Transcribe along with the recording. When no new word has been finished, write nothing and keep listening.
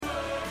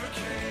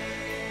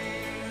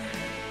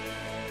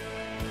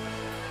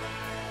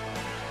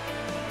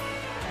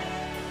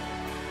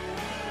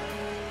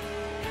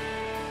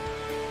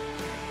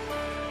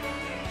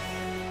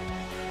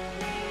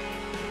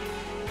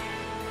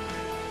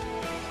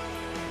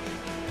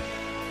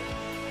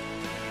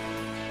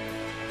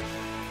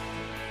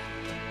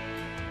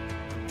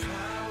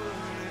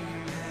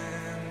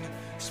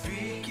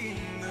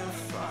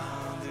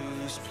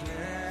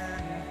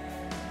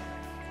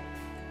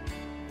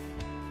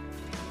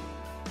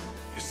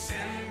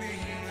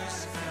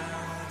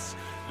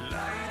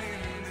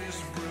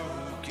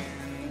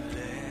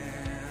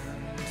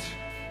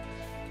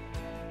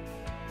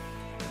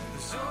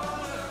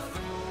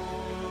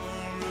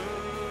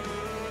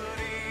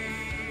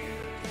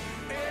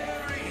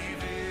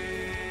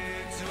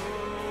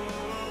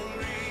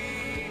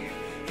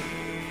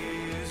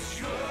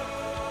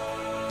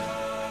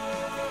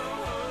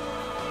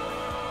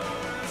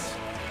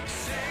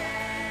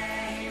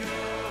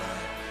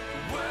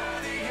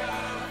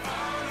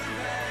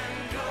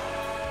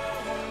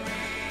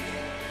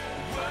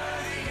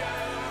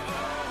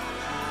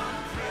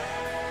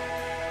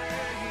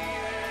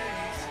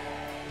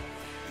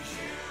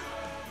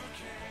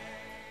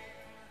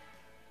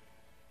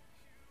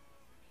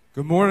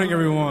Good morning,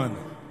 everyone.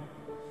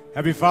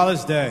 Happy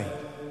Father's Day.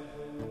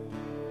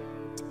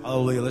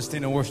 Hallelujah. Let's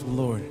stand and worship the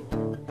Lord.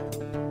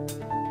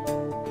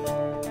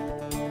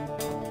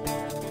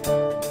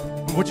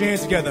 Put your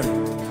hands together.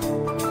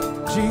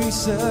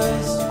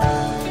 Jesus.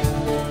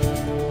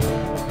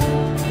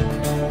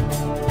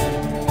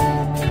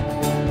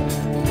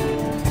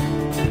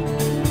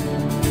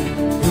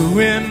 Who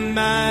am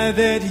I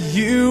that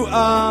you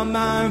are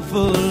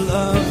mindful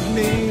of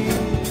me?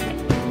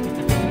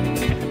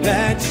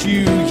 That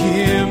you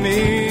hear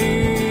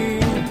me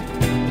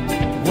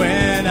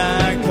when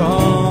I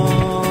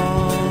call.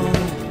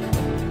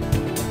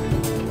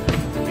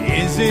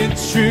 Is it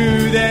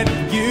true that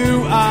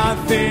you are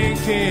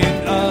thinking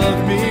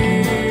of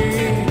me?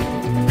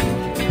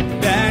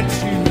 That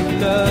you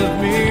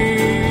love me?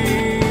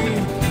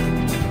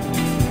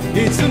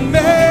 It's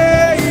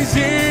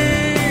amazing.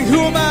 Who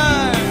am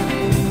I?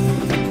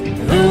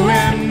 Who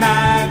am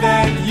I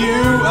that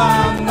you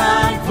are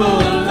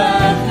mindful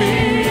of me?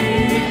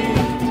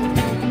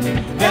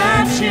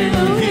 You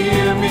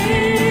hear me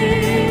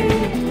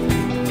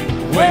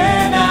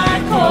when I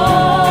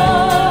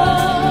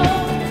call.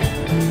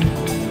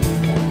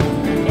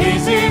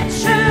 Is it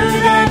true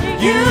that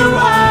you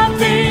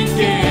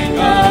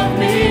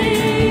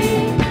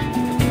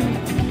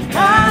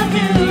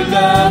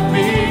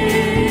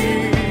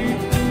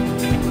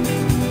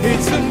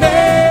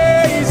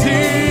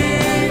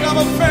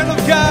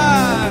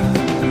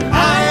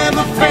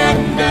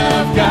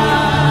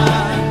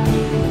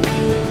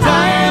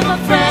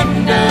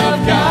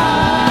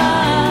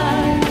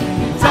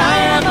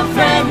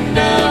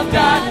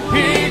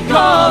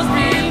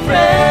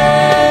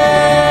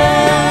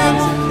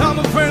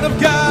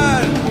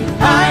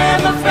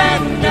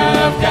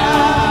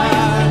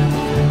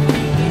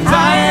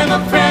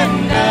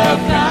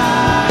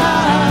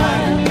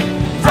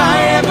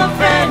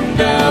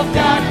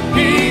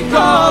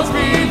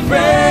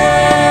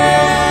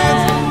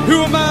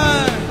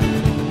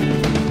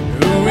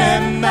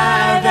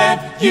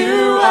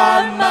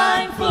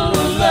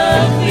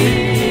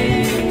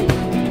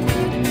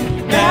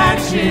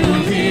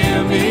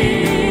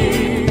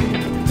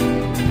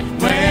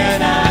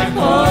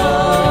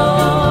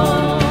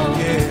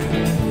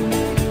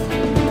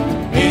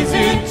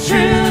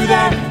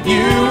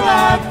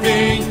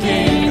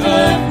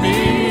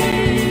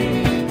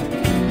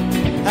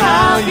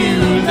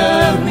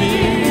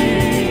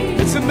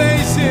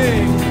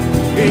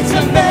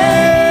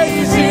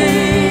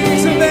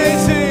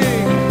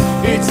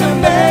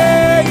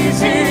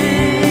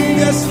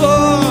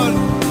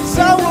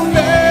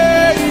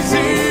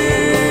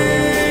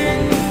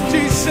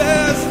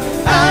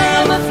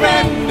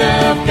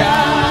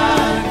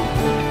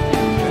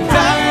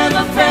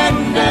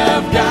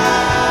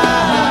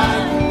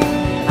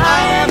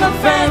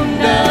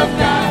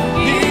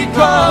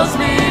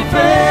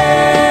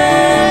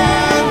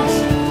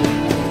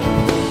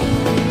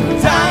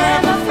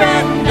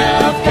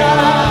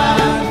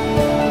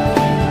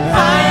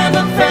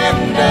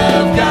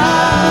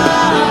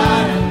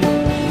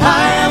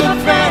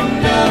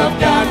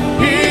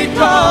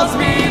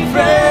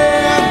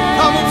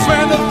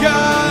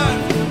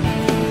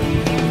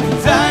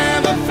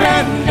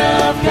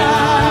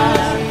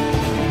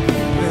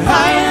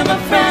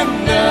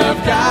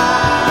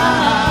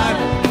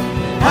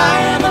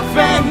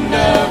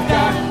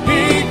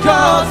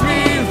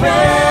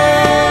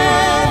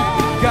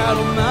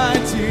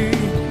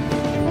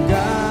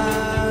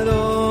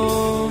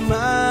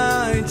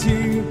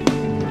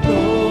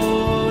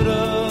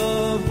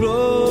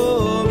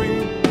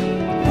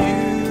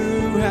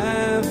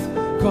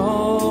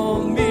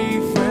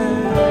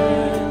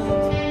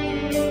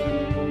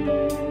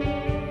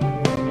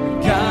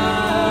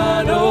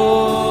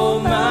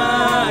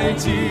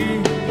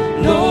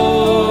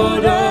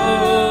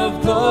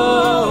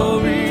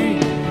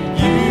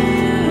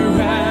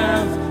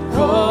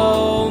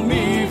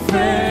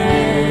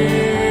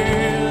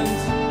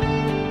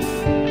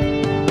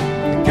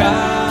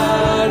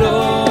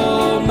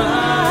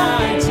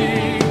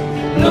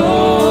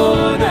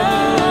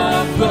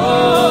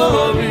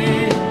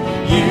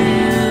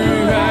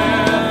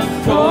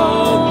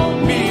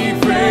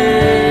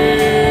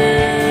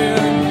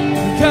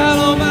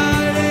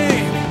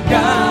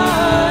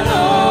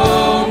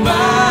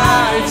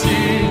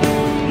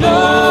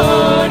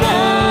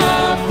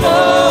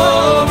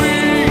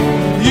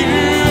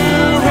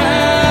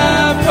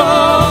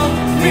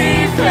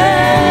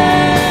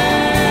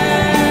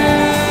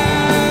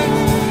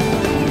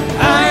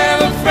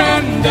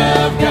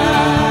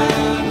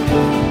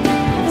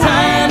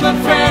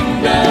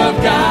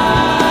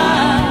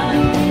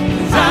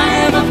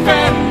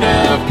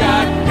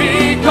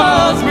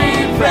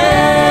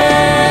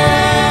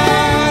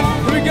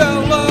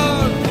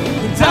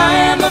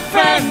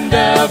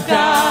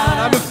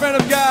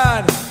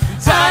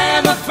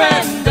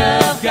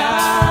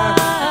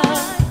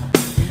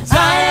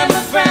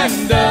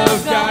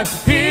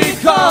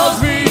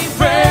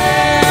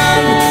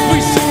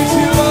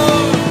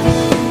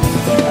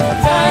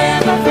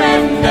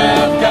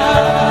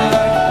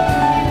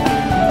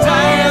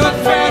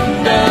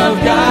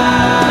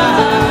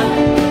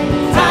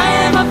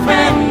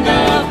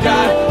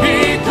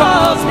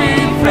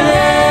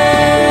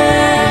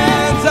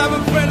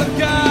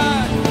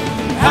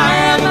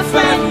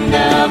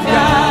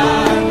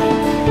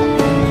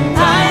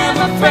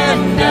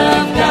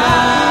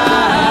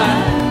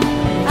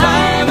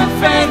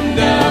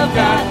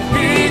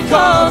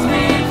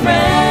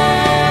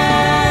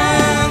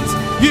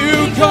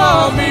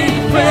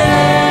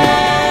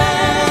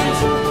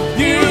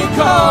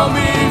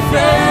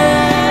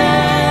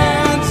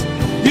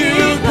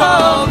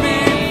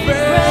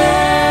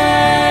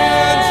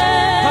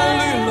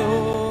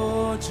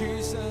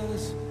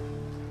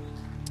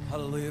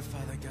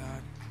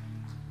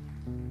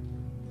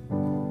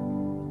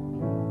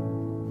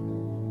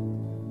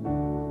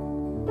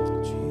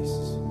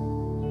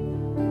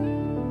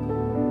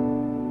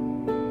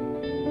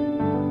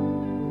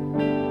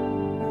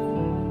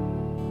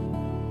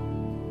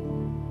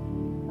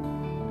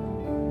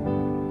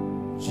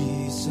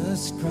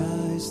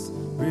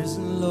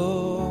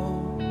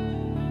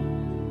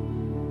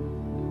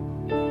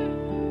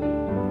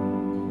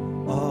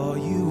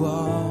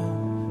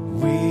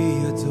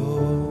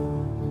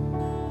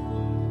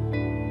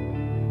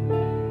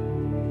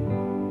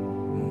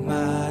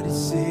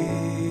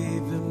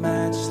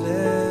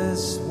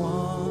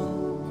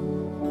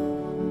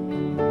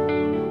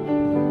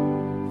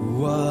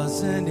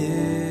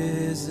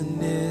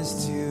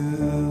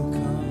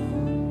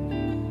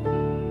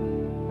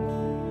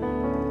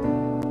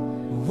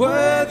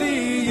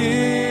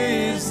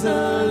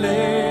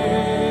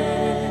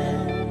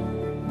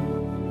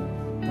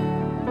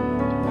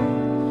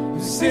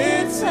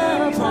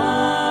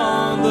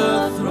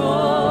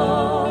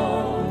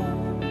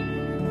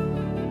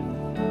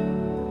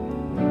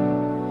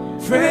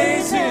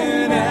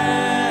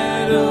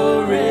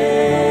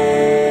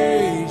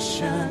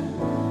adoration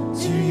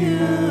to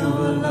you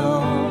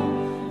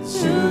alone,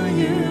 to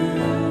you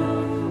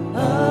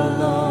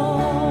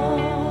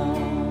alone.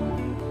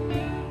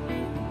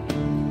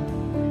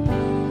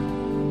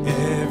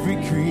 Every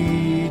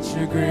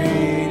creature,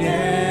 great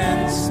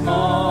and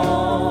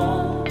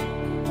small,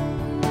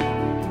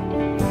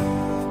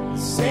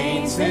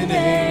 saints and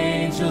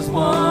angels,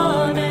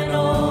 one and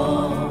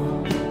all,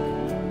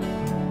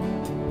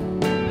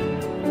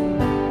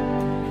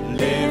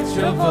 lift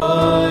your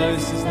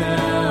voices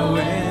now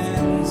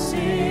and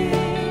sing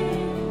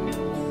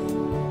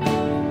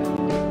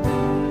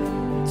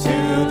to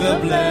the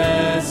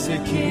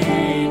blessed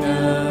King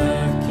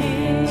of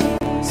Kings.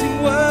 Sing,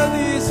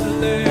 worthy is the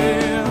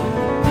Lamb,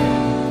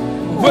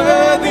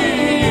 worthy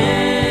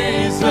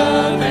is the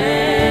Lamb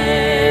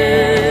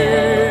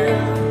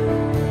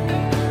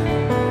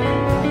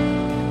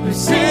who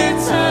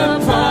sits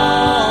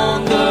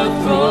upon the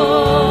throne.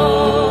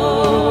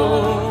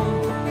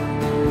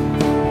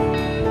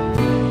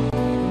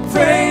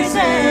 Praise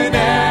and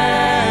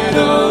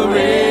adoration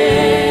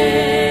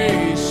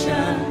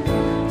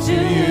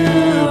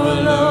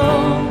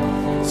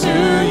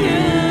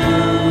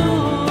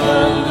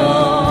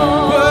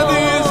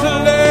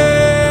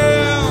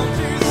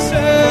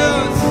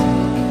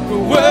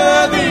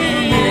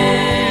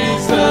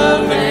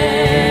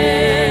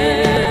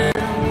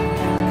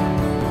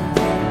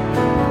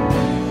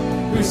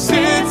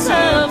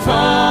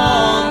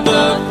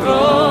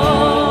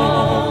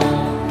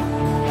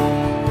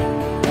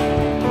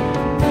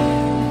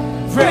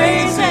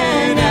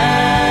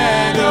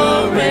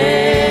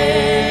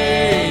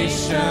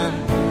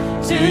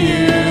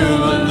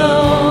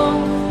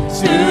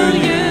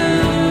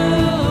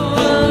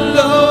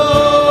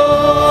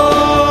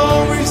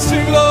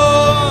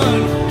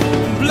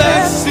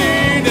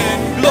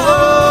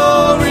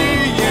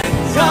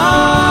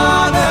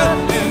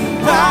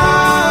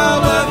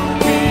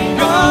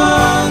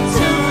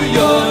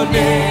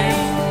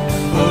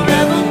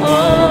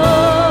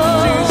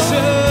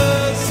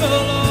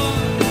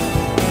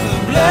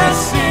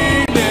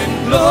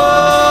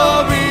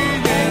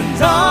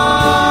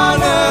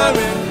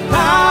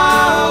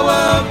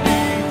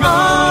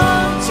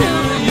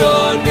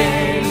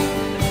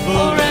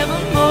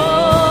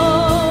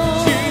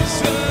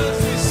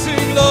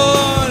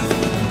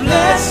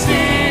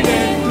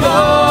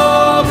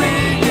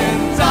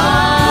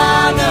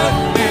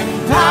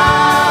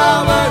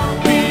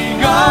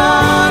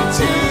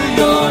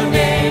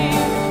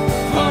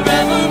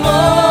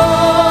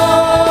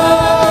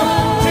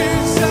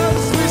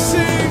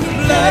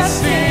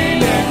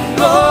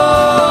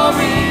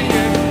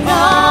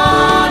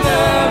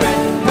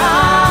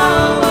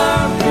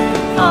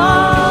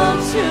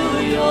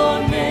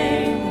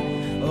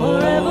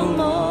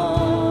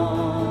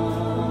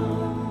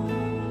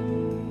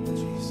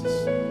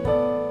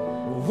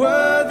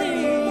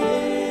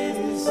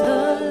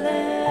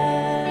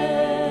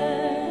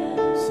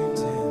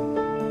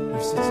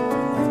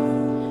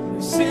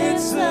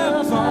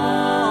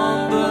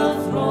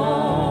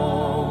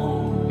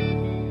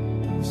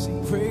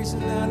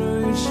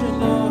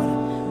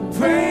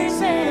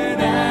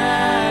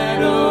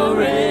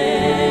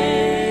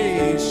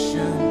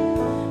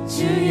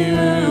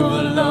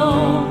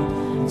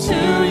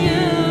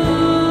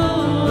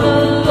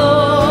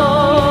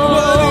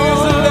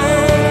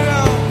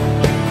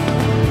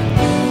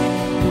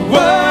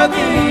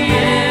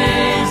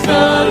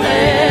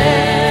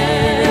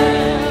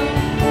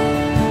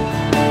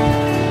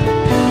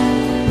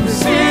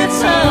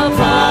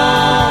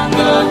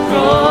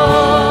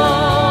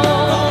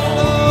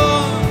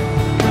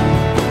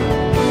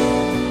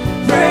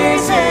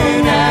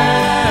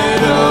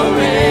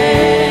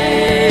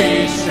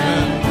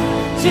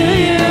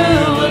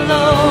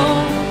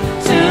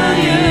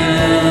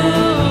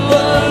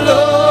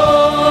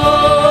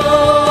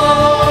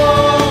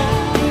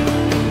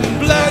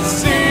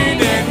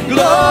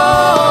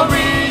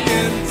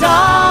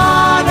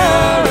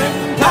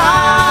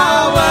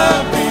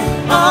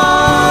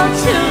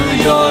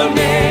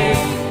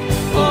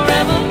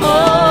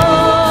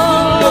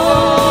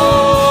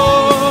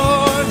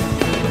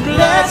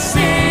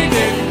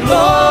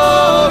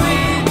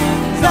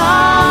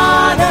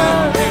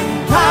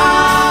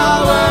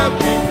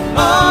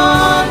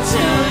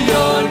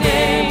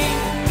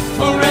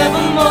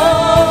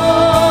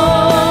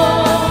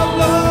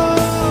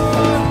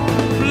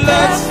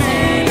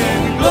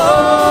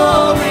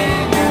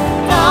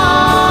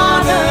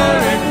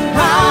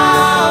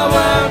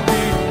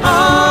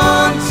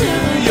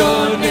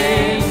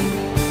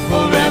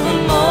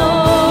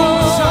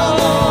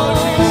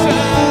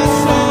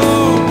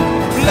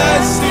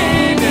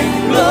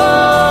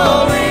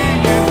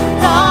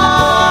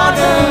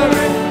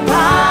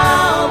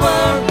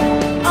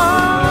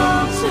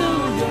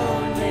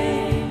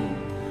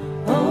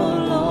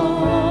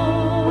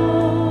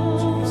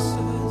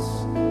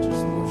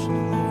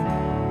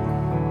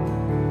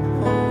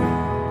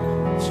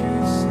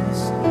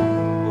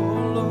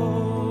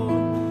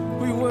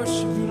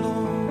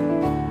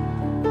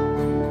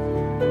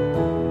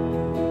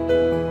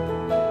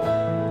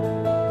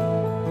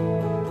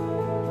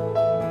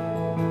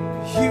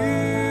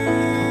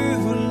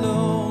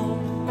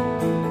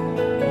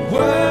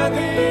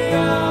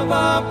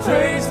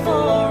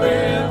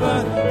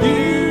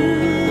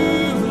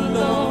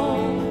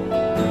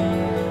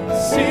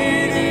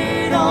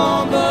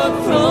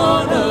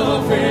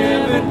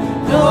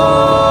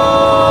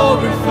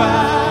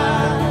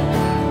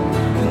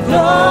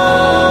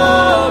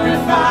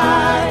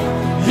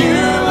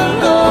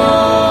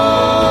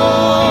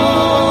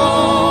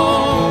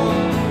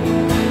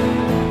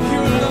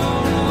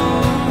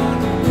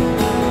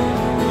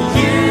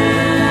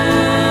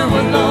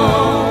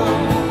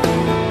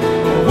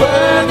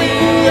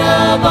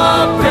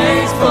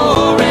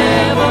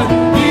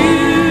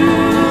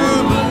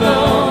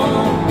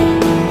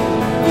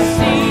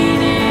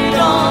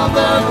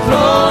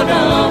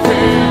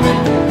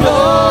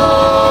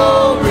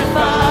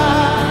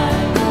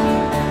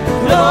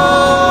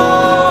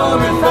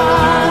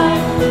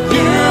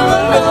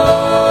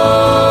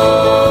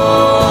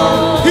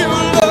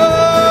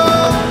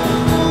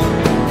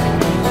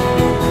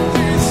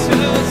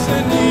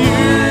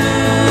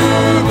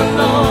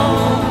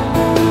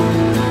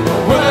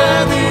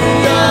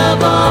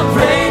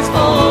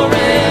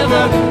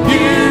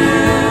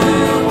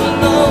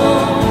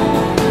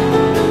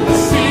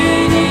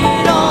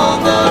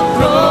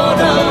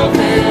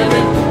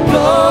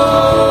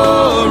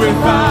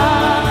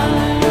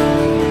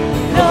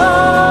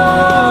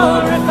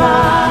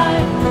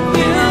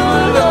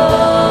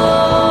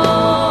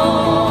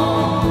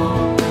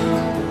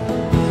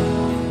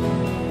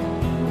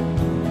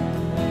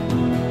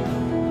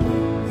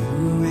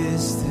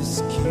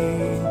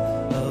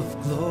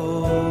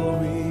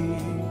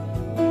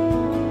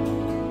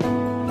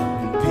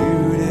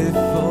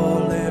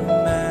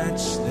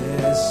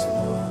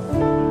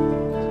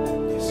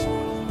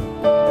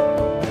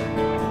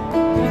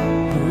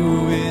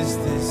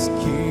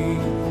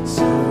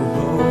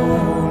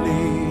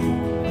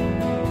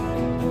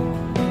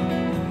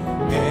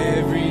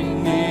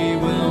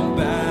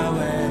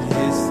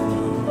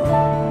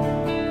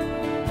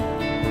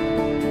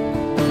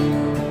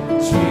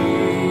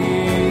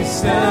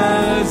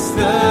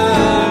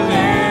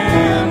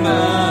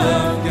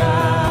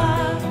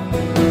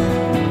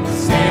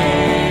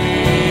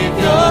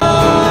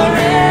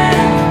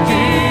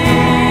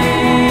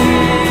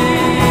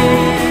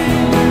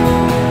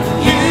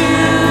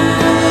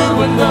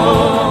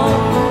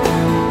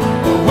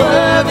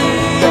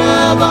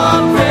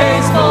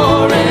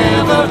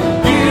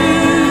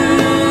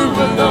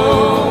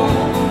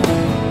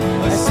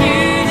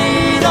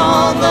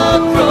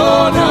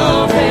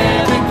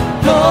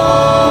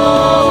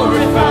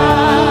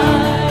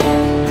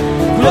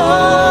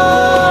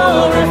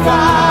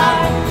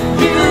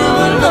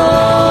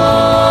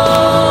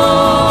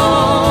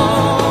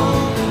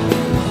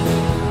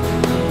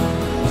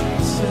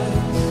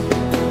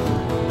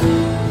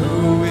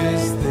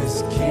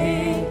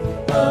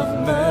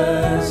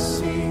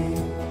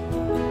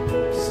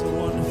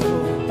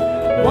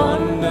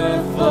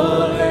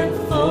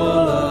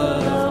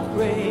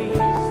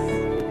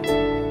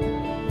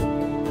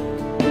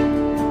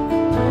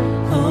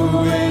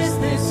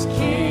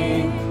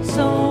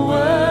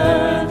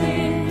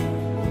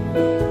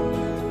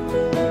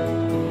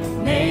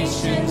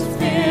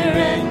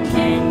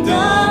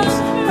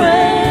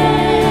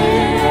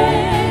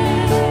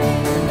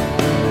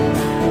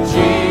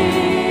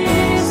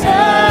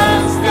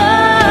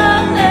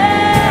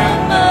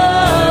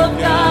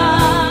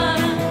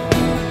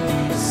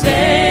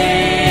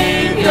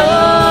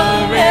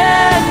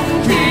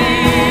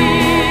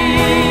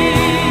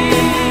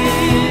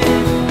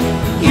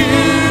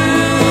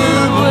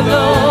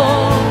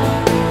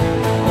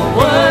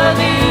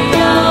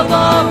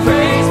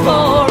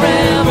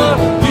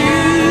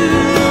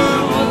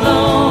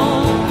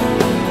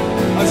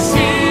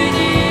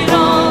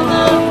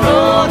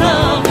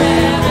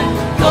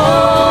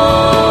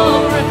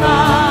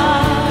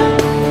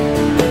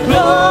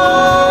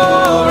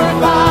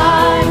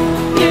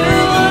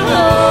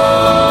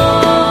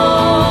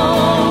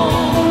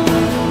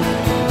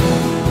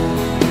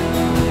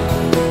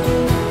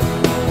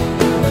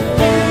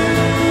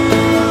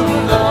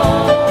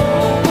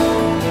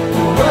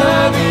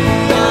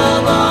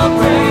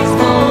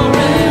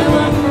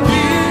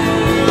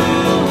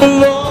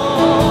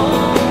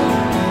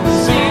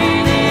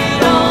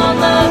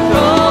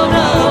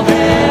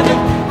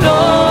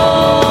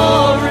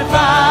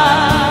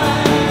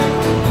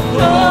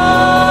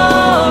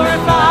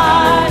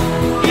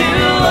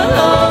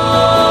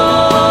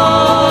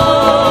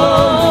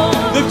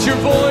your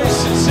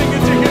voice and sing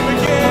it to Him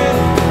again.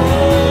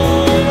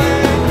 Oh,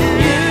 and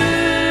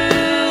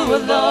you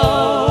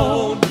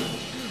alone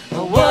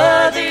are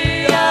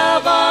worthy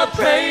of our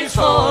praise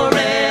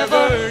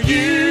forever.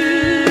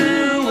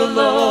 You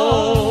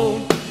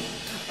alone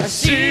are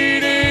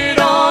seated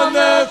on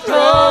the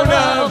throne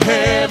of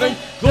heaven.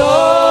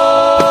 Glorified,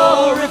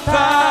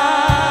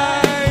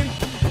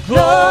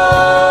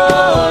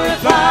 glorified,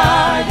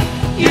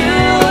 you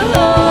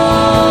alone,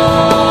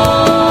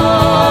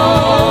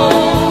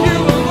 you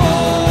alone,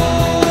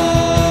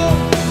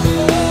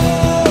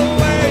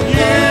 oh, and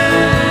you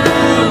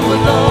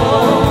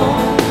alone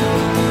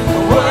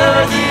are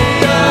worthy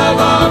of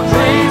our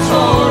praise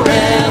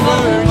forever.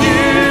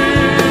 You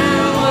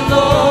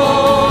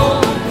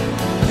alone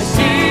are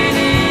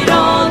seated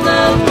on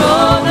the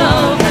throne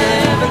of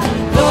heaven.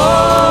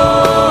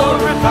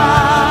 Glorified,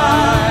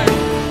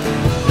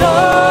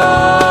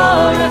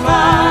 glorified,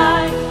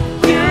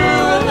 you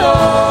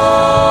alone.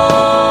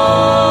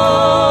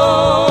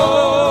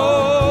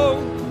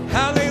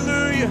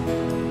 Hallelujah.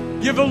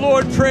 Give the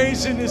Lord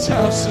praise in His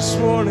house this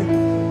morning.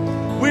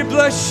 We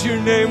bless your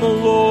name, O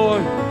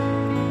Lord.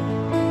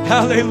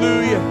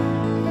 Hallelujah.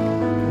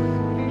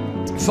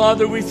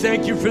 Father, we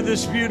thank you for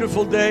this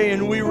beautiful day,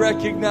 and we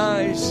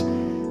recognize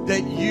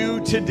that you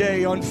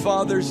today on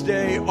Father's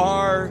Day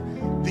are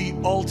the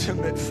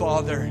ultimate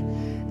Father,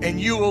 and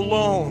you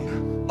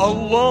alone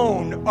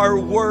are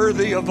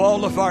worthy of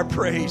all of our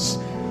praise.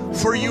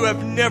 For you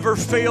have never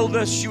failed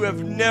us, you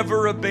have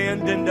never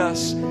abandoned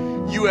us.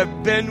 You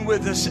have been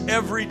with us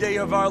every day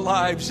of our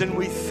lives, and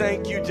we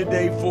thank you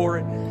today for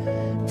it.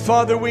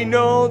 Father, we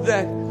know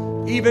that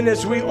even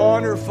as we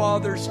honor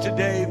fathers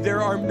today,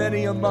 there are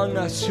many among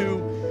us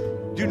who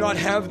do not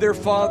have their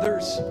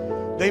fathers.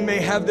 They may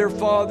have their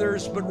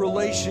fathers, but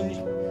relation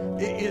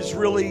is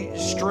really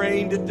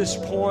strained at this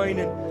point.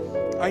 And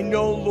I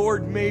know,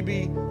 Lord,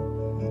 maybe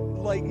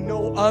like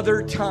no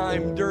other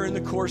time during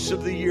the course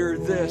of the year,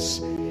 this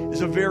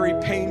is a very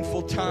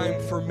painful time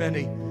for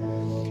many.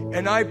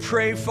 And I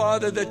pray,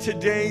 Father, that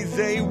today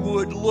they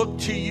would look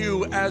to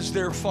you as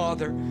their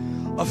Father,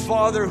 a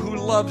Father who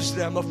loves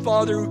them, a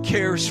Father who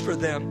cares for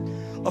them,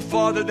 a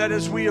Father that,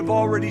 as we have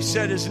already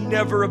said, has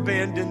never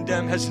abandoned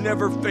them, has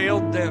never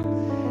failed them,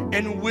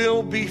 and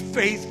will be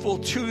faithful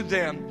to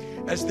them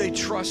as they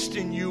trust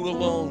in you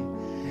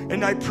alone.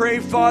 And I pray,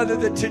 Father,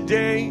 that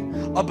today,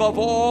 above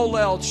all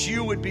else,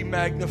 you would be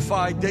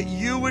magnified, that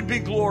you would be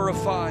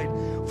glorified,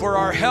 for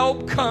our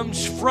help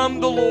comes from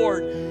the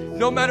Lord.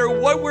 No matter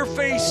what we're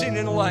facing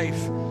in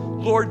life,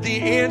 Lord,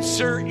 the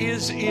answer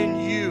is in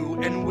you,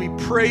 and we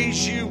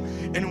praise you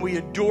and we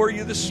adore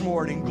you this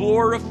morning.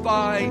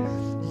 Glorify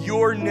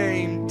your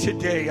name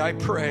today, I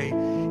pray,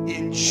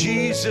 in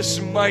Jesus'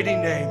 mighty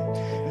name.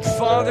 And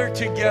Father,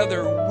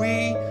 together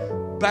we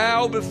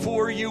bow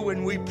before you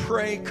and we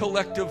pray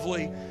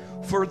collectively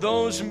for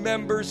those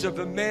members of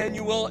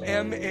Emmanuel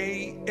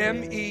M.E.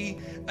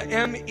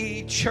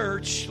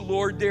 Church,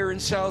 Lord, there in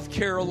South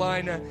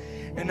Carolina.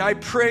 And I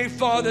pray,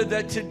 Father,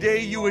 that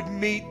today you would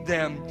meet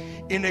them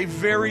in a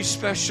very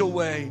special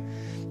way.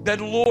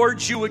 That,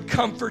 Lord, you would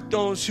comfort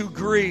those who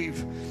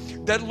grieve.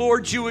 That,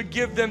 Lord, you would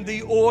give them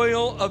the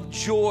oil of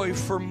joy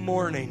for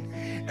mourning.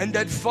 And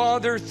that,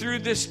 Father, through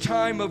this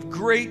time of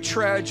great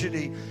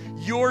tragedy,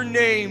 your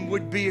name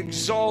would be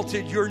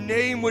exalted, your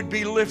name would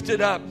be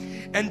lifted up,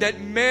 and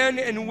that men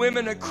and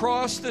women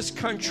across this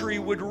country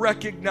would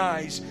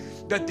recognize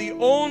that the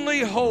only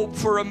hope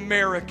for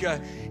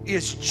America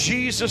is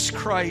Jesus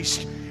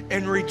Christ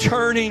and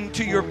returning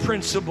to your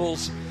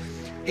principles.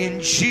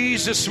 In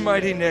Jesus'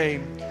 mighty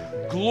name,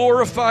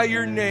 glorify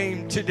your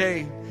name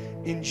today.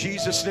 In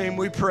Jesus' name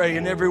we pray.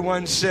 And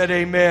everyone said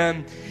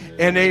amen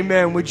and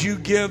amen. Would you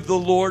give the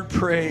Lord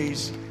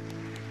praise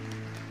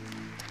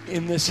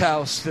in this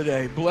house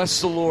today?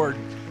 Bless the Lord.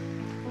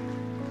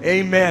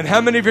 Amen.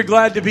 How many of you are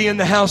glad to be in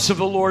the house of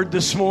the Lord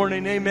this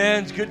morning?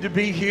 Amen. It's good to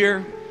be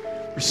here.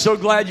 We're so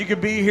glad you could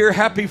be here.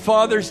 Happy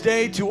Father's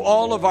Day to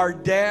all of our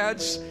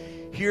dads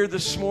here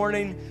this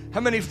morning.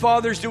 How many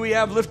fathers do we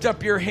have? Lift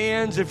up your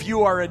hands if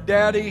you are a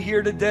daddy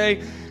here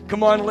today.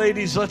 Come on,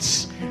 ladies,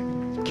 let's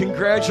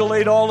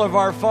congratulate all of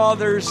our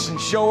fathers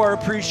and show our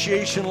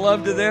appreciation,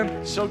 love to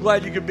them. So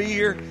glad you could be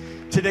here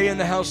today in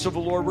the house of the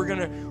Lord. We're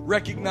going to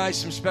recognize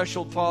some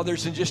special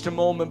fathers in just a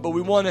moment, but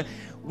we want to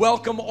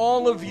welcome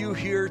all of you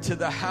here to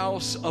the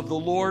house of the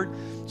Lord.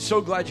 So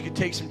glad you could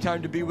take some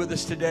time to be with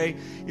us today.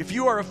 If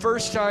you are a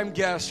first-time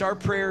guest, our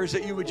prayer is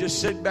that you would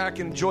just sit back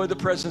and enjoy the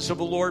presence of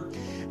the Lord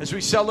as we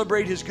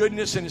celebrate His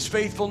goodness and His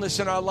faithfulness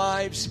in our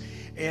lives.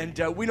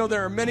 And we know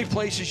there are many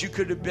places you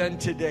could have been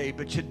today,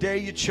 but today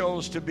you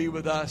chose to be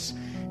with us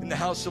in the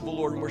house of the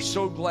Lord, and we're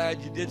so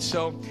glad you did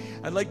so.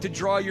 I'd like to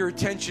draw your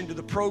attention to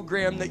the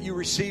program that you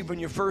received when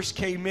you first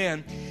came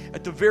in.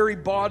 At the very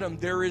bottom,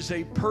 there is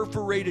a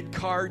perforated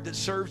card that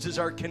serves as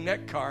our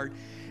Connect card.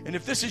 And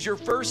if this is your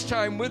first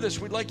time with us,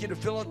 we'd like you to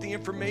fill out the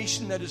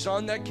information that is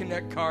on that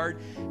Connect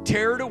card,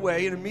 tear it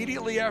away, and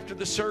immediately after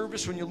the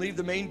service, when you leave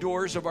the main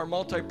doors of our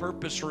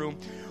multi-purpose room,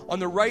 on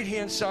the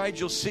right-hand side,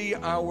 you'll see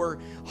our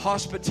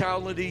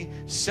hospitality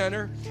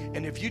center.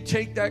 And if you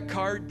take that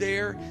card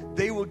there,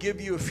 they will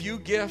give you a few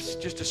gifts,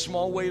 just a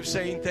small way of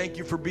saying thank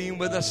you for being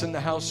with us in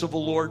the house of the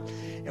Lord.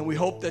 And we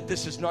hope that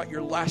this is not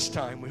your last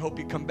time. We hope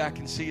you come back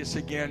and see us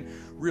again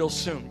real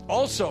soon.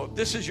 Also, if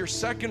this is your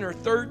second or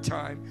third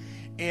time,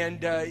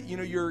 and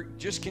you're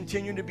just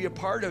continuing to be a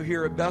part of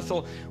here at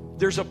Bethel,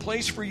 there's a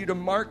place for you to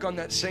mark on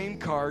that same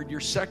card your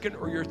second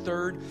or your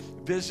third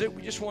visit.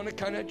 We just want to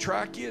kind of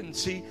track you and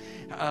see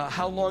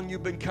how long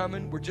you've been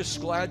coming. We're just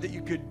glad that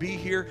you could be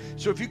here.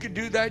 So if you could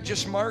do that,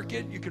 just mark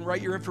it. You can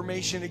write your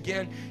information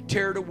again,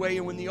 tear it away,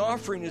 and when the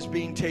offering is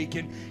being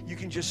taken, you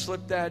can just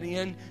slip that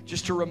in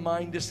just to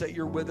remind us that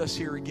you're with us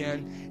here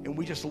again. And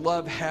we just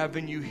love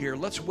having you here.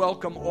 Let's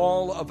welcome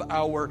all of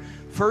our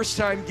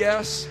first-time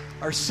guests,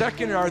 our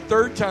second and our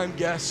third-time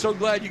guests. So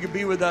glad you could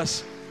be with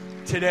us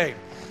today.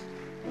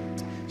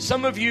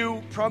 Some of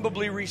you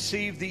probably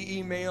received the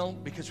email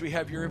because we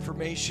have your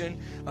information.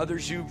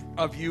 Others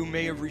of you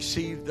may have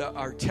received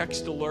our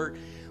text alert.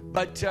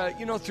 But,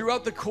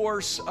 throughout the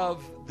course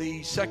of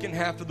the second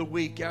half of the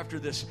week after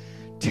this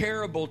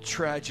terrible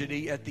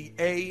tragedy at the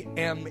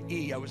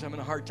AME, I was having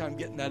a hard time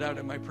getting that out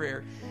in my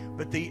prayer,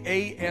 but the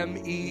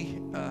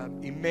AME,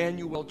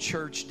 Emmanuel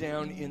Church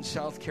down in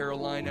South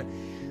Carolina,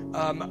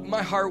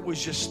 my heart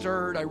was just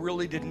stirred. I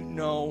really didn't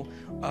know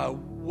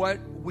what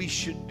we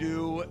should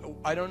do.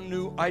 I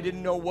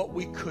didn't know what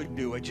we could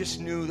do. I just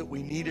knew that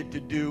we needed to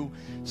do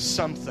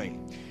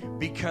something,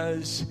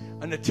 because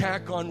an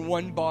attack on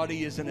one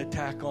body is an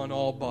attack on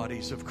all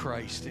bodies of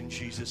Christ in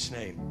Jesus'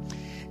 name.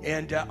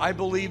 And I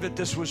believe that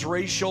this was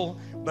racial,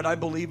 but I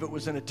believe it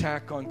was an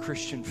attack on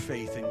Christian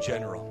faith in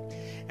general.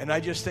 And I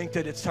just think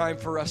that it's time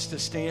for us to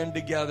stand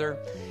together.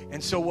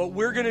 And so what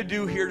we're going to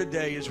do here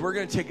today is we're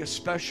going to take a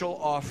special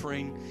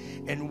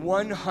offering, and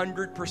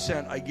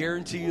 100%, I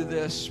guarantee you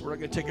this, we're not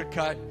going to take a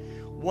cut.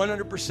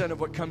 100% of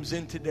what comes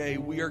in today,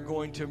 we are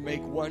going to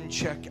make one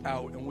check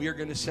out, and we are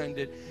going to send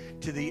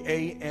it to the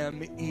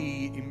AME,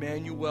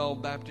 Emmanuel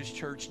Baptist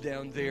Church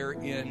down there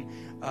in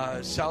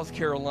South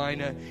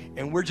Carolina.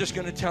 And we're just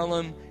going to tell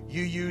them,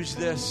 you use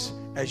this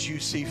as you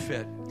see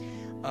fit.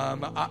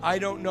 I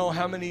don't know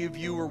how many of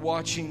you were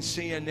watching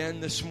CNN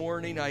this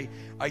morning.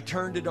 I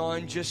turned it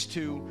on just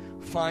to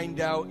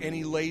find out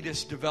any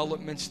latest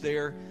developments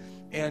there.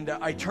 And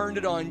I turned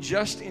it on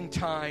just in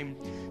time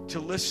to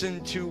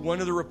listen to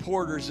one of the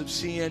reporters of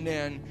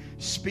CNN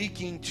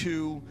speaking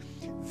to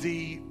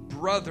the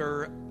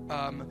brother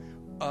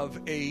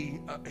of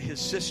his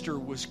sister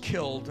was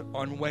killed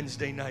on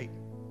Wednesday night.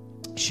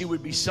 She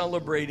would be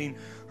celebrating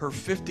her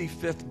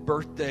 55th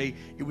birthday.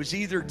 It was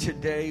either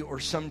today or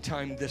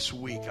sometime this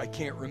week. I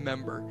can't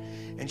remember.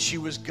 And she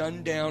was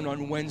gunned down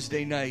on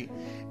Wednesday night.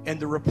 And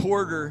the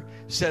reporter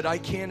said, I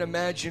can't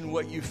imagine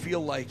what you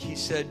feel like. He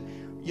said,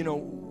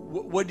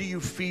 what do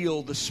you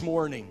feel this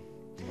morning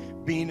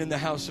being in the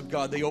house of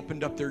God? They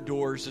opened up their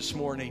doors this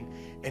morning.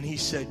 And he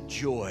said,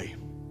 joy.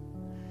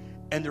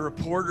 And the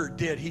reporter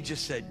did. He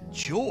just said,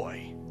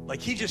 joy.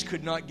 Like he just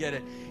could not get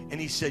it.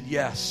 And he said,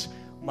 yes.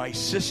 My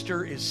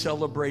sister is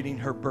celebrating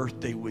her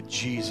birthday with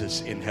Jesus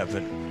in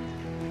heaven.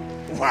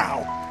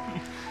 Wow.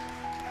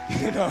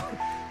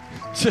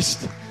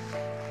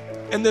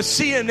 And the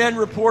CNN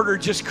reporter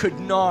just could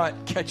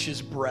not catch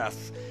his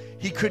breath.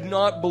 He could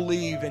not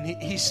believe. And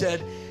he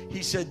said,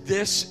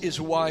 this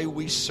is why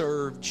we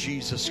serve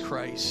Jesus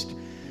Christ.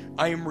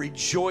 I am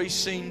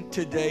rejoicing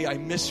today. I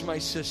miss my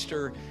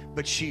sister,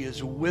 but she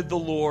is with the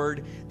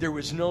Lord. There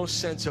was no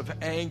sense of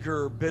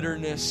anger or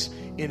bitterness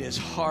in his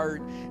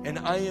heart. And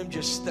I am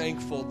just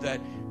thankful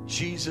that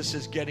Jesus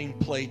is getting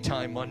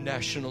playtime on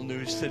national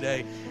news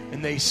today.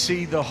 And they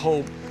see the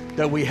hope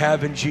that we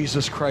have in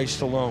Jesus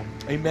Christ alone.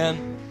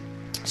 Amen.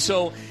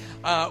 So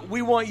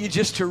we want you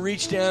just to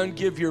reach down,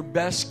 give your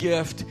best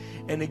gift.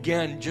 And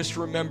again, just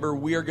remember,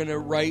 we are going to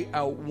write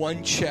out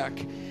one check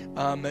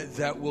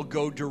that will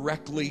go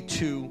directly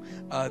to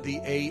the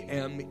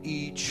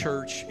AME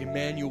Church,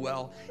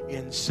 Emmanuel,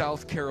 in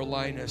South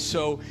Carolina.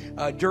 So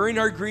during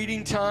our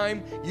greeting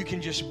time, you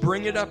can just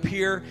bring it up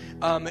here.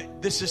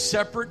 This is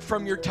separate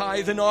from your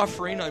tithe and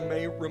offering, I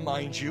may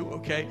remind you,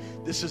 okay?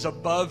 This is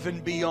above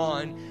and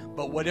beyond,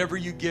 but whatever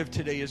you give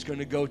today is going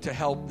to go to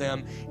help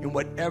them in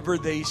whatever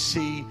they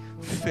see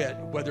fit,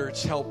 whether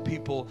it's help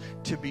people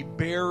to be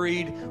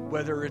buried,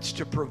 whether it's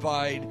to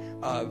provide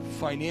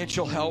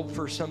financial help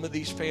for some of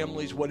these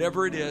families,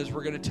 whatever it is,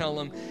 we're going to tell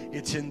them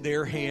it's in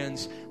their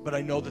hands. But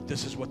I know that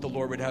this is what the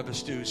Lord would have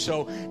us do.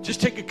 So just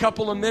take a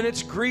couple of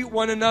minutes, greet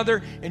one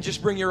another, and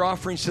just bring your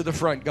offerings to the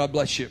front. God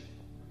bless you.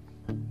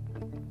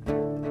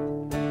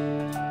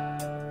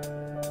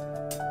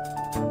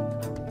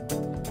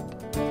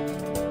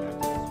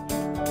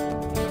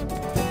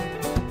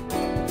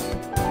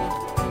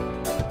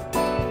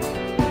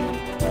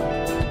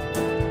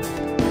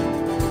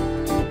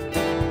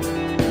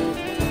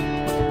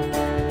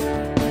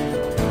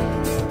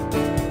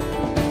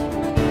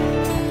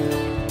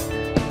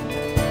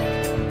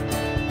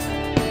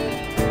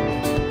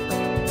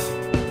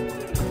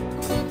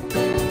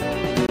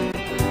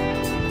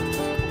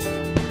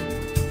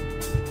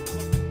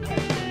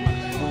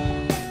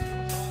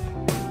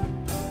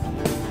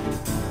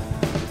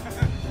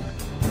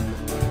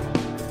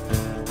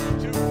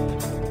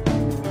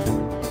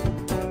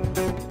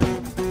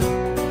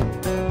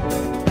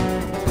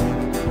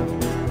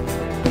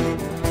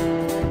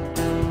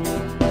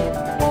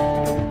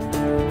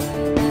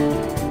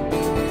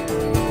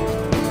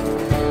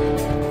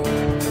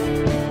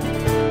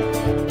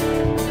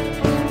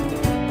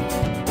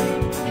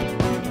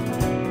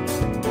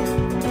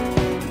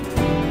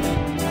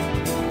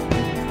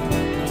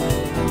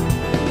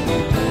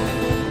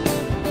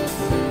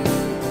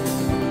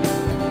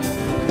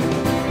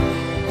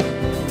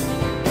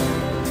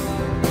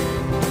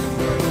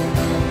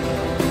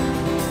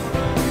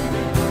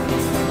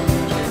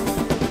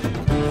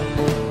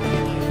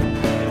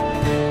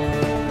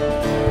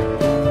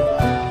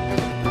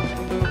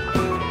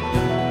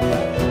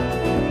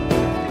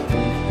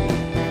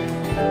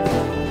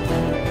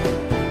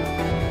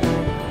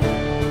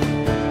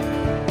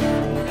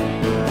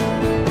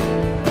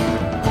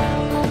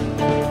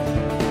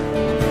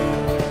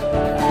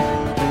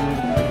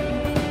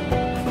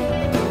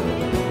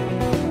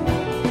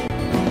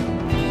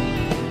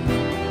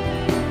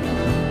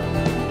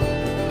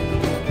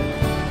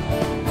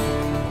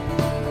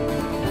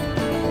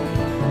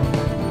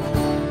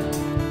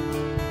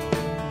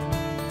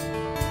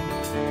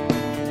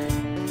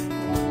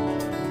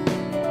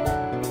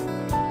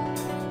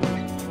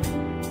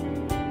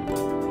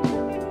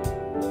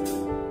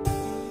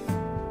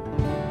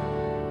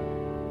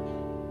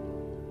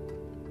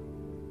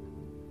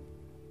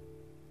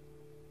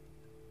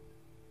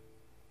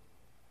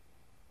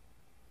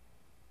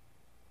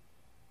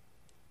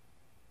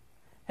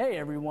 Hey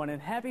everyone, and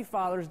happy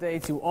Father's Day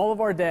to all of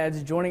our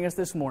dads joining us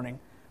this morning.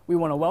 We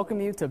want to welcome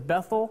you to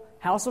Bethel,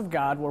 House of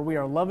God, where we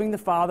are loving the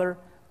Father,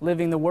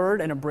 living the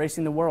Word, and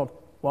embracing the world.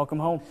 Welcome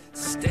home.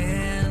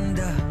 Stand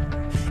up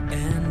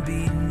and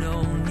be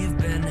known you've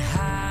been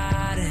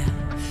hiding.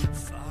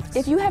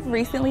 If you have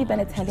recently been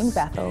attending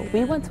Bethel,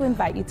 we want to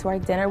invite you to our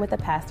Dinner with the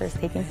Pastors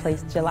taking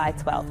place July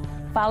 12th,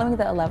 following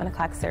the 11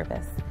 o'clock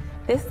service.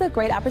 This is a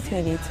great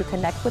opportunity to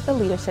connect with the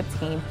leadership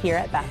team here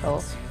at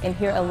Bethel and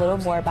hear a little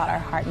more about our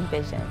heart and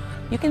vision.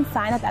 You can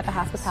sign up at the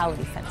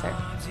Hospitality Center.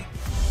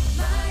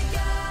 My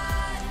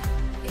God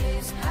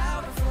is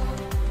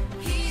powerful.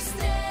 He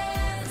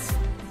stands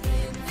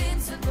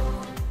invincible.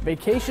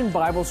 Vacation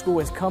Bible School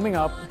is coming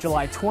up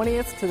July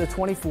 20th to the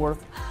 24th,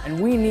 and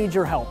we need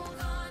your help.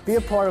 Be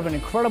a part of an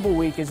incredible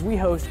week as we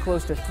host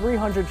close to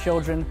 300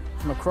 children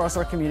from across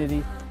our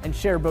community and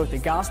share both the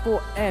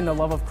gospel and the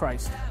love of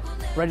Christ.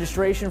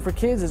 Registration for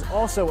kids is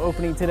also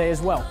opening today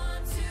as well.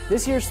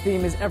 This year's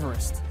theme is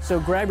Everest, so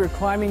grab your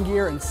climbing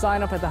gear and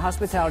sign up at the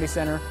Hospitality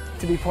Center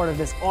to be part of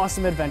this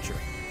awesome adventure.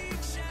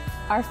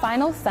 Our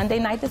final Sunday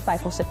night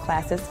discipleship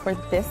classes for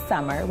this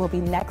summer will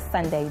be next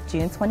Sunday,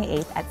 June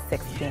 28th at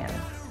 6 p.m.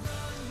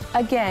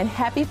 Again,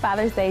 happy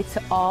Father's Day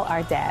to all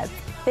our dads.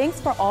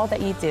 Thanks for all that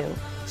you do.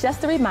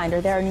 Just a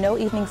reminder, there are no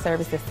evening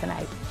services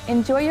tonight.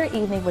 Enjoy your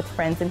evening with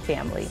friends and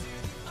family.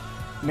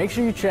 Make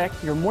sure you check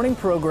your morning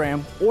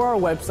program or our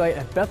website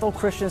at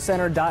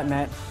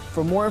bethelchristiancenter.net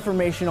for more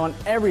information on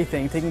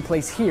everything taking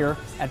place here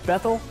at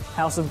Bethel,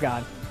 House of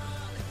God.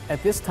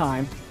 At this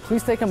time,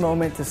 please take a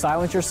moment to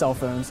silence your cell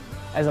phones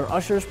as our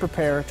ushers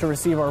prepare to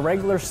receive our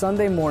regular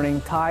Sunday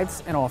morning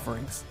tithes and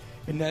offerings.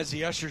 And as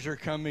the ushers are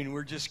coming,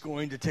 we're just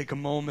going to take a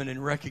moment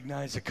and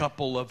recognize a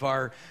couple of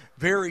our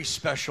very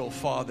special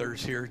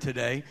fathers here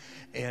today.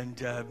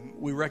 And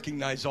we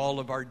recognize all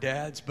of our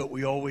dads, but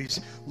we always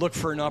look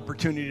for an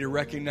opportunity to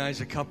recognize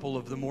a couple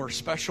of the more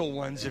special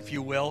ones, if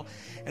you will.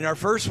 And our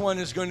first one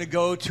is going to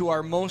go to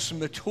our most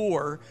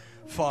mature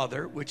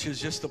father, which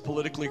is just the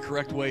politically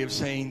correct way of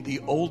saying the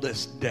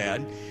oldest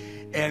dad.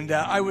 And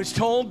I was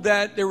told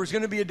that there was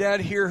going to be a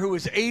dad here who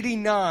was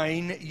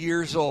 89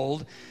 years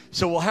old.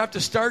 So we'll have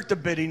to start the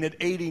bidding at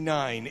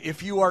 89.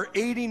 If you are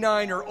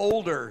 89 or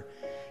older,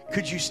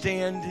 could you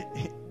stand?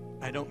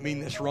 I don't mean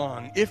this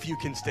wrong. If you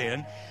can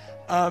stand.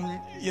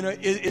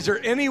 Is there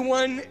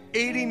anyone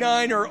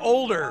 89 or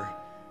older?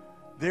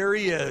 There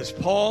he is.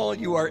 Paul,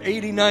 you are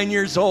 89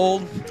 years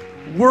old.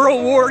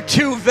 World War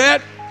II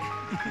vet.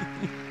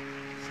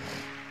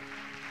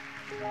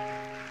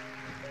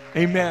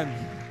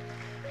 Amen.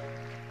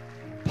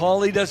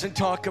 Paulie doesn't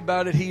talk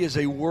about it. He is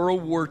a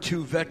World War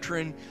II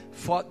veteran,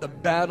 fought the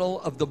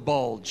Battle of the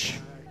Bulge.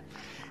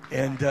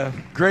 And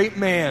great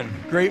man.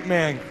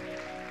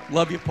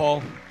 Love you,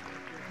 Paul.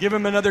 Give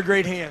him another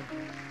great hand.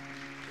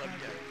 Love you,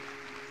 Dad.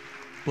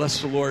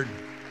 Bless the Lord.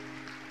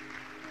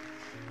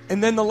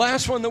 And then the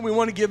last one that we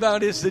want to give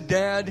out is the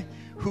dad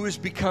who has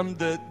become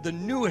the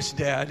newest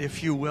dad,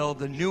 if you will,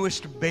 the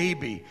newest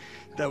baby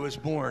that was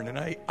born.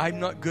 And I'm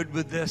not good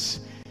with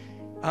this.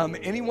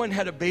 Anyone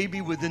had a baby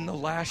within the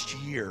last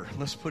year?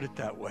 Let's put it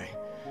that way.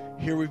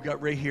 Here we've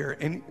got right here.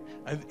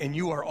 And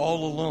you are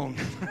all alone.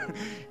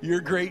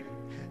 You're great.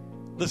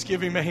 Let's give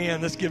him a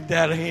hand. Let's give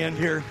Dad a hand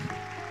here.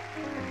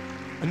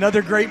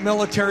 Another great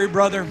military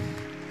brother.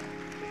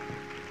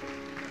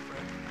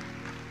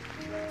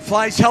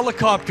 Flies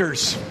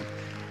helicopters.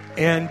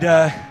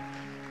 And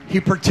he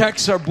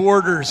protects our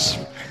borders.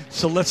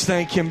 So let's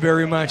thank him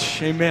very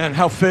much. Amen.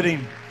 How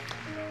fitting.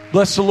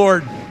 Bless the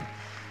Lord.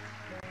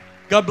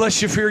 God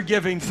bless you for your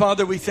giving.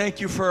 Father, we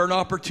thank you for an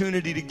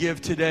opportunity to give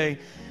today.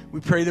 We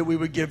pray that we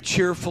would give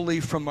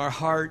cheerfully from our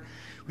heart.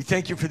 We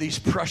thank you for these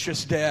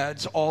precious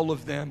dads, all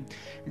of them.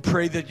 We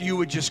pray that you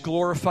would just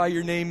glorify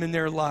your name in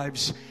their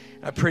lives.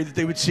 I pray that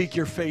they would seek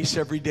your face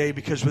every day,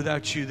 because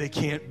without you, they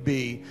can't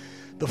be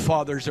the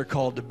fathers they're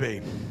called to be.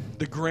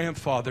 The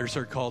grandfathers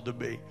are called to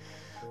be.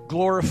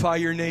 Glorify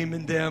your name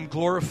in them.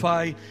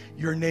 Glorify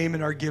your name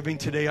in our giving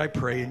today, I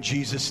pray, in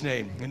Jesus'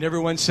 name. And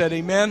everyone said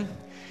amen.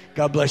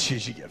 God bless you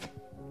as you give.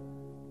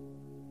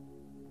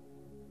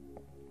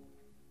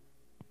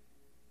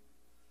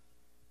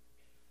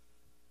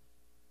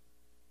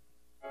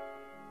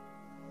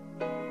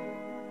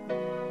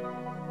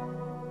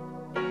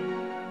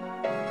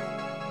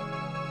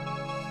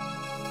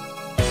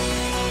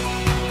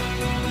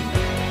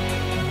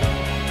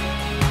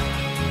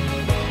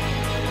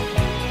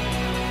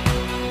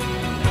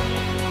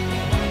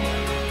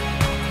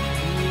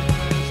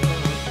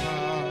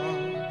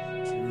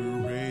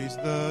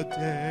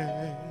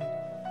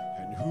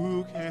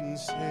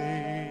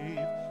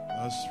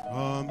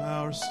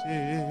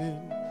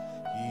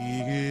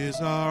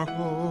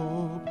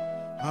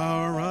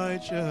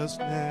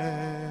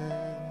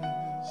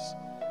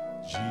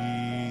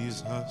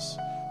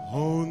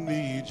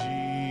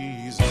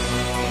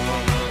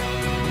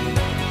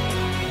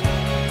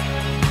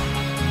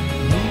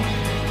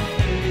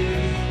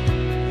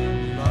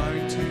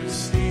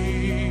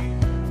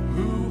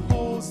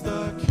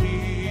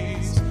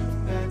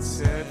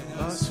 Set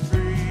us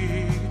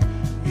free.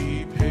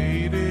 He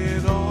paid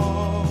it all.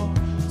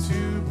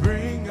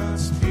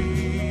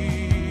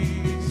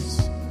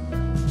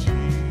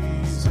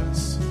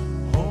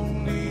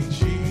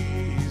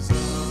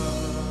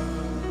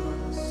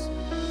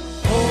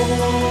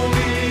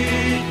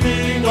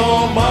 King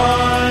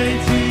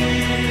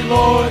Almighty,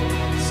 Lord,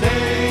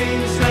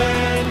 saints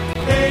and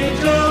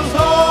angels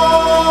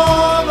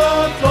all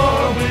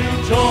adore.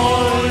 We'll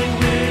join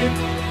with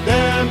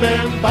them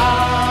and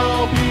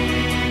bow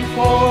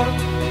before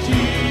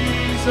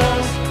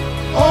Jesus,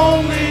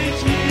 only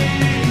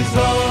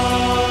Jesus.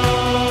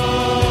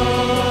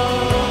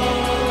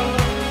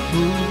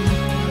 Who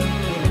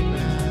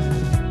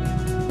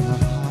the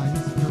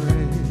highest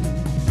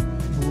praise?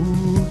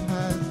 Who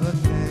has the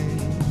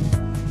name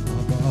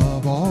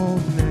above all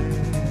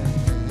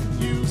names?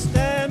 You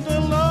stand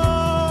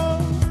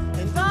alone,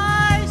 and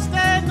I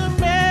stand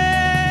amazed.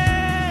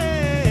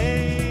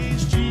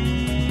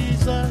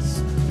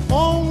 Jesus,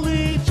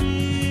 only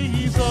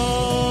Jesus.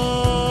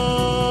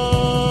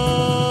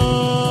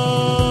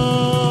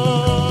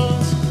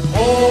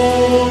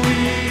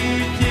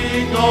 Holy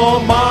King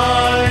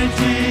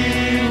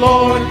Almighty,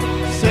 Lord,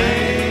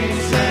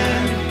 saints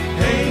and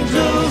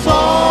angels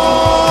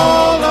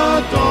all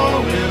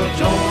adore. We'll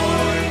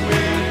join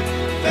with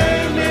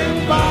them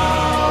and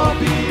bow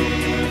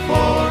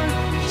before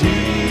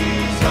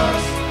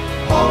Jesus,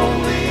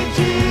 only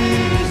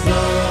Jesus.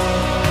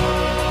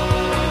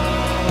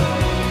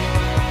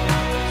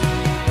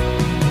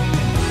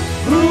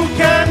 Who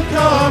can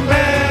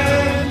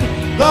command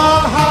the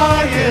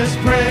highest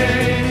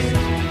praise?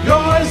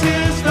 Yours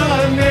is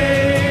the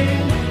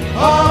name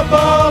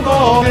above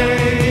all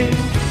names.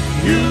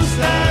 You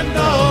stand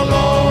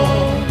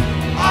alone,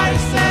 I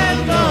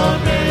stand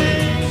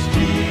amazed.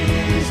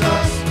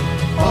 Jesus,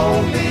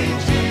 only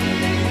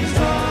Jesus.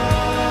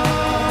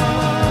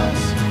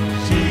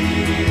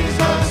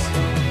 Jesus,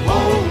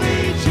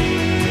 only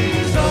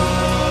Jesus.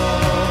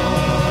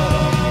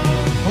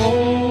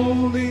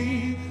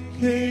 Holy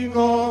King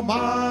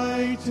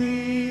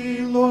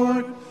Almighty,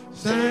 Lord,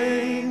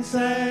 saints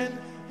and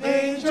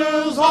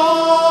angels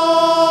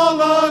all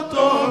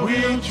adore.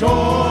 We'll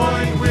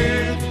join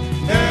with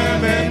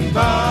them and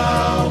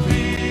bow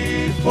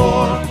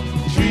before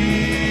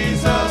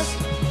Jesus,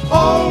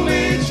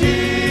 only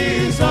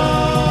Jesus.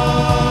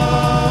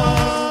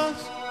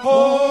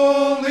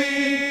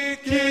 Holy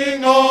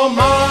King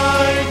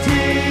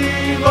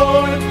Almighty,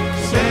 Lord,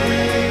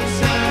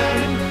 saints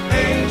and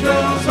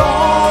angels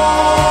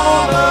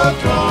all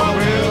adore.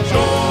 We'll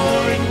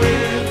join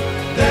with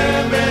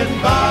them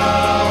and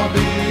bow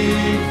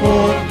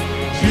before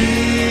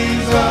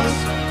Jesus,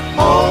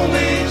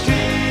 only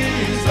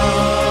Jesus.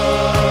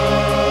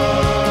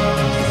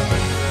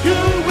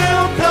 You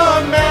will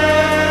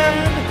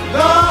command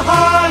the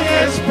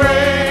highest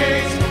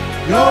praise.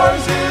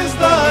 Yours is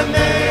the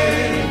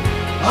name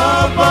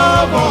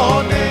above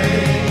all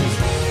names.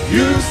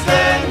 You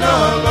stand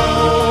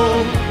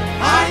alone,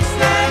 I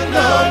stand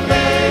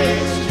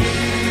amazed.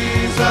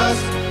 Jesus,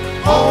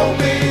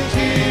 only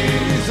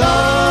Jesus.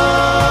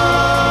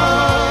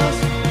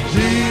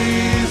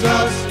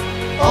 Jesus,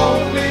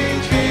 only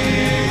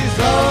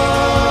Jesus.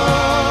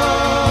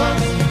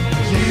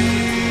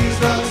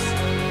 Jesus,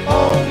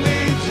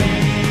 only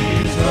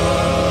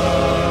Jesus.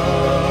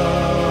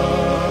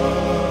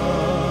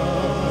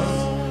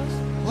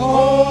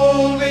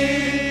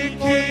 Holy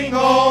King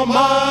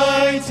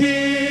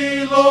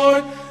Almighty,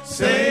 Lord,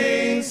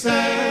 saints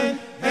and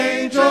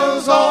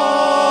angels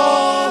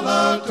all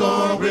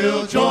adore.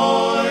 We'll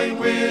join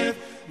with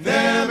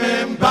them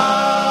and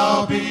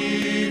bow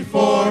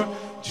before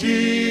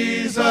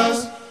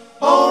Jesus,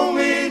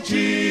 only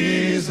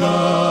Jesus.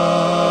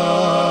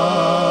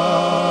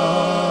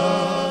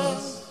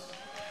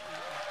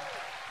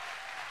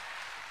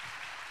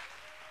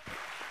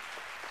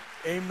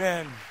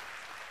 Amen.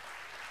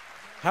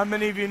 How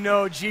many of you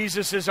know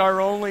Jesus is our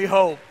only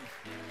hope?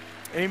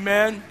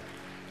 Amen.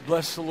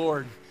 Bless the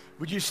Lord.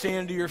 Would you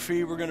stand to your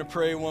feet? We're going to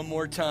pray one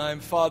more time.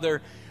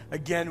 Father,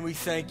 again, we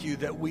thank you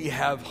that we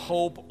have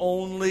hope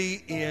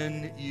only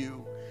in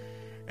you.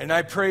 And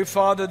I pray,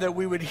 Father, that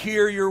we would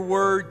hear your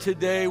word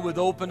today with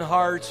open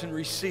hearts and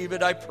receive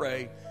it, I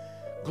pray.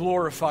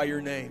 Glorify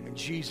your name in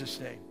Jesus'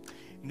 name.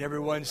 And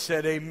everyone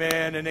said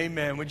amen and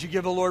amen. Would you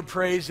give the Lord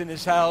praise in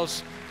his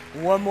house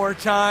one more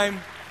time?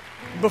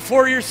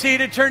 Before you're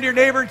seated, turn to your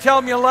neighbor and tell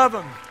him you love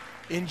him.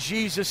 In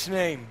Jesus'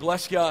 name.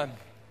 Bless God.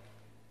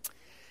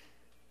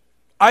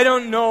 I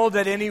don't know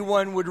that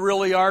anyone would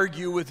really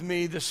argue with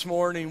me this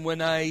morning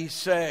when I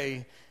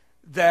say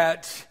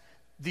that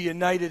the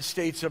United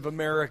States of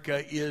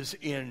America is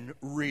in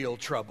real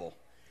trouble.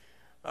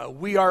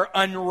 We are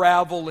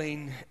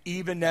unraveling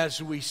even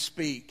as we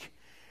speak.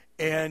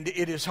 And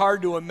it is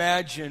hard to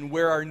imagine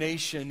where our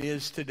nation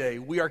is today.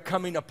 We are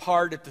coming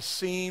apart at the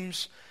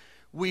seams.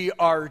 We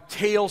are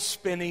tail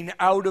spinning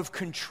out of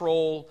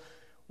control.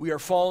 We are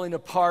falling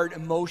apart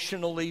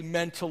emotionally,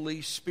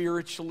 mentally,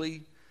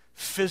 spiritually,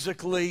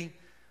 physically,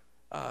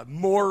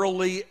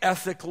 morally,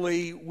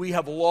 ethically. We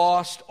have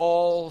lost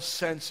all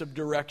sense of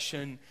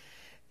direction.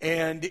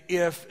 And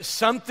if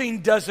something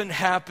doesn't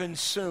happen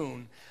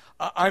soon,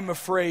 I'm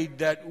afraid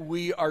that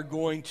we are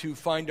going to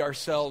find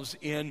ourselves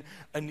in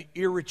an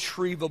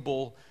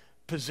irretrievable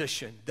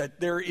position,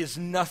 that there is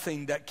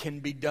nothing that can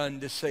be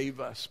done to save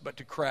us but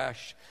to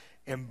crash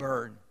and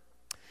burn.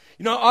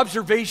 You know,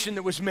 observation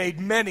that was made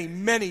many,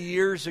 many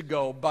years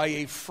ago by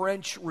a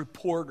French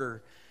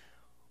reporter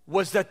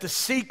was that the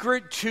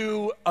secret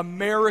to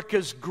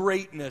America's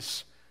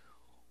greatness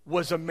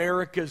was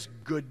America's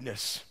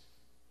goodness.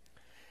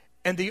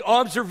 And the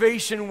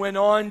observation went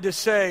on to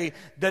say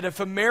that if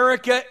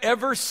America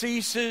ever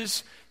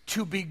ceases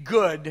to be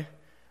good,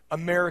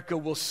 America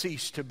will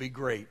cease to be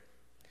great.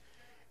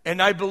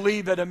 And I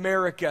believe that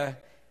America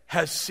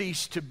has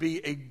ceased to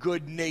be a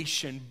good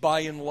nation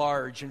by and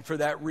large. And for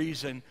that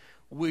reason,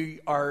 we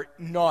are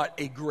not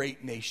a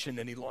great nation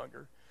any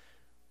longer.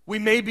 We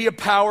may be a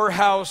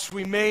powerhouse.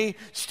 We may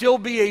still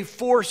be a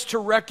force to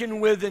reckon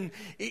with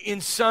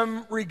in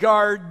some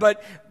regard,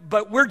 but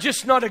we're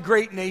just not a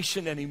great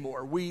nation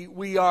anymore.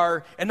 We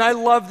are, and I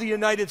love the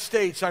United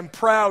States. I'm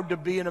proud to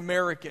be an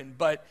American,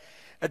 but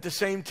at the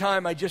same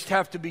time, I just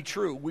have to be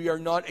true. We are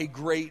not a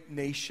great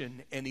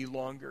nation any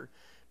longer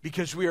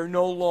because we are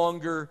no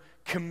longer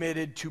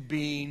committed to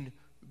being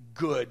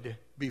good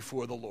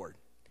before the Lord.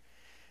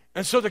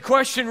 And so the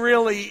question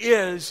really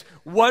is,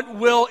 what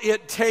will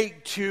it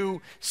take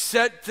to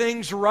set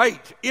things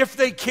right? If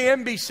they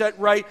can be set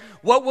right,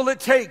 what will it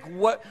take?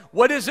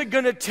 What is it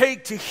going to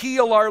take to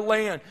heal our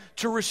land,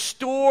 to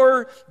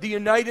restore the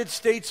United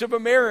States of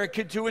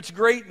America to its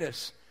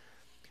greatness?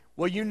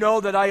 Well, you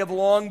know that I have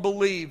long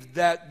believed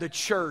that the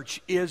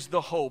church is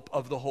the hope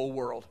of the whole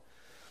world.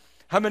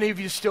 How many of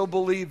you still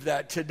believe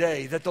that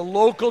today, that the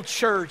local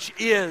church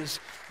is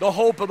the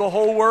hope of the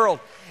whole world?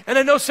 And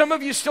I know some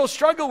of you still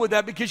struggle with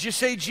that because you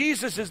say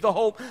Jesus is the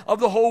hope of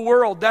the whole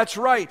world. That's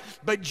right.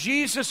 But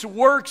Jesus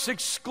works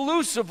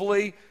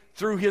exclusively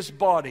through his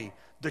body,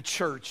 the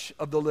church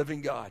of the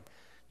living God.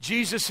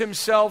 Jesus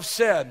himself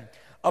said,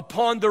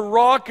 "Upon the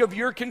rock of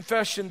your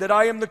confession that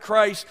I am the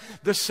Christ,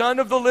 the Son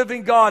of the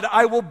living God,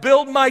 I will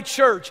build my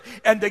church,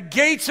 and the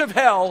gates of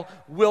hell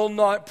will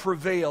not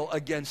prevail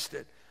against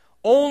it."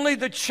 Only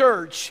the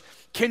church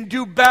can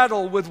do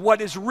battle with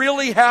what is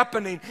really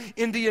happening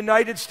in the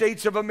United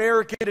States of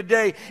America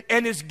today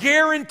and is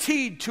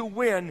guaranteed to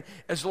win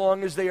as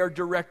long as they are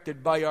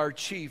directed by our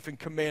chief and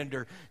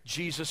commander,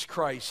 Jesus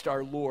Christ,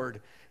 our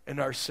Lord and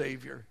our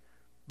Savior.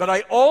 But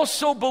I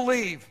also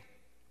believe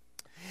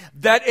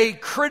that a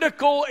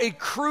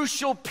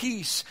crucial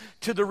piece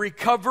to the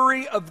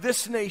recovery of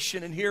this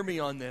nation, and hear me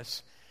on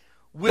this,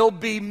 will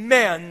be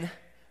men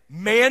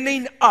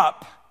manning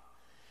up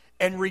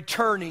and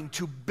returning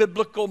to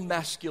biblical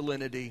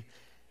masculinity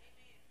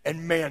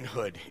and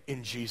manhood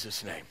in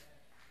Jesus' name.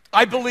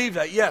 I believe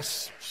that,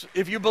 yes.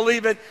 If you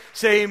believe it,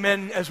 say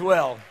amen as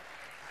well.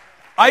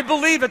 I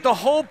believe that the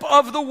hope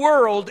of the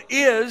world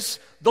is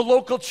the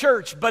local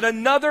church, but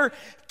another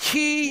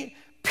key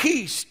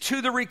piece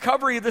to the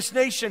recovery of this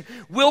nation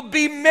will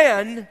be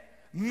men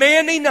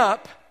manning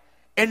up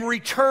and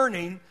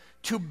returning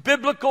to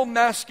biblical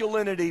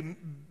masculinity,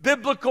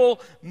 biblical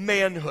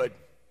manhood.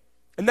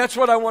 And that's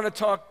what I want to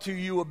talk to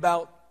you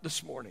about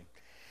this morning.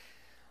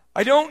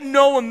 I don't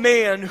know a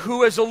man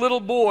who as a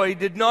little boy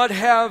did not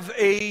have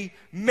a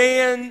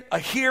man, a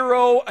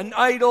hero, an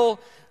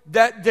idol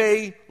that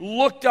they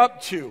looked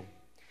up to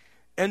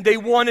and they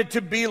wanted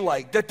to be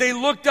like, that they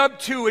looked up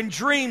to and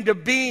dreamed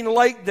of being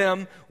like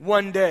them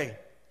one day.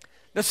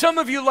 Now some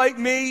of you, like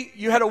me,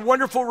 you had a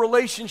wonderful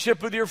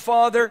relationship with your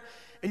father,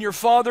 and your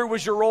father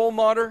was your role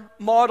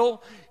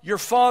model. Your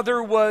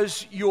father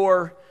was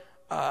your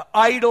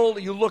idol.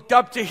 You looked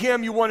up to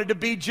him. You wanted to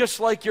be just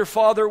like your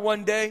father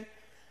one day.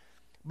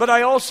 But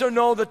I also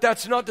know that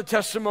that's not the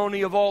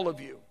testimony of all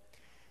of you.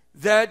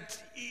 That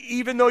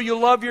even though you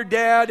love your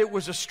dad, it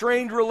was a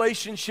strained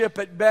relationship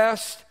at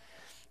best,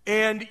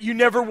 and you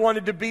never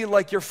wanted to be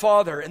like your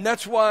father. And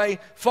that's why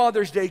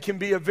Father's Day can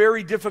be a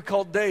very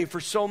difficult day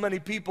for so many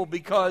people,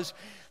 because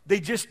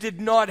they just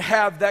did not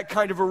have that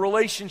kind of a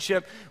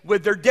relationship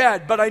with their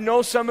dad. But I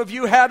know some of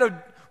you had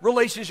a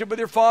relationship with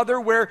your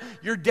father where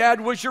your dad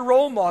was your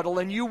role model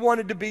and you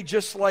wanted to be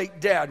just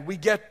like dad. We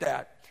get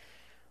that.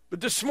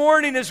 But this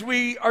morning, as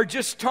we are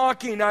just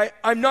talking,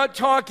 I'm not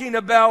talking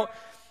about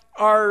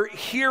our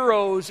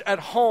heroes at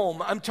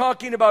home. I'm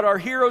talking about our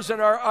heroes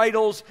and our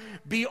idols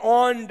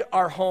beyond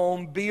our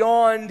home,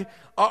 beyond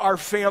our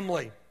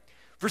family.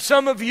 For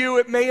some of you,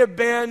 it may have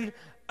been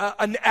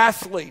an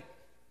athlete.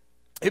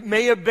 It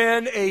may have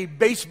been a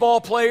baseball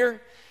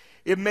player.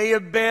 It may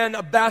have been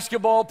a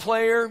basketball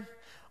player,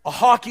 a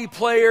hockey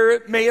player.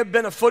 It may have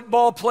been a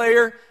football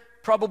player.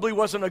 Probably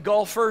wasn't a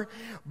golfer,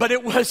 but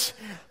it was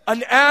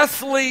an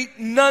athlete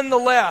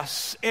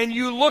nonetheless. And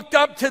you looked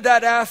up to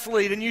that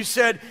athlete and you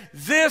said,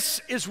 this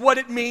is what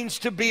it means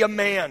to be a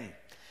man.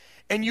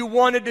 And you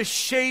wanted to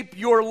shape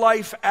your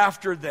life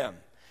after them.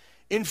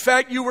 In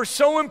fact, you were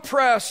so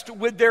impressed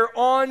with their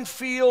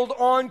on-field,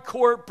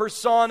 on-court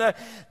persona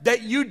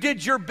that you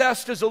did your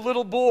best as a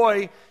little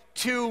boy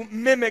to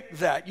mimic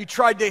that. You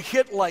tried to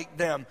hit like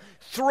them,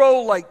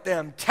 throw like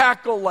them,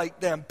 tackle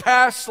like them,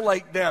 pass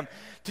like them,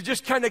 to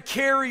just kind of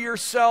carry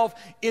yourself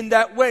in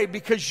that way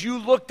because you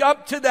looked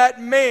up to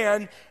that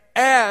man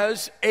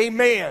as a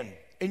man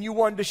and you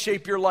wanted to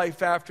shape your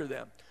life after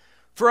them.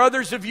 For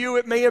others of you,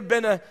 it may have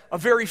been a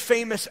very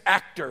famous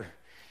actor.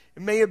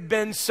 It may have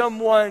been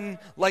someone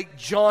like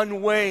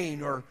John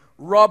Wayne or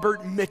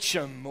Robert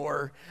Mitchum,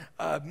 or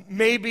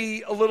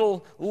maybe a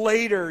little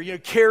later,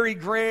 Cary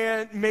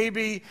Grant.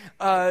 Maybe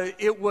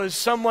it was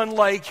someone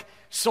like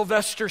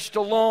Sylvester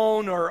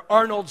Stallone or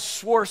Arnold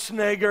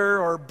Schwarzenegger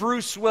or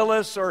Bruce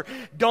Willis or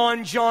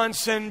Don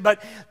Johnson.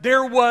 But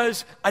there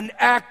was an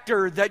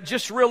actor that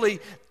just really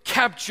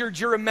captured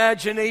your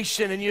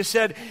imagination, and you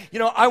said,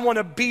 I want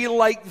to be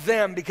like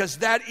them, because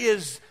that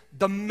is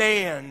the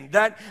man.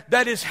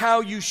 That is how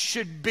you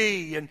should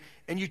be.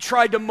 And you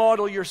tried to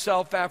model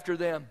yourself after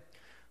them.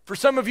 For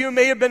some of you, it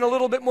may have been a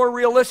little bit more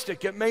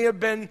realistic. It may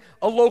have been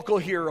a local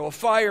hero, a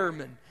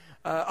fireman,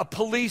 a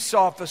police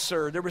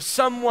officer. There was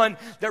someone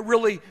that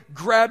really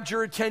grabbed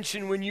your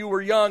attention when you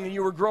were young and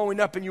you were growing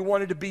up, and you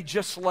wanted to be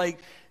just like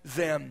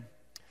them.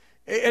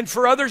 And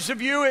for others of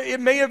you,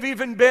 it may have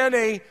even been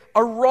a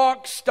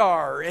rock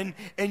star, and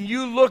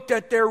you looked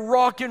at their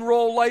rock and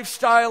roll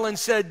lifestyle and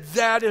said,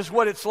 that is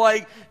what it's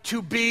like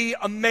to be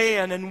a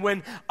man, and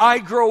when I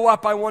grow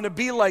up, I want to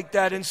be like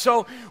that. And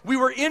so we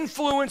were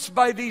influenced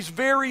by these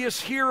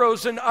various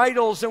heroes and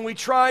idols, and we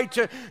tried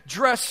to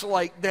dress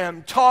like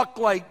them, talk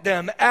like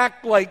them,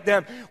 act like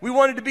them. We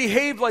wanted to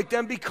behave like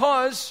them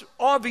because,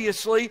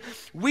 obviously,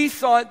 we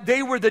thought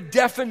they were the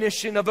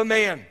definition of a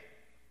man.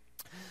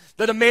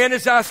 That a man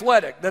is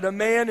athletic, that a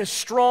man is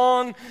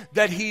strong,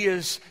 that he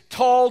is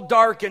tall,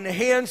 dark, and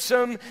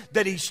handsome,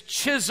 that he's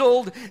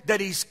chiseled,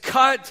 that he's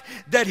cut,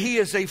 that he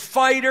is a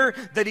fighter,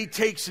 that he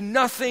takes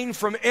nothing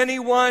from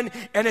anyone,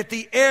 and at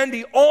the end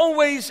he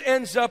always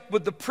ends up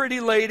with the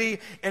pretty lady,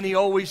 and he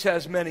always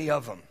has many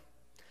of them.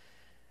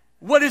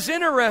 What is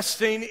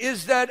interesting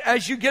is that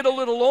as you get a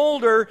little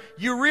older,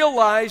 you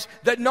realize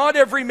that not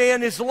every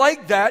man is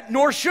like that,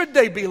 nor should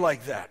they be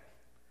like that.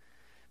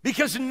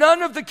 Because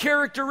none of the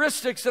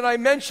characteristics that I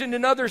mentioned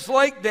and others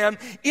like them,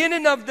 in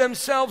and of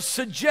themselves,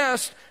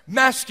 suggest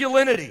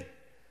masculinity.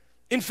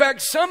 In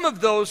fact, some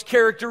of those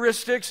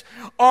characteristics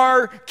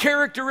are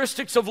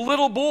characteristics of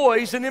little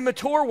boys and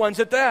immature ones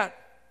at that.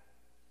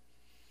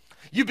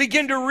 You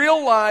begin to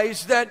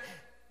realize that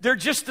they're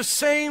just the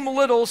same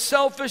little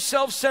selfish,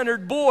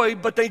 self-centered boy,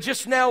 but they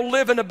just now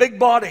live in a big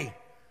body.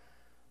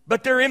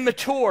 But they're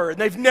immature,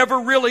 and they've never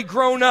really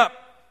grown up.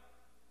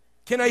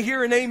 Can I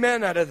hear an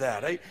amen out of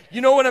that?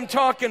 You know what I'm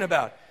talking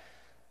about.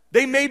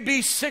 They may be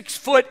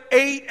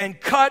 6'8"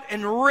 and cut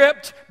and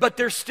ripped, but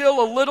they're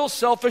still a little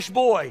selfish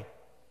boy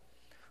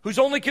who's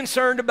only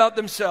concerned about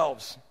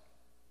themselves.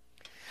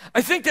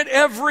 I think that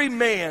every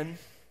man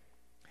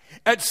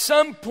at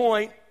some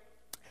point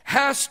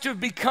has to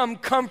become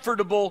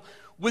comfortable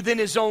within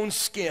his own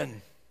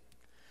skin.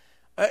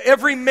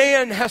 Every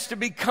man has to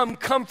become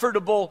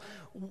comfortable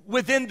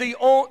within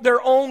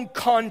their own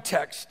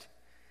context.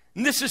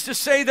 And this is to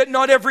say that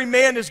not every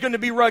man is going to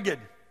be rugged.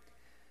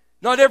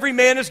 Not every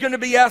man is going to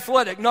be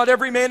athletic. Not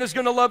every man is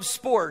going to love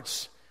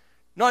sports.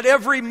 Not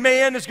every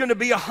man is going to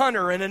be a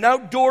hunter and an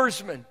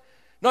outdoorsman.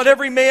 Not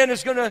every man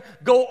is going to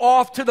go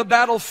off to the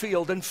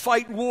battlefield and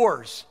fight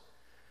wars.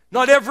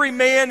 Not every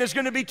man is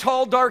going to be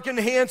tall, dark, and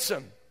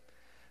handsome.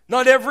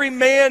 Not every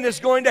man is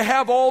going to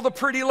have all the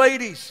pretty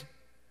ladies.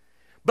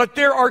 But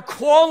there are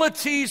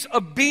qualities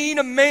of being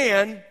a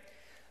man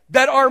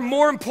that are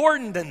more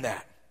important than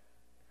that.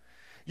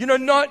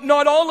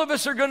 Not all of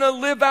us are going to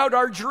live out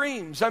our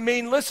dreams. I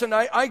mean, listen,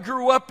 I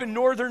grew up in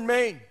northern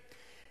Maine.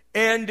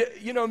 And,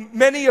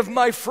 many of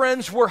my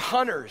friends were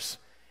hunters.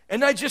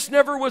 And I just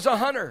never was a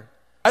hunter.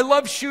 I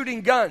love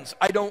shooting guns.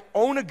 I don't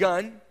own a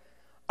gun.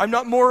 I'm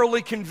not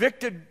morally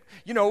convicted,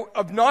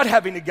 of not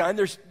having a gun.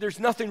 There's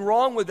nothing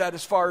wrong with that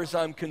as far as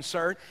I'm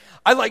concerned.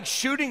 I like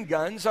shooting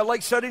guns. I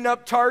like setting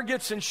up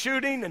targets and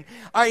shooting. And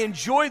I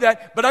enjoy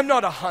that. But I'm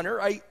not a hunter.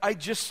 I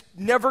just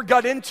never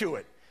got into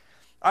it.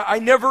 I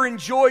never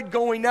enjoyed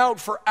going out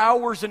for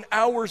hours and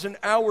hours and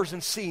hours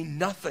and seeing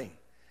nothing.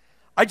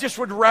 I just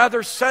would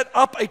rather set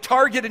up a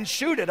target and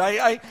shoot it.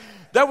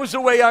 That was the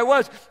way I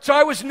was. So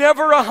I was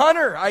never a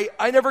hunter.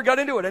 I never got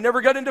into it. I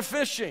never got into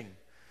fishing.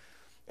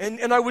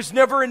 And I was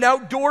never an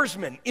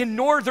outdoorsman. In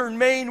northern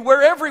Maine,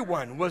 where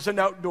everyone was an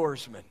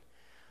outdoorsman.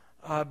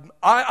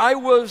 I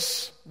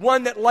was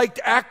one that liked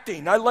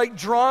acting. I liked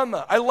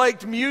drama. I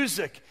liked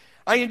music.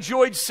 I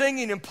enjoyed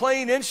singing and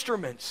playing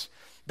instruments.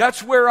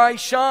 That's where I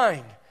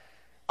shined.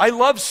 I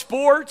love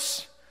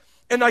sports,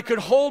 and I could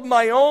hold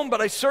my own,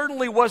 but I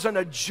certainly wasn't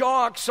a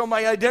jock, so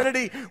my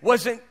identity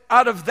wasn't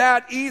out of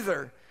that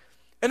either.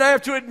 And I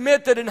have to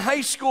admit that in high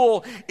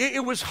school,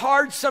 it was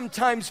hard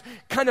sometimes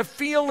kind of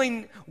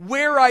feeling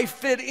where I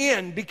fit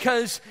in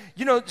because,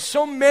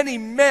 so many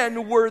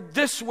men were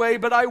this way,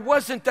 but I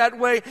wasn't that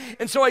way.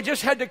 And so I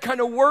just had to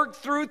kind of work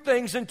through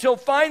things until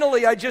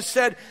finally I just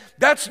said,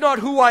 that's not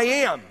who I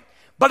am.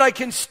 But I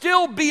can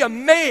still be a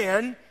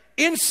man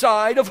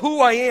inside of who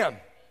I am.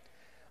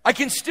 I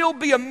can still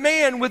be a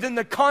man within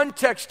the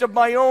context of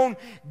my own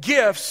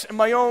gifts and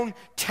my own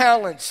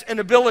talents and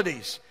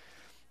abilities.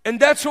 And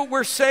that's what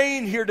we're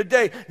saying here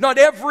today. Not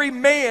every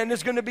man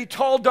is going to be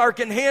tall, dark,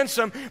 and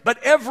handsome,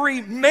 but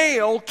every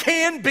male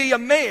can be a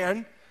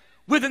man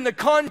within the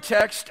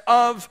context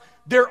of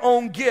their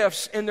own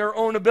gifts and their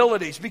own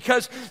abilities,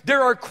 because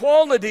there are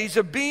qualities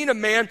of being a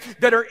man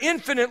that are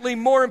infinitely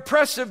more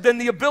impressive than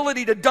the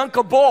ability to dunk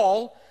a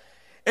ball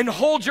and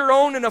hold your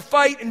own in a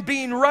fight and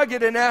being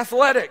rugged and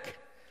athletic.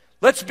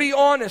 Let's be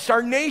honest,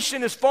 our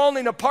nation is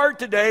falling apart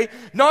today,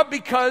 not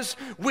because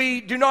we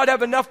do not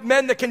have enough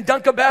men that can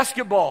dunk a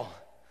basketball.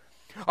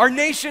 Our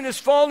nation is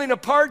falling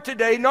apart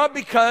today, not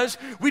because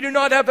we do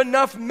not have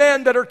enough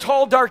men that are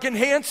tall, dark, and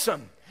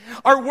handsome.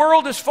 Our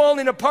world is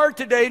falling apart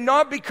today,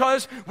 not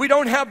because we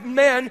don't have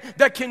men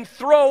that can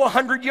throw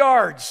 100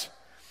 yards.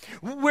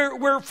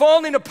 We're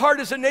falling apart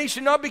as a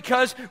nation, not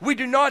because we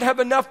do not have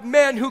enough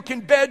men who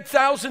can bed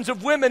thousands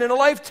of women in a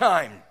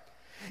lifetime.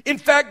 In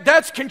fact,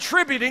 that's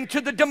contributing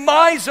to the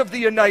demise of the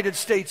United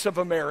States of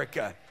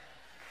America.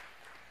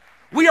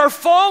 We are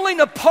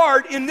falling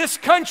apart in this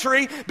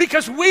country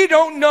because we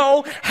don't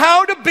know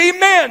how to be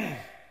men.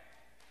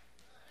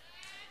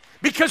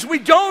 Because we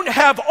don't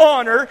have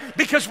honor,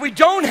 because we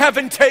don't have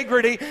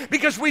integrity,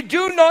 because we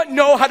do not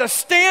know how to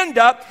stand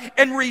up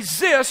and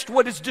resist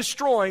what is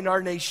destroying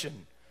our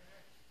nation.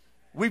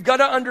 We've got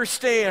to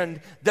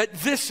understand that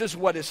this is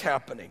what is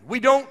happening.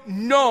 We don't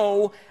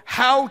know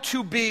how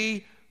to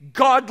be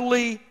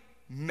godly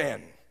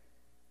men.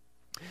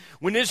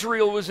 When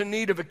Israel was in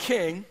need of a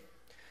king,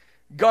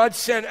 God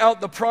sent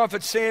out the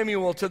prophet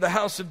Samuel to the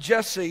house of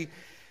Jesse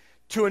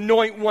to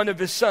anoint one of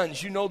his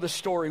sons. You know the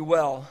story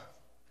well.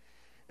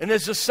 And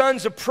as the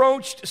sons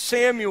approached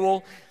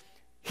Samuel,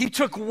 he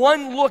took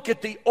one look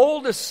at the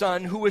oldest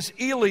son, who was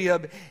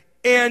Eliab,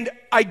 and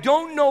I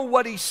don't know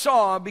what he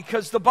saw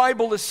because the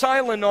Bible is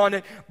silent on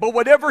it, but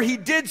whatever he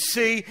did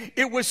see,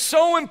 it was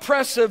so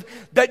impressive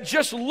that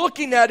just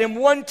looking at him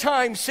one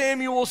time,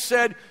 Samuel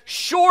said,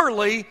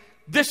 "Surely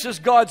this is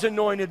God's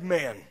anointed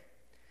man."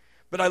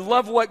 But I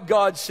love what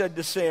God said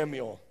to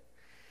Samuel.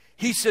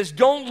 He says,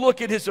 don't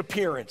look at his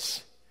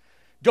appearance.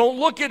 Don't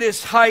look at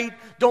his height.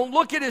 Don't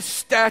look at his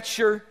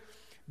stature,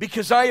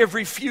 because I have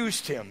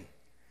refused him.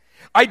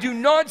 I do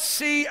not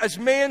see as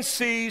man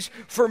sees,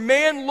 for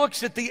man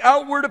looks at the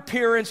outward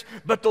appearance,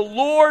 but the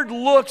Lord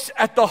looks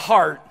at the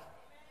heart.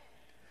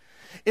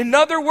 In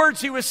other words,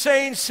 he was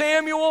saying,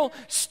 Samuel,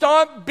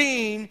 stop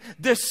being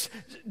this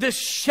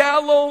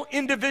shallow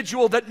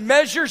individual that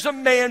measures a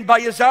man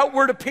by his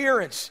outward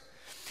appearance,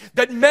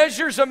 that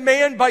measures a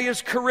man by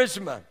his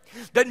charisma,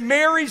 that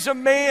marries a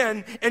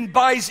man and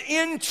buys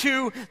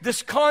into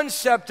this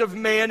concept of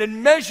man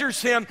and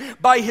measures him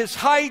by his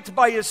height,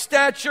 by his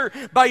stature,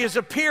 by his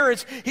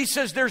appearance. He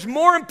says there's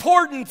more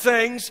important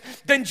things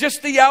than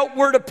just the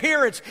outward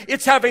appearance.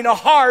 It's having a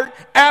heart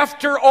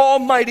after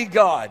Almighty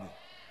God.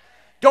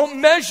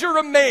 Don't measure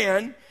a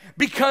man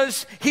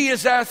because he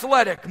is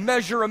athletic.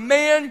 Measure a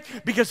man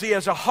because he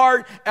has a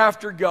heart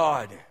after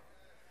God.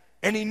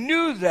 And he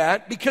knew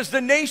that because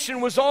the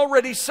nation was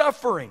already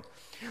suffering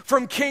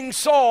from King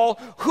Saul,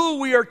 who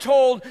we are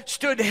told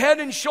stood head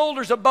and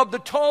shoulders above the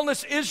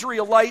tallest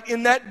Israelite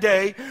in that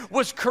day,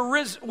 was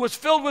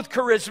filled with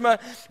charisma,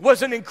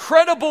 was an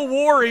incredible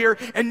warrior,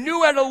 and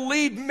knew how to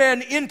lead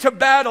men into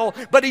battle,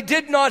 but he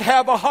did not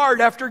have a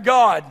heart after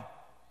God.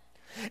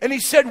 And he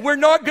said, we're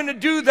not going to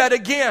do that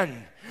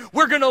again.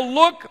 We're going to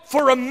look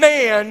for a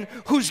man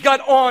who's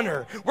got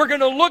honor. We're going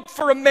to look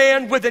for a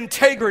man with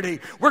integrity.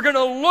 We're going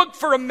to look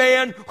for a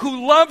man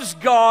who loves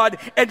God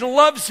and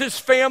loves his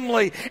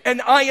family.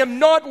 And I am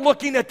not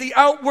looking at the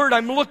outward.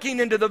 I'm looking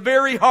into the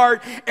very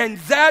heart. And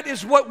that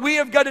is what we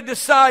have got to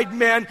decide,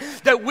 men,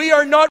 that we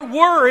are not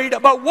worried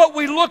about what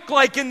we look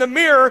like in the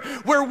mirror.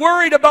 We're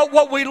worried about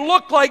what we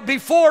look like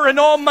before an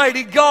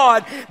almighty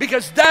God,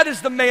 because that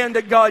is the man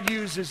that God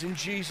uses in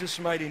Jesus'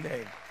 mighty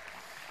name.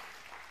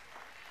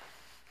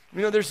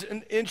 You know, there's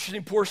an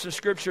interesting portion of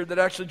Scripture that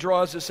actually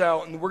draws this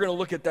out, and we're going to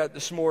look at that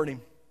this morning.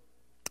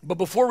 But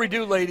before we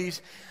do,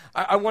 ladies,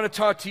 I want to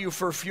talk to you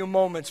for a few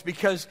moments,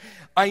 because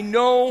I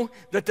know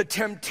that the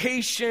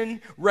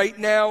temptation right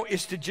now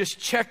is to just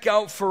check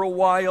out for a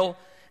while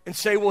and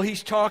say, well,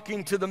 he's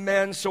talking to the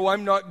men, so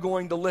I'm not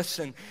going to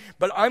listen.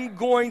 But I'm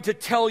going to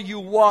tell you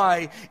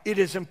why it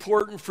is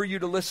important for you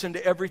to listen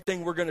to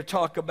everything we're going to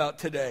talk about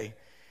today.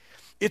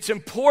 It's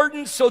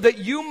important so that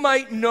you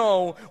might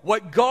know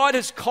what God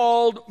has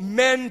called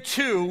men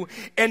to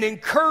and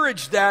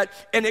encourage that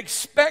and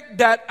expect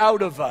that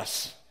out of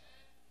us.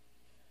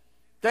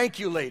 Thank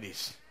you,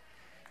 ladies.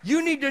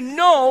 You need to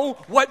know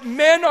what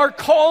men are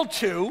called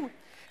to,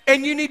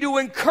 and you need to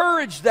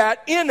encourage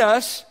that in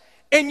us,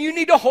 and you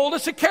need to hold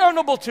us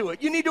accountable to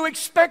it. You need to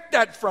expect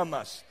that from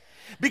us.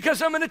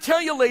 Because I'm going to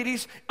tell you,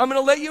 ladies, I'm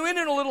going to let you in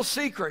on a little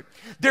secret.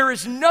 There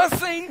is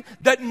nothing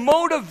that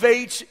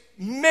motivates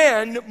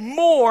men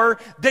more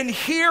than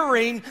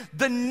hearing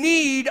the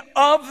need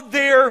of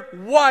their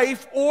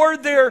wife or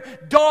their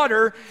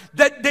daughter,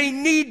 that they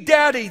need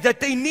daddy, that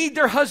they need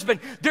their husband.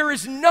 There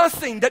is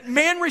nothing that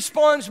man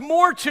responds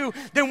more to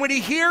than when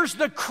he hears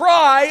the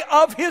cry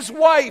of his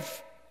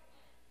wife.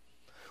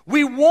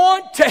 We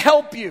want to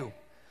help you.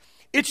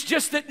 It's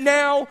just that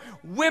now,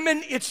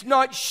 women, it's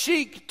not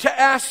chic to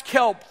ask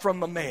help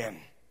from a man.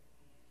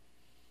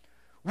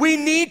 We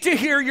need to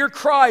hear your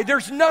cry.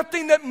 There's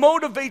nothing that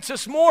motivates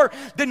us more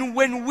than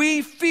when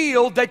we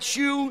feel that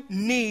you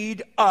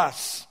need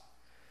us.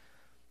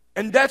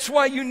 And that's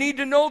why you need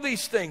to know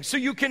these things, so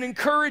you can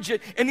encourage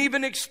it and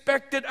even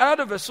expect it out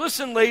of us.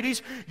 Listen,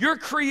 ladies, you're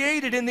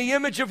created in the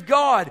image of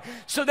God.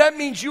 So that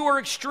means you are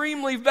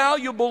extremely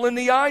valuable in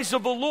the eyes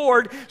of the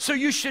Lord. So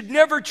you should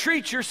never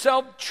treat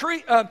yourself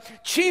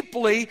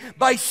cheaply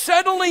by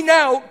settling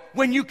out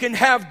when you can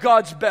have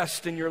God's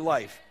best in your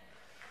life.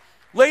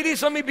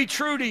 Ladies, let me be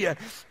true to you.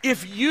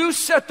 If you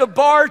set the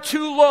bar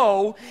too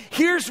low,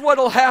 here's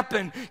what'll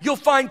happen. You'll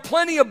find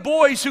plenty of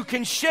boys who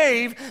can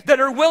shave that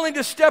are willing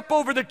to step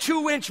over the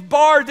 2-inch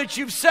bar that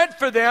you've set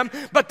for them,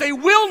 but they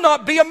will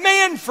not be a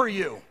man for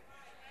you.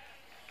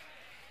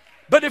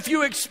 But if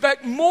you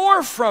expect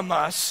more from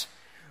us,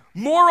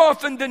 more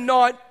often than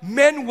not,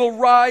 men will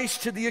rise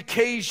to the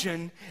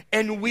occasion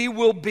and we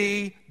will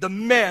be the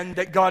men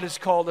that God has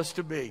called us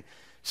to be.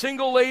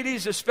 Single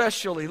ladies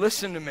especially,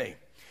 listen to me.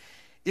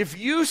 If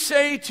you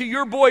say to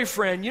your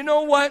boyfriend, you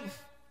know what?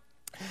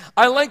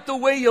 I like the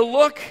way you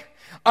look.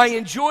 I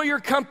enjoy your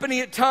company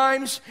at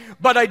times,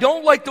 but I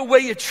don't like the way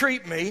you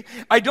treat me.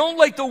 I don't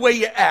like the way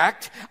you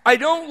act. I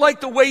don't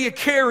like the way you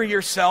carry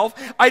yourself.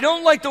 I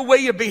don't like the way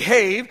you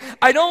behave.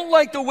 I don't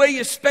like the way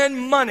you spend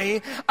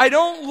money. I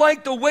don't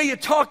like the way you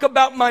talk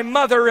about my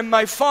mother and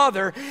my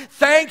father.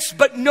 Thanks,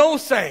 but no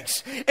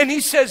thanks. And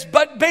he says,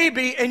 but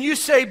baby, and you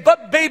say,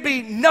 but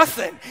baby,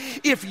 nothing.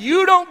 If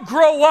you don't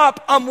grow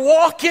up, I'm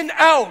walking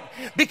out.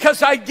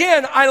 Because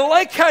again, I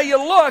like how you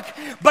look,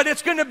 but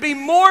it's going to be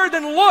more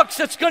than looks.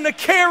 It's going to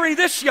carry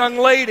this young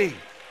lady.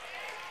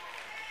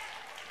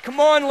 Come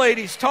on,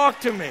 ladies, talk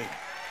to me.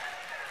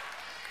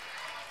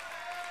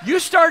 You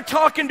start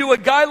talking to a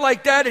guy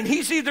like that, and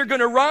he's either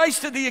going to rise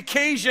to the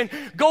occasion,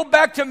 go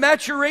back to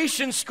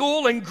maturation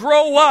school and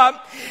grow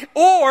up,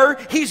 or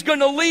he's going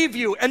to leave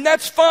you. And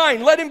that's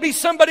fine. Let him be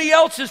somebody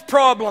else's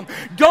problem.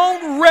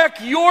 Don't wreck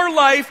your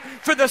life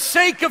for the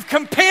sake of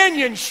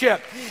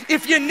companionship.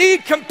 If you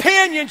need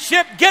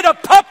companionship, get a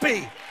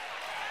puppy.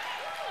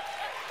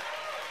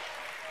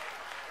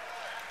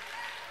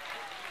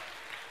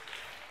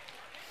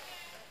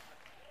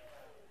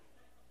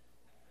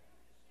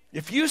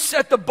 If you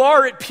set the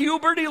bar at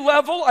puberty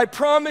level, I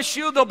promise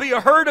you there'll be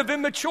a herd of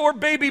immature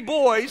baby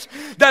boys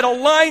that'll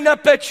line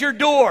up at your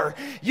door.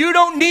 You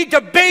don't need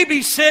to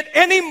babysit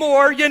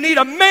anymore. You need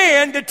a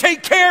man to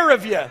take care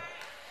of you.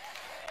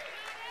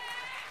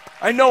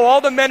 I know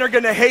all the men are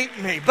going to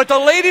hate me, but the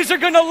ladies are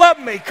going to love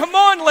me. Come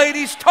on,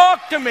 ladies,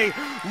 talk to me.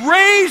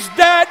 Raise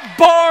that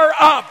bar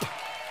up.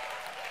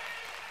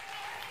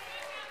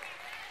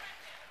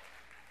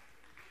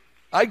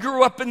 I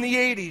grew up in the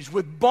 80s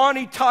with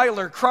Bonnie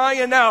Tyler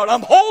crying out,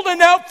 I'm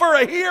holding out for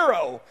a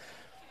hero.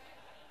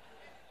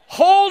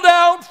 Hold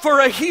out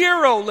for a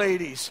hero,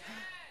 ladies.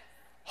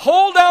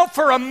 Hold out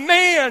for a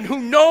man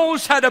who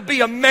knows how to be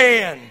a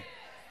man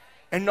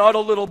and not a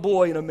little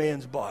boy in a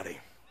man's body.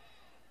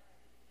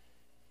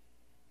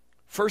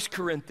 1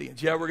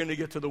 Corinthians. Yeah, we're going to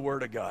get to the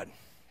Word of God.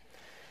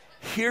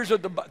 Here's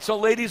what so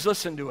ladies,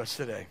 listen to us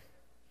today.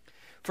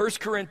 1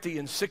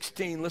 Corinthians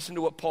 16, listen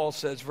to what Paul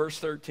says, verse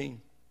 13.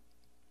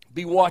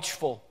 Be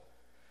watchful,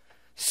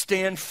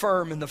 stand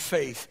firm in the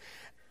faith,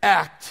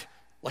 act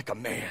like a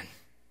man.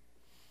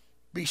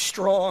 Be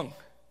strong.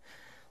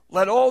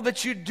 Let all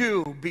that you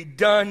do be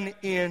done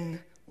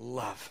in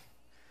love.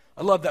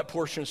 I love that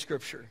portion of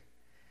Scripture.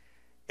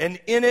 And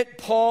in it,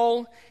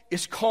 Paul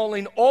is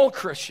calling all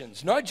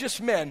Christians, not just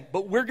men,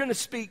 but we're going to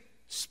speak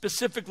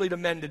specifically to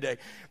men today.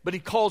 But he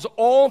calls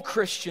all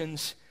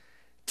Christians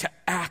to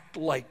act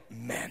like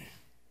men.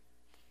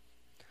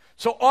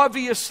 So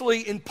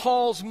obviously, in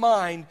Paul's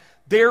mind,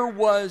 there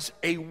was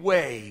a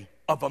way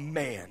of a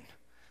man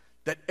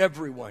that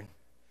everyone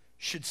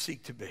should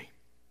seek to be.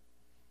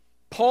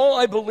 Paul,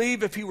 I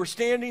believe, if he were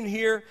standing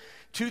here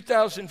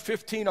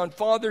 2015 on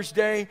Father's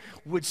Day,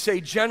 would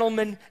say,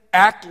 gentlemen,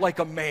 act like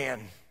a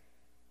man.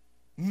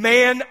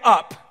 Man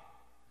up.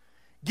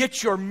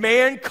 Get your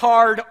man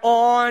card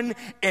on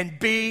and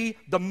be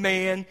the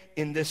man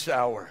in this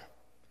hour.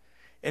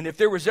 And if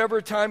there was ever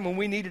a time when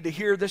we needed to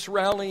hear this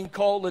rallying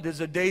call, it is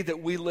a day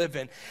that we live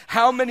in.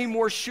 How many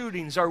more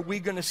shootings are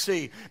we going to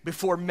see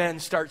before men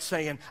start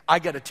saying, I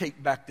got to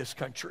take back this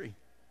country?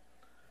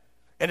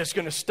 And it's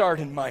going to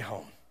start in my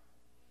home.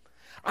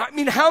 I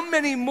mean, how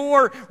many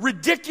more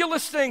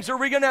ridiculous things are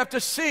we going to have to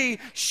see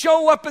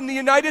show up in the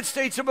United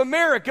States of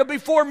America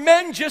before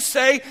men just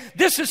say,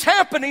 this is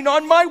happening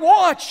on my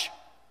watch?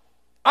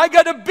 I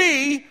got to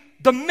be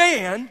the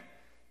man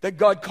that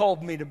God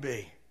called me to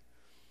be.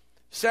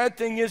 Sad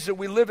thing is that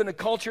we live in a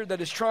culture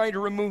that is trying to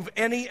remove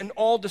any and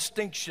all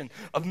distinction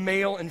of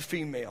male and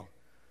female.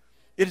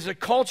 It is a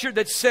culture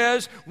that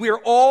says we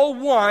are all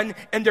one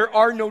and there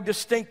are no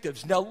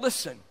distinctives. Now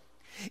listen,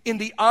 In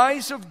the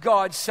eyes of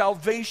God,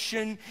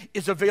 salvation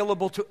is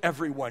available to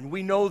everyone.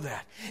 We know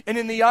that. And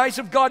in the eyes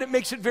of God, it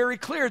makes it very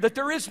clear that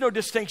there is no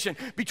distinction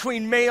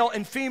between male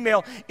and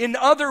female. In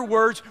other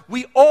words,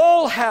 we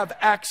all have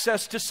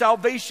access to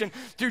salvation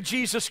through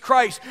Jesus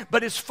Christ.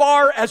 But as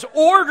far as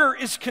order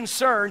is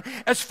concerned,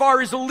 as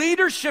far as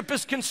leadership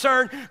is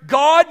concerned,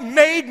 God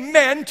made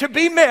men to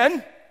be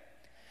men,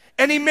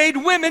 and He made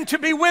women to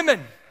be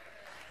women.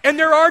 And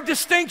there are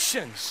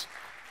distinctions.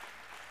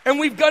 And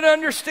we've got to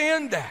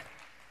understand that.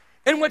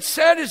 And what's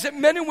sad is that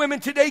men and women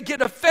today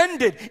get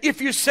offended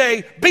if you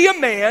say, be a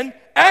man,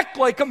 act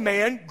like a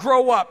man,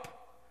 grow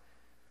up.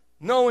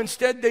 No,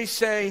 instead they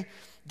say,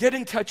 get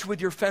in touch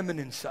with your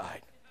feminine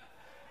side.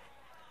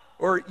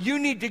 Or you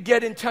need to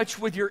get in touch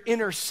with your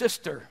inner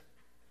sister.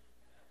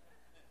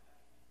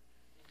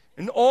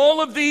 And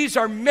all of these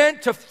are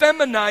meant to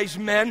feminize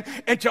men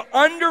and to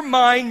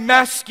undermine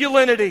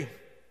masculinity.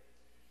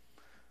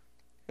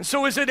 And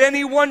so is it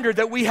any wonder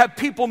that we have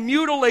people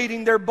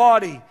mutilating their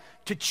body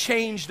to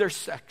change their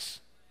sex?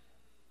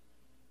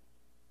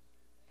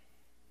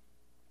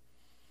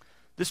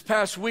 This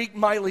past week,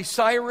 Miley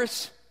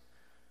Cyrus,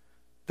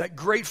 that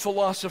great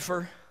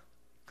philosopher,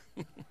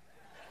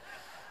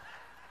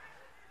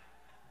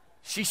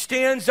 she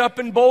stands up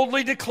and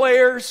boldly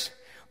declares,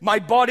 my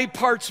body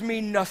parts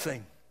mean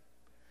nothing.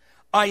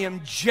 I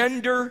am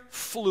gender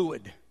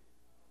fluid.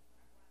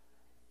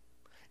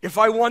 If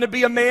I want to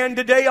be a man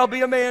today, I'll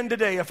be a man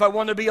today. If I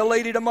want to be a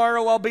lady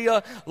tomorrow, I'll be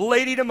a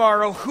lady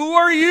tomorrow. Who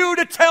are you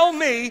to tell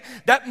me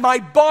that my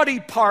body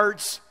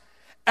parts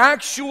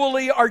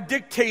actually are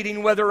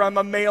dictating whether I'm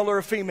a male or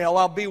a female?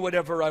 I'll be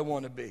whatever I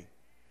want to be.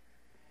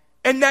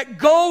 And that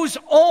goes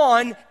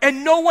on,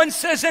 and no one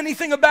says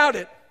anything about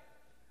it.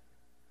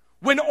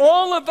 When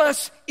all of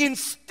us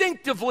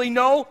instinctively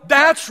know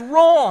that's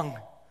wrong.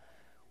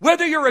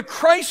 Whether you're a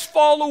Christ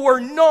follower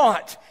or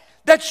not,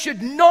 that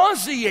should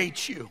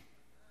nauseate you.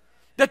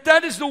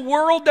 That is the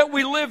world that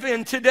we live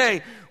in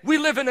today. We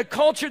live in a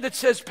culture that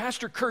says,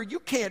 Pastor Kurt, you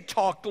can't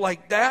talk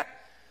like that.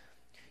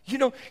 You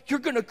know, you're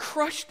going to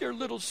crush their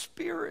little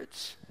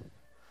spirits.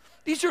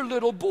 These are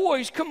little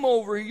boys. Come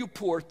over here, you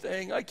poor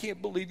thing. I can't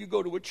believe you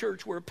go to a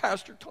church where a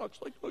pastor talks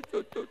like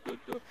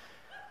that.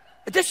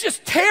 That's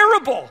just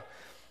terrible.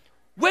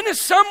 When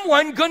is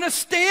someone going to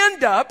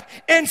stand up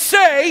and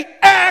say,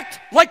 act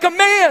like a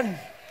man?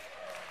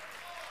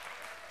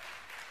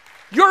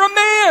 You're a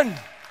man.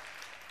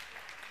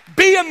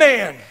 Be a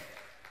man.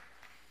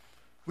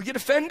 We get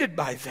offended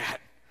by that.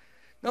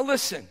 Now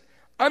listen,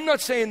 I'm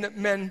not saying that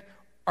men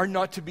are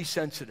not to be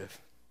sensitive,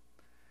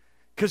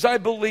 because I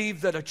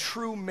believe that a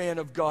true man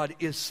of God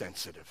is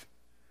sensitive.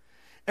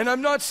 And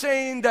I'm not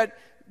saying that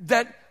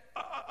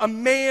a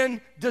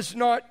man does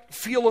not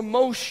feel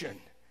emotion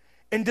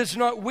and does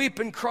not weep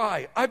and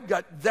cry. I've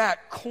got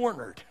that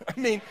cornered.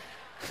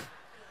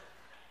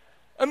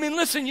 I mean,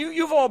 listen,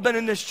 you've all been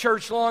in this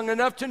church long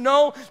enough to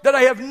know that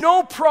I have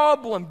no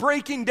problem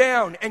breaking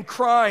down and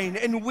crying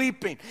and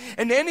weeping.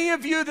 And any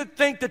of you that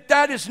think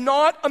that is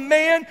not a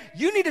man,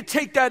 you need to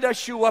take that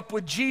issue up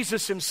with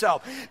Jesus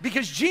himself.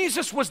 Because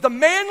Jesus was the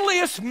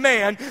manliest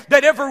man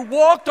that ever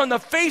walked on the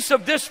face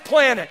of this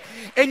planet.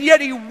 And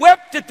yet he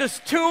wept at the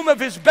tomb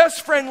of his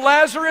best friend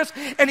Lazarus,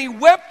 and he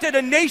wept at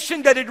a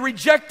nation that had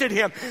rejected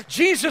him.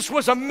 Jesus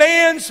was a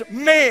man's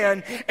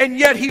man, and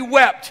yet he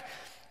wept.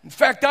 In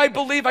fact, I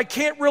believe I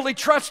can't really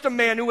trust a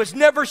man who has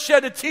never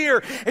shed a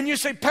tear. And you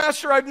say,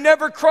 Pastor, I've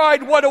never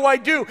cried. What do I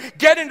do?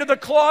 Get into the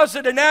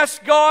closet and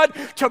ask God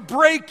to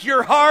break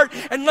your heart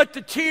and let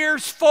the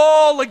tears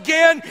fall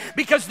again,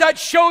 because that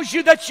shows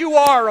you that you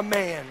are a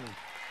man.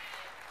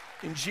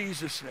 In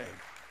Jesus' name.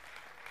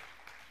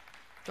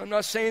 So I'm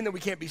not saying that we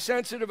can't be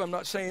sensitive. I'm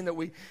not saying that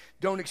we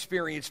don't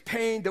experience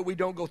pain, that we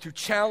don't go through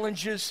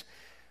challenges.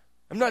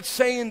 I'm not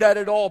saying that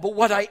at all, but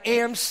what I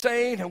am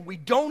saying, and we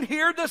don't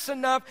hear this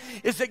enough,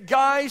 is that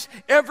guys,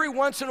 every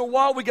once in a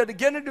while we got to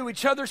get into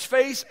each other's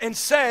face and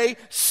say,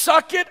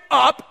 suck it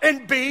up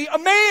and be a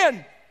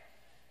man.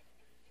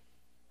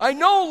 I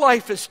know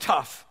life is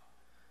tough,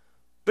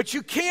 but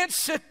you can't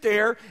sit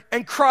there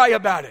and cry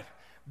about it.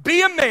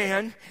 Be a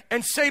man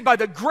and say, by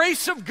the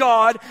grace of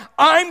God,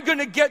 I'm going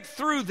to get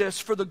through this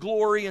for the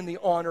glory and the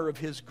honor of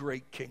His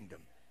great kingdom.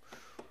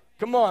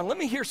 Come on, let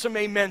me hear some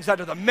amens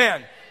out of the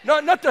men.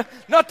 Not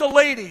the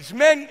ladies.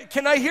 Men,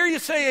 can I hear you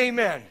say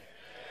amen? Amen?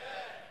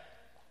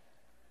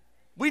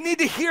 We need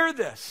to hear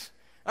this.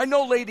 I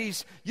know,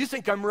 ladies, you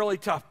think I'm really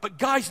tough, but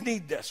guys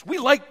need this. We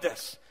like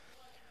this.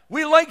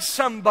 We like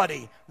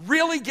somebody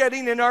really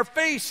getting in our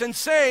face and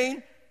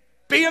saying,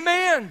 be a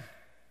man.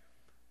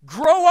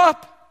 Grow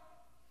up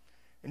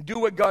and do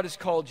what God has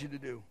called you to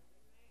do.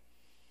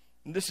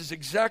 And this is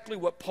exactly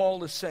what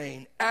Paul is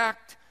saying.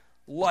 Act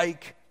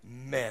like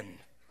men.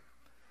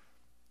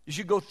 As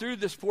you go through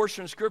this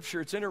portion of Scripture,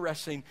 it's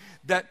interesting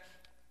that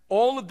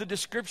all of the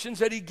descriptions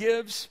that he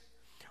gives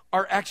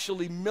are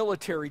actually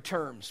military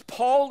terms.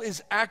 Paul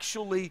is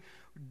actually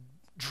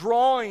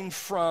drawing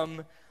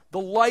from the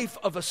life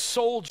of a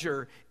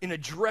soldier in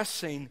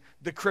addressing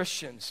the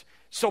Christians.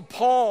 So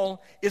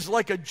Paul is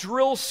like a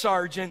drill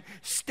sergeant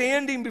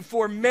standing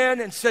before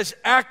men and says,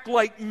 act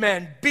like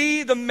men,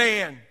 be the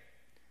man.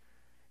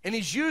 And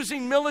he's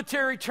using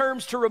military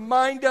terms to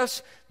remind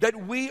us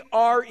that we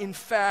are in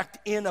fact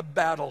in a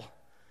battle.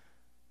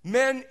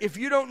 Men, if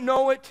you don't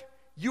know it,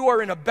 you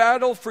are in a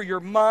battle for your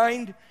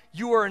mind.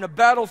 You are in a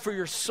battle for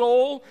your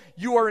soul.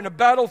 You are in a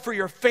battle for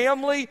your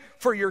family,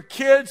 for your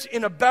kids,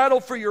 in a battle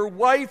for your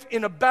wife,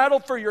 in a battle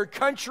for your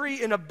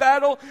country, in a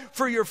battle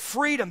for your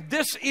freedom.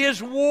 This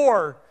is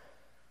war.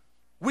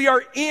 We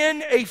are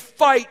in a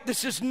fight.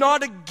 This is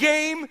not a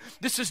game.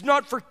 This is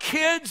not for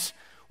kids.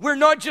 We're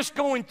not just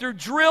going through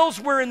drills.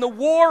 We're in the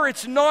war.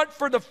 It's not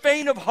for the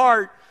faint of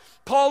heart.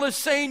 Paul is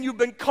saying you've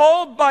been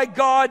called by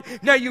God.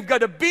 Now you've got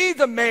to be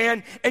the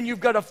man, and you've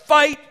got to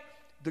fight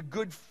the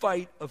good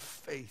fight of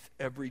faith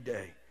every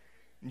day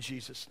in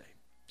Jesus' name.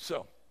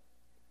 So,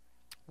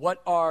 what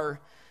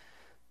are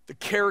the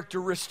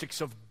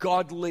characteristics of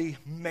godly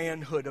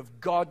manhood,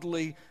 of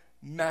godly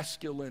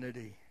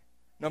masculinity?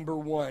 Number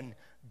one,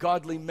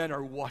 godly men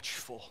are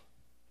watchful.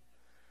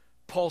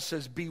 Paul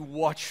says, be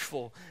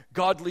watchful.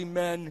 Godly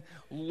men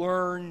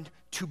learned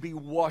to be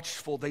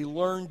watchful. They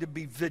learn to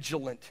be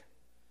vigilant.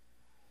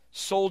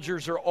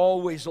 Soldiers are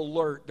always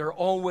alert. They're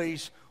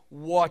always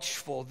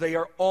watchful. They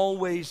are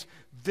always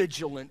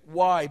vigilant.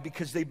 Why?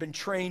 Because they've been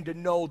trained to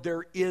know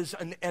there is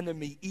an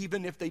enemy,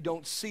 even if they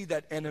don't see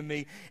that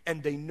enemy,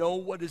 and they know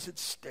what is at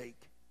stake.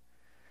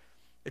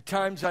 At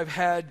times I've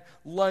had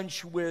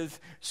lunch with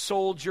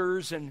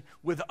soldiers and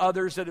with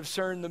others that have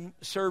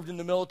served in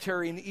the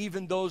military, and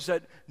even those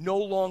that no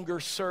longer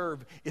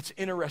serve. It's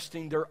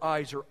interesting, their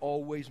eyes are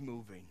always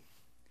moving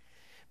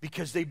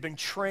because they've been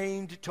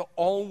trained to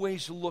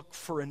always look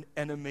for an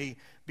enemy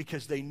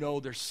because they know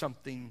there's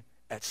something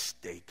at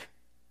stake.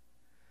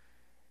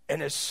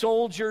 And as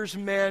soldiers,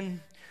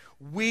 men,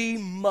 we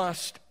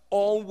must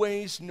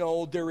always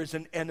know there is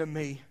an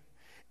enemy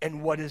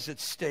and what is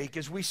at stake.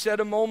 As we said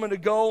a moment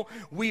ago,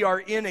 we are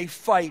in a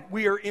fight.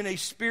 We are in a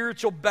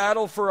spiritual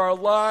battle for our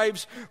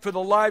lives, for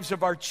the lives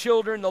of our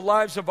children, the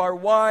lives of our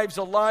wives,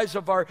 the lives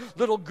of our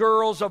little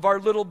girls, of our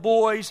little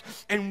boys.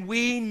 And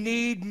we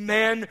need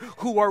men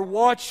who are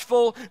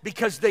watchful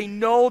because they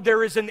know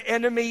there is an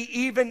enemy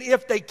even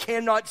if they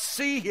cannot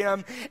see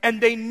him,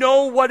 and they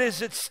know what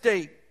is at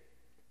stake.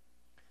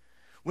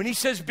 When he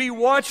says be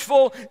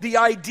watchful, the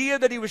idea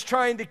that he was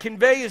trying to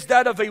convey is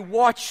that of a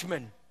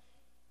watchman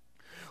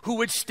who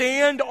would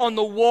stand on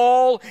the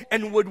wall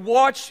and would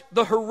watch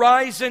the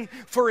horizon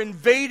for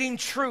invading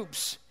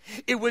troops.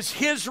 It was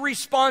his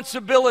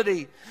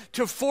responsibility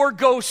to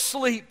forego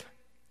sleep,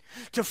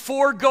 to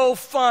forego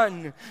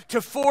fun,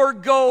 to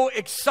forego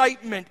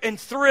excitement and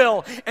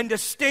thrill, and to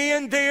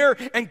stand there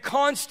and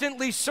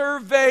constantly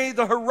survey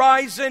the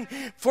horizon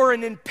for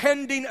an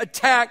impending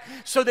attack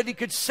so that he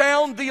could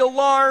sound the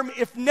alarm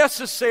if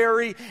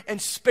necessary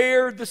and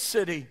spare the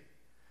city.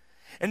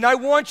 And I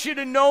want you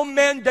to know,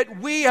 men, that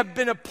we have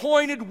been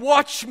appointed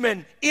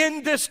watchmen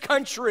in this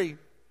country.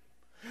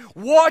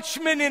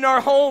 Watchmen in our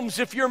homes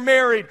if you're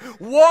married.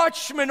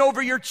 Watchmen over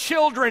your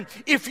children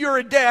if you're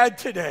a dad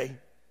today.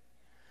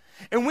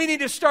 And we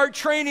need to start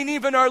training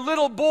even our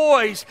little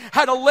boys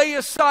how to lay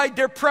aside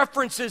their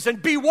preferences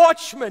and be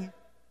watchmen.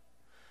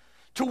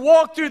 To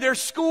walk through their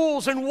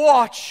schools and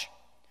watch.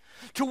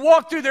 To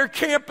walk through their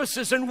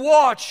campuses and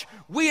watch.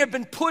 We have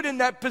been put in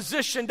that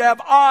position to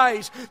have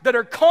eyes that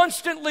are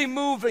constantly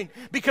moving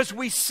because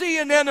we see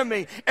an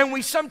enemy and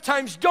we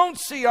sometimes don't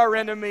see our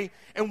enemy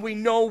and we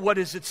know what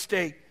is at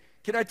stake.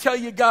 Can I tell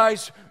you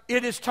guys,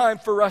 it is time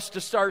for us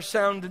to start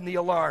sounding the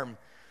alarm.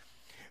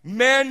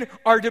 Men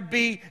are to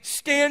be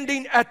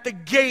standing at the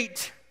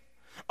gate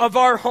of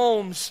our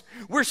homes.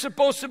 We're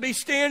supposed to be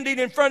standing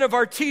in front of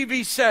our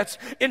TV sets,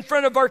 in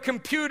front of our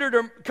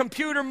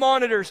computer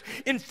monitors,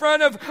 in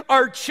front of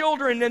our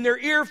children and their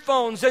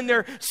earphones and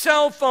their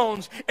cell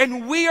phones.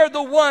 And we are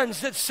the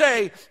ones that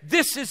say,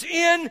 this is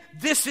in,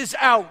 this is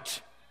out.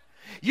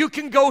 You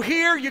can go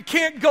here, you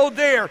can't go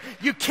there.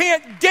 You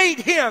can't date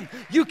him,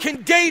 you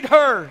can date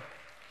her.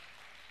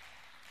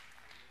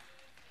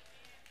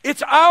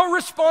 It's our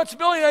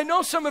responsibility. I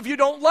know some of you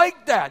don't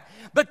like that,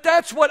 but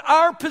that's what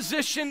our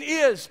position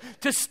is,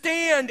 to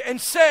stand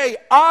and say,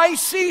 I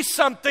see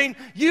something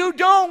you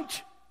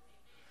don't,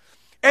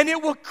 and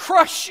it will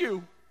crush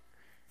you.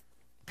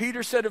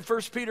 Peter said in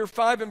 1 Peter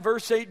 5 and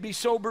verse 8, be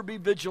sober, be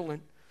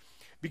vigilant,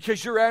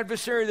 because your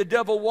adversary, the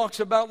devil, walks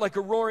about like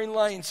a roaring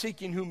lion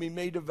seeking whom he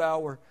may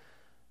devour.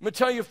 I'm going to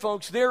tell you,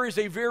 folks, there is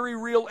a very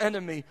real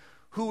enemy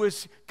who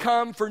has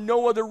come for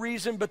no other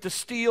reason but to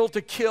steal, to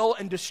kill,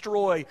 and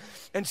destroy.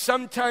 And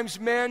sometimes,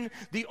 men,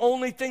 the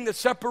only thing that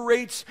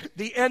separates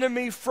the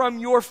enemy from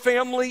your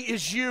family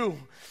is you.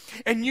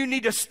 And you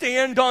need to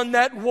stand on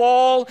that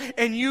wall,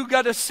 and you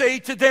got to say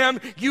to them,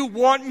 you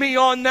want me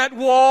on that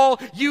wall,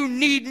 you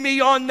need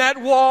me on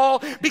that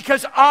wall,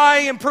 because I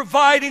am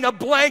providing a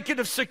blanket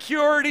of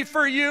security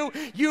for you.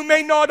 You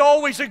may not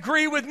always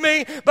agree with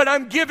me, but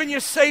I'm giving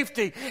you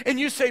safety. And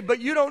you say, but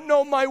you don't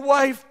know my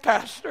wife,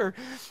 Pastor.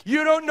 You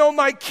You don't know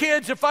my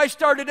kids. If I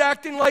started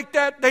acting like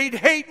that, they'd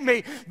hate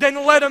me.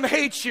 Then let them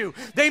hate you.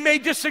 They may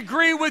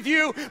disagree with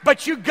you,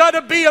 but you got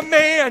to be a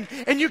man,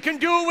 and you can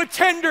do it with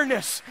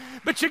tenderness.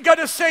 But you got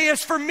to say,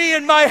 as for me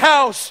and my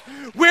house,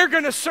 we're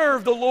going to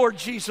serve the Lord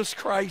Jesus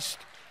Christ.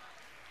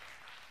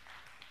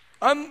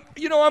 I'm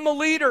a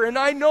leader, and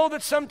I know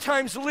that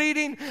sometimes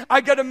leading,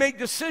 I got to make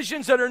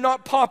decisions that are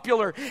not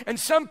popular. And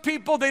some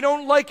people, they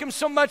don't like him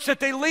so much that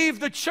they leave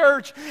the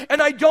church,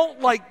 and I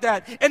don't like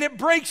that. And it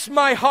breaks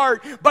my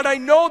heart, but I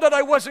know that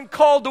I wasn't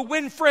called to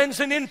win friends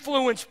and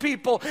influence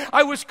people.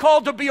 I was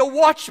called to be a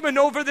watchman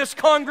over this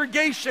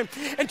congregation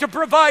and to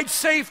provide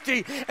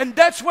safety. And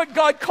that's what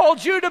God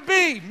called you to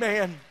be,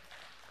 man.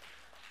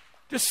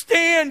 To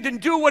stand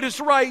and do what is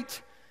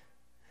right.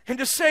 And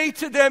to say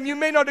to them, you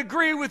may not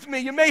agree with me,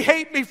 you may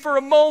hate me for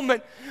a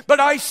moment, but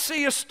I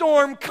see a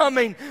storm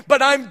coming,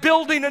 but I'm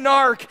building an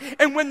ark.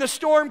 And when the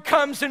storm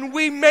comes and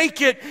we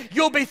make it,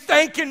 you'll be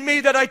thanking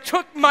me that I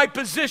took my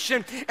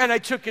position and I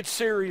took it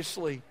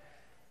seriously.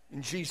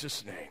 In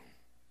Jesus' name.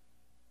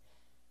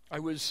 I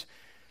was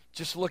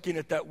just looking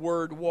at that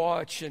word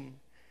watch, and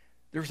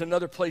there's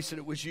another place that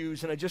it was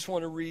used, and I just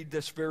want to read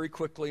this very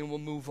quickly and we'll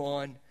move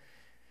on.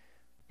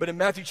 But in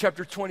Matthew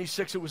chapter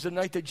 26, it was the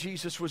night that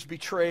Jesus was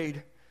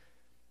betrayed.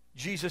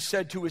 Jesus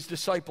said to his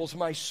disciples,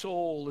 my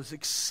soul is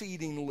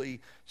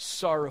exceedingly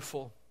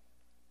sorrowful,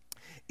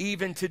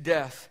 even to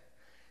death.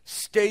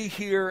 Stay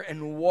here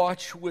and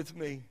watch with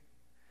me.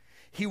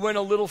 He went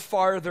a little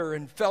farther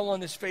and fell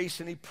on his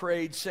face and he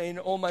prayed, saying,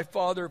 oh, my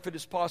Father, if it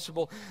is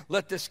possible,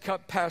 let this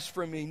cup pass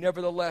from me.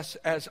 Nevertheless,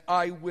 as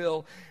I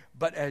will,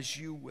 but as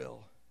you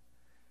will.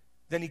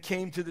 Then he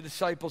came to the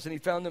disciples and he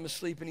found them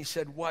asleep, and he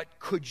said, what?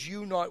 Could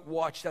you not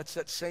watch? That's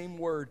that same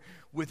word,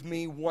 with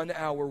me 1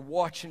 hour.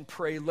 Watch and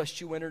pray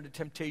lest you enter into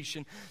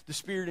temptation. The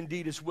spirit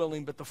indeed is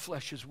willing, but the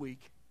flesh is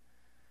weak.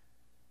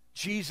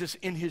 Jesus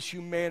in his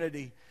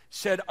humanity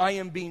said, I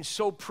am being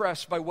so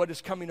pressed by what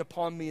is coming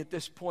upon me at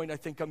this point, I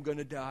think I'm going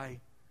to die.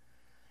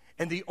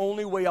 And the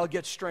only way I'll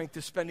get strength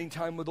is spending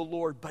time with the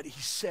Lord. But he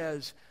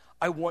says,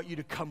 I want you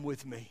to come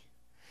with me.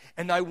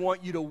 And I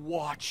want you to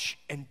watch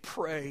and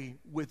pray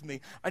with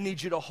me. I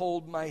need you to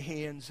hold my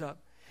hands up.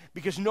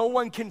 Because no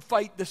one can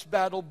fight this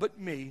battle but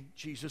me,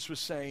 Jesus was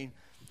saying.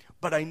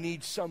 But I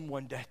need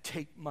someone to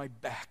take my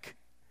back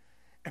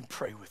and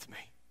pray with me.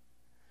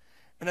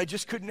 And I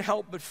just couldn't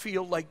help but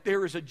feel like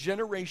there is a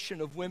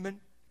generation of women.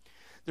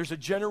 There's a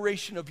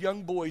generation of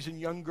young boys and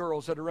young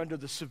girls that are under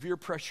the severe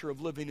pressure of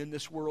living in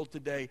this world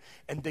today.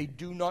 And they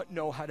do not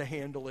know how to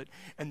handle it.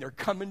 And they're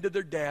coming to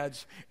their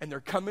dads and they're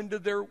coming to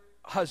their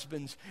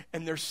husbands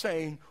and they're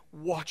saying,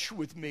 watch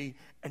with me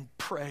and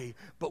pray.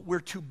 But we're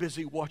too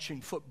busy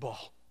watching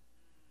football.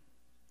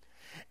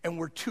 And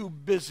we're too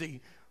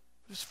busy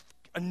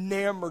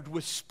enamored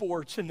with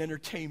sports and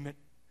entertainment.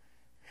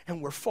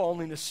 And we're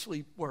falling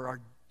asleep where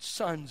our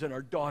sons and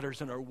our daughters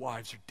and our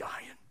wives are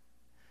dying.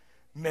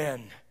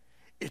 Men,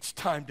 it's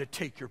time to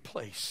take your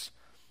place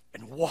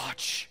and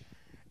watch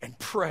and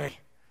pray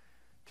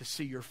to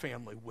see your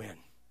family win.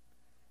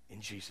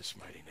 In Jesus'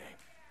 mighty name.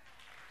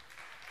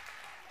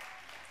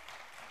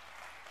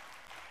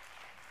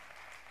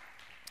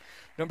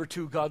 Number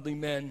 2, godly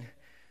men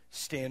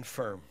stand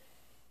firm.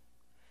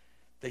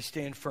 They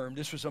stand firm.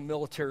 This was a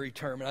military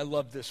term, and I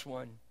love this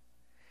one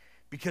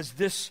because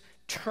this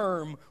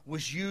term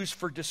was used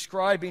for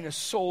describing a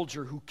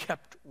soldier who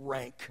kept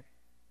rank,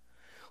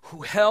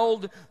 who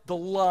held the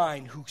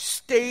line, who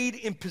stayed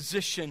in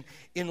position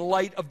in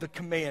light of the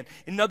command.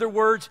 In other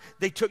words,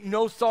 they took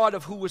no thought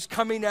of who was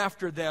coming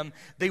after them.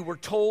 They were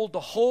told to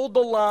hold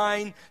the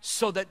line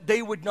so that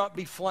they would not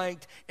be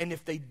flanked. And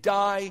if they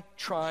die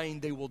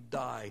trying, they will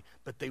die.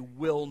 But they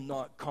will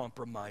not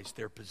compromise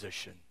their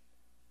position.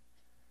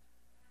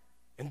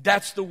 And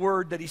that's the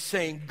word that he's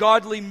saying.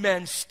 Godly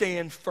men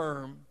stand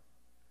firm.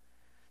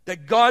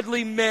 That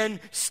godly men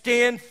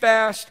stand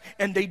fast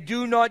and they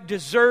do not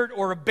desert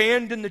or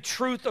abandon the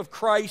truth of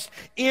Christ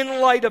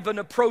in light of an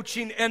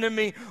approaching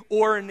enemy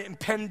or an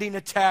impending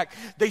attack.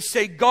 They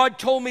say, God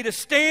told me to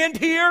stand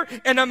here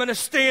and I'm going to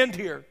stand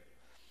here.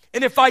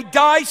 And if I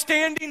die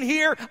standing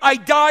here, I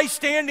die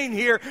standing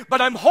here.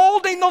 But I'm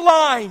holding the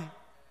line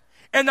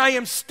and I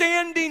am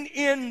standing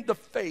in the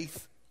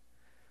faith.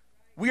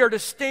 We are to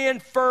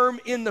stand firm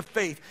in the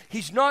faith.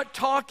 He's not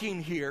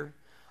talking here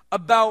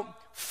about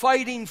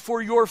fighting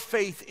for your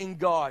faith in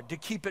God to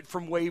keep it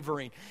from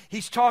wavering.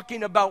 He's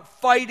talking about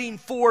fighting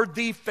for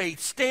the faith,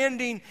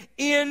 standing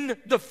in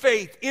the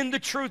faith, in the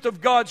truth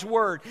of God's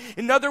word.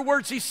 In other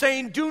words, he's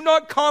saying, do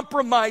not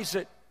compromise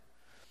it.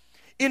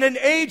 In an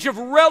age of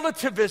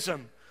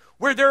relativism,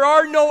 where there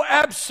are no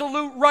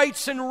absolute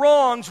rights and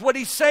wrongs, what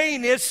he's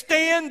saying is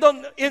stand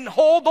and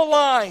hold the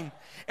line.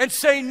 And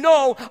say,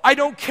 no, I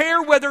don't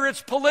care whether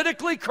it's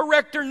politically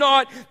correct or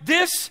not.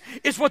 This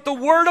is what the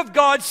Word of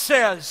God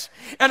says.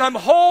 And I'm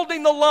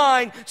holding the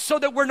line so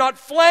that we're not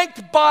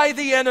flanked by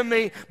the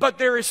enemy, but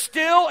there is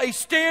still a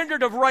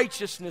standard of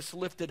righteousness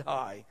lifted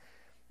high.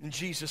 In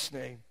Jesus'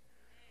 name.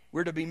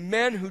 We're to be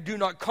men who do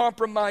not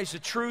compromise the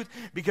truth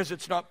because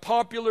it's not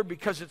popular,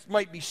 because it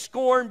might be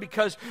scorned,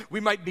 because we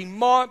might be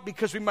mocked,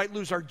 because we might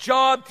lose our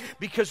job,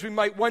 because we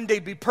might one day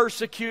be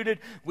persecuted.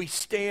 We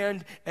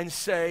stand and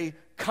say,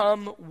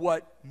 come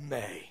what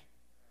may,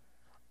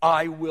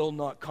 I will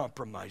not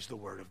compromise the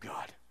Word of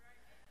God.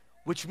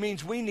 Which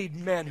means we need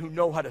men who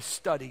know how to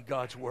study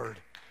God's Word.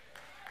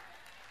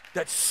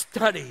 That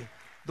study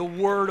the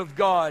Word of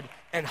God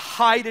and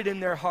hide it in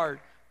their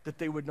heart that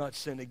they would not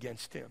sin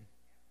against Him.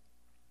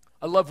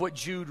 I love what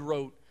Jude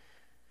wrote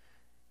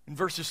in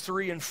verses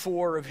 3 and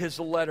 4 of his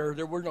letter.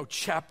 There were no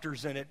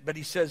chapters in it, but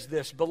he says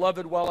this: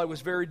 Beloved, while I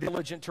was very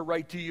diligent to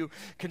write to you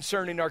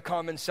concerning our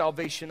common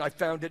salvation, I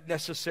found it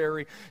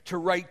necessary to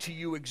write to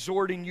you,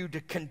 exhorting you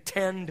to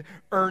contend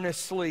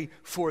earnestly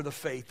for the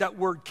faith. That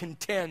word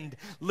contend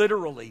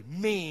literally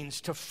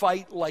means to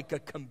fight like a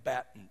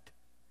combatant.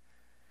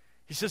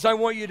 He says, I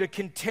want you to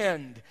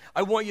contend.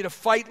 I want you to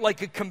fight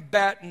like a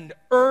combatant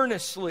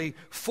earnestly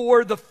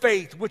for the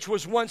faith, which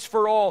was once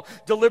for all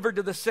delivered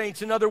to the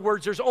saints. In other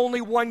words, there's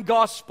only one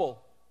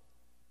gospel.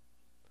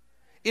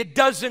 It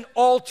doesn't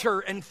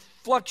alter and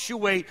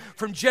fluctuate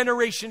from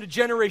generation to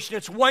generation.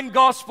 It's one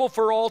gospel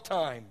for all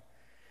time.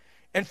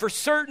 And for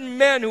certain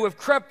men who have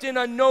crept in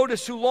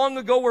unnoticed, who long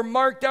ago were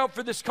marked out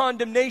for this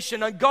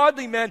condemnation,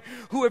 ungodly men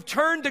who have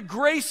turned the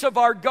grace of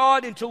our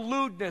God into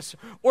lewdness,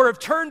 or have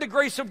turned the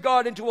grace of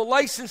God into a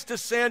license to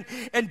sin,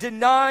 and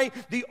deny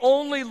the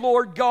only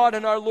Lord God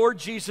and our Lord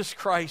Jesus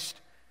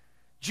Christ.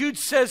 Jude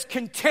says,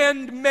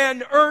 contend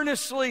men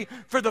earnestly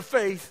for the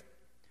faith.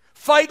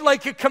 Fight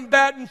like a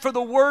combatant for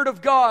the Word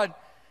of God.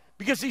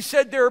 Because he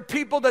said there are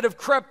people that have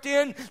crept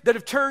in, that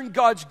have turned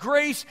God's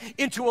grace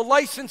into a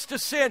license to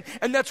sin.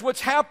 And that's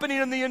what's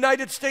happening in the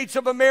United States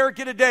of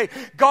America today.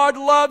 God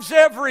loves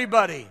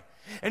everybody.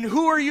 And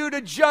who are you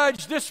to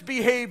judge this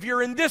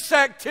behavior and this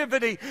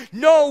activity?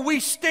 No, we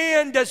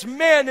stand as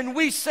men and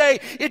we say,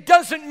 it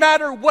doesn't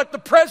matter what the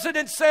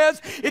president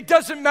says. It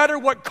doesn't matter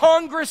what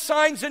Congress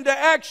signs into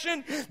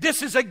action.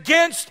 This is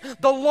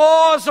against the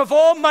laws of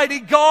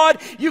Almighty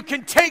God. You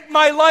can take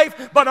my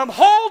life, but I'm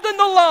holding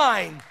the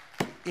line.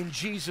 In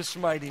Jesus'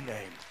 mighty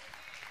name.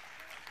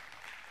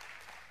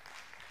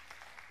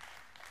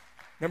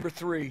 Number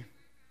 3,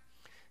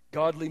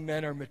 godly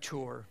men are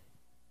mature.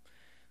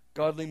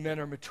 Godly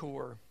men are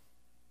mature.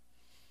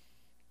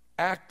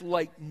 Act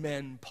like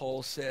men,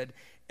 Paul said,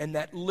 and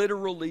that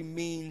literally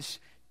means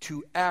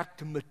to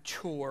act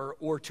mature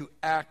or to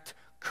act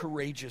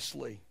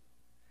courageously.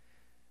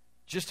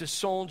 Just as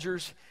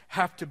soldiers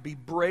have to be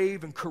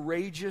brave and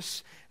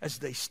courageous as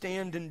they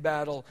stand in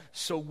battle,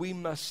 so we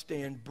must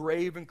stand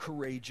brave and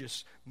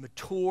courageous,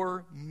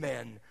 mature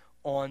men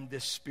on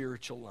this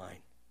spiritual line.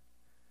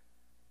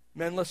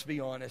 Men, let's be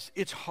honest.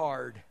 It's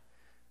hard.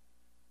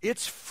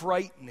 It's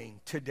frightening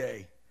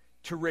today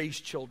to raise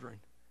children.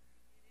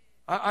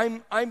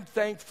 I'm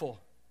thankful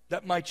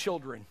that my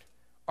children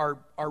are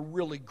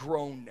really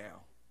grown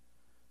now.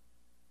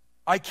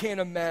 I can't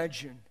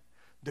imagine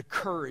the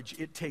courage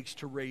it takes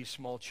to raise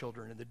small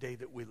children in the day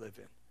that we live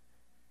in.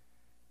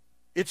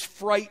 It's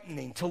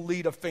frightening to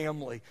lead a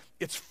family.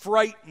 It's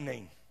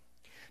frightening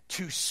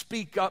to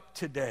speak up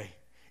today.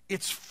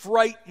 It's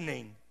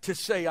frightening to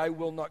say, I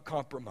will not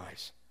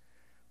compromise.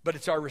 But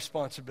it's our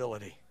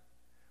responsibility.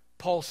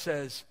 Paul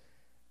says,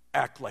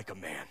 act like a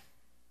man.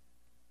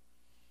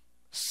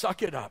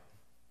 Suck it up.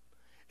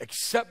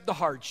 Accept the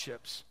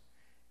hardships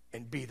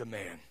and be the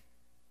man.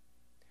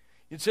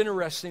 It's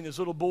interesting, as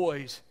little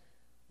boys,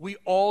 we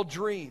all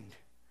dreamed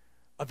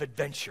of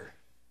adventure.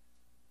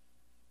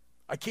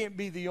 I can't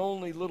be the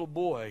only little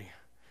boy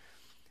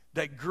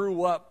that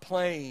grew up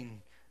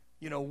playing,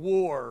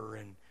 war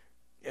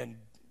and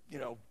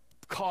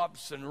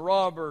cops and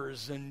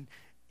robbers and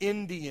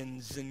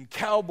Indians and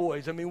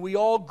cowboys. I mean, we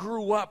all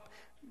grew up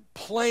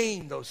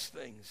playing those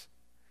things.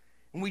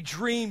 And we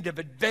dreamed of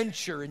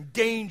adventure and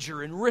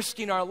danger and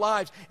risking our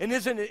lives. And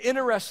isn't it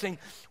interesting?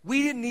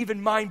 We didn't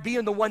even mind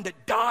being the one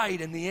that died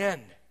in the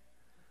end.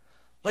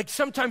 Like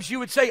sometimes you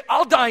would say,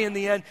 I'll die in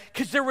the end,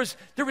 because there was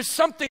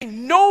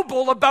something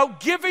noble about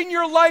giving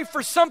your life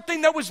for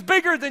something that was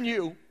bigger than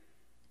you.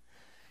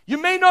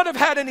 You may not have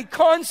had any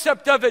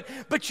concept of it,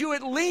 but you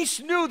at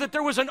least knew that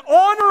there was an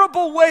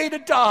honorable way to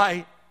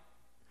die.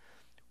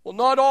 Well,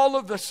 not all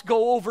of us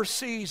go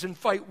overseas and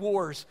fight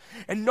wars,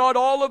 and not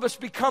all of us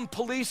become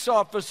police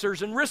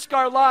officers and risk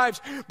our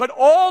lives, but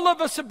all of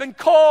us have been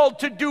called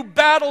to do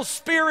battle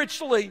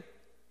spiritually.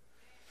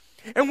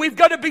 And we've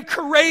got to be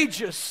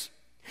courageous.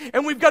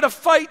 And we've got to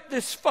fight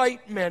this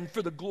fight, men,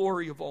 for the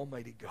glory of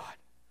Almighty God.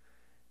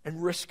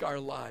 And risk our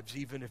lives,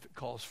 even if it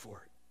calls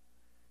for it.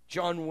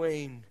 John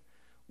Wayne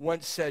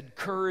once said,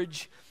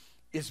 courage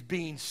is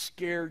being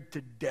scared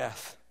to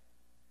death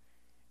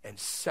and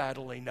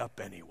saddling up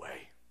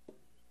anyway.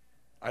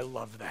 I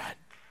love that.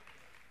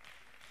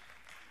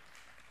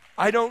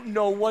 I don't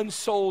know one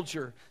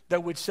soldier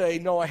that would say,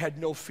 no, I had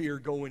no fear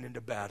going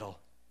into battle.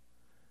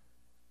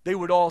 They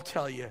would all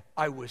tell you,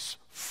 I was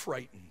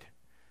frightened,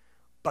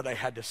 but I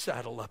had to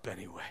saddle up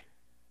anyway.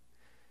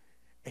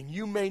 And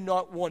you may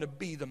not want to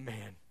be the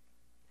man,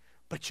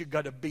 But you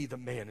got to be the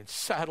man and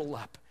saddle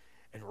up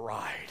and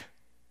ride.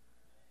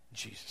 In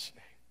Jesus'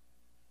 name.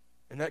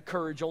 And that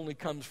courage only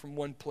comes from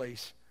one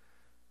place.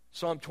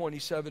 Psalm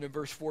 27 and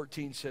verse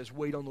 14 says,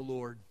 wait on the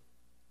Lord.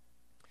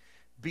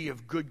 Be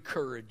of good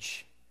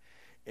courage,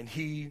 and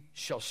he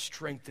shall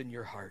strengthen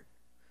your heart.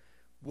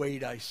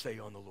 Wait, I say,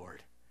 on the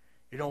Lord.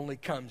 It only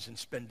comes in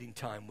spending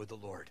time with the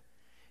Lord.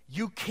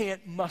 You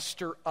can't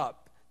muster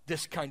up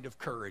this kind of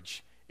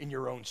courage in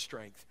your own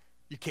strength.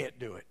 You can't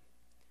do it.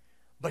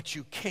 But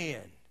you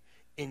can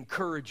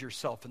encourage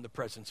yourself in the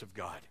presence of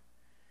God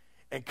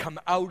and come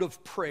out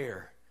of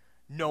prayer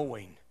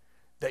knowing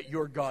that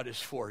your God is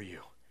for you.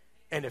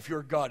 And if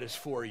your God is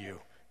for you,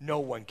 no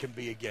one can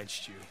be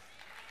against you.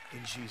 In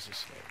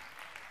Jesus'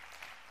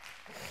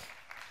 name.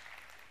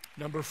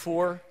 Number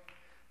 4,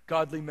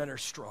 godly men are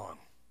strong.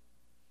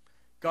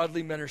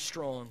 Godly men are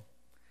strong.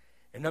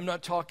 And I'm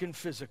not talking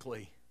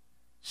physically,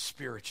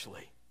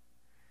 spiritually.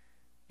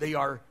 They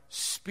are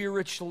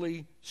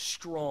spiritually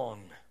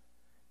strong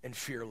and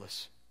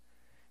fearless.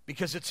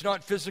 Because it's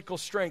not physical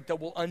strength that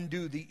will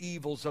undo the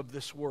evils of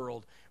this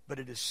world, but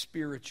it is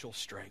spiritual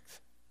strength.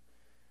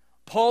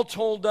 Paul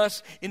told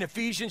us in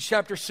Ephesians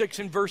chapter 6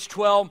 and verse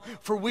 12,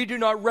 for we do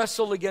not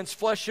wrestle against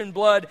flesh and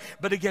blood,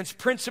 but against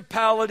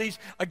principalities,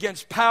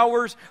 against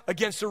powers,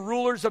 against the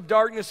rulers of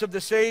darkness of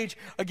this age,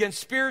 against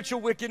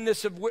spiritual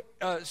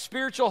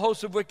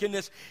hosts of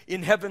wickedness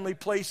in heavenly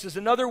places.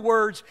 In other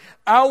words,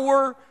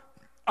 our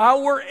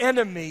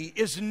enemy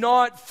is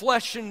not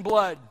flesh and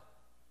blood.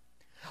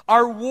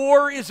 Our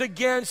war is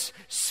against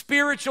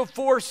spiritual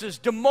forces,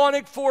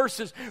 demonic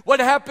forces. What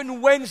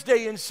happened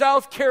Wednesday in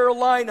South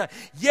Carolina?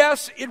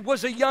 Yes, it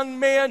was a young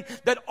man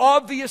that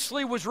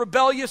obviously was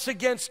rebellious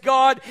against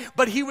God,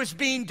 but he was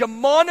being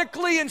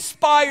demonically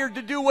inspired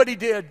to do what he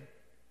did.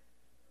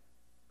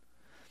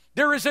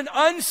 There is an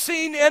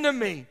unseen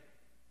enemy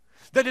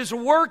that is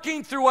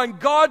working through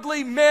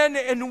ungodly men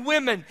and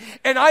women.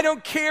 And I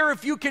don't care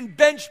if you can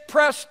bench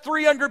press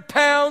 300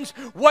 pounds.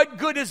 What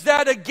good is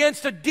that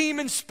against a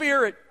demon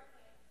spirit?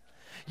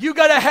 You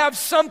got to have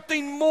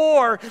something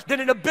more than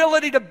an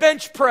ability to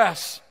bench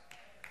press.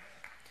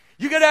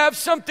 You got to have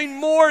something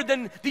more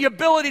than the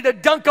ability to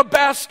dunk a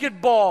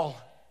basketball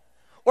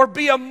or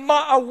be a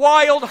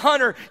wild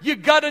hunter. You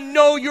got to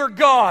know your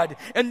God.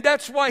 And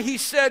that's why he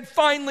said,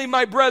 finally,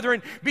 my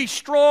brethren, be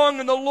strong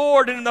in the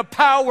Lord and in the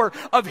power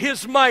of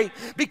his might,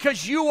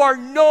 because you are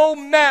no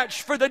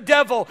match for the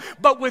devil.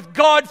 But with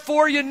God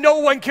for you, no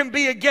one can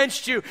be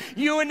against you.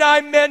 You and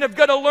I, men, have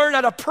got to learn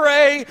how to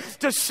pray,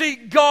 to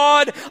seek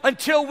God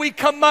until we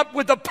come up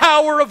with the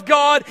power of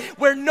God,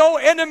 where no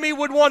enemy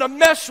would want to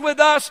mess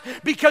with us,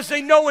 because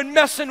they know in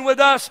messing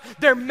with us,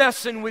 they're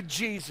messing with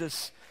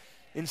Jesus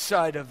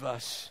inside of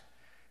us.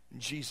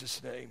 In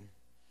Jesus' name.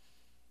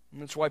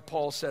 And that's why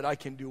Paul said, I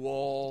can do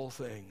all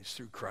things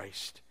through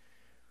Christ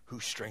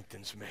who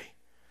strengthens me.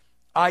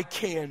 I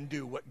can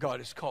do what God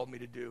has called me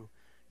to do.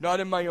 Not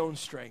in my own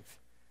strength,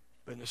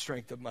 but in the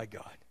strength of my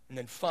God. And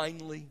then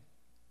finally,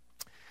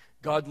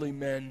 godly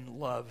men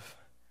love.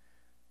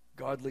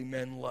 Godly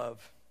men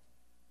love.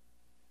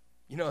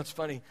 You know, it's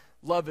funny.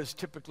 Love is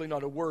typically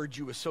not a word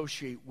you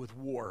associate with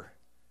war.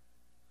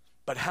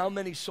 But how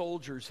many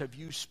soldiers have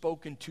you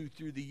spoken to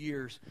through the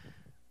years?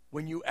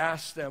 When you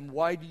ask them,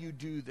 why do you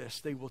do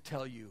this? They will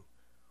tell you,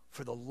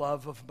 for the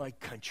love of my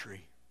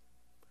country,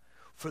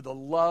 for the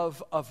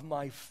love of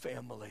my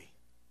family,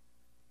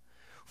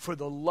 for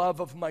the love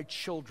of my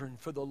children,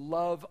 for the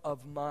love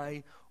of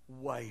my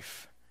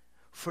wife,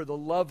 for the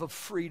love of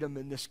freedom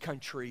in this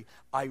country,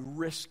 I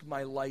risk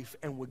my life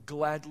and would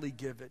gladly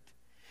give it.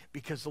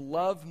 Because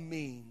love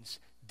means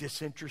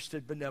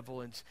disinterested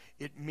benevolence.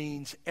 It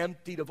means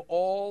emptied of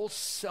all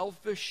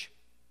selfish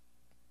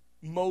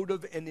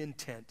motive and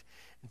intent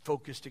and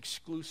focused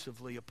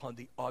exclusively upon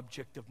the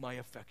object of my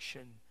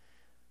affection.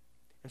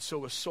 And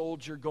so a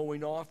soldier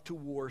going off to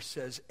war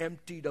says,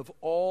 emptied of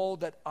all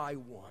that I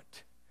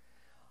want,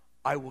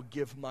 I will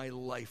give my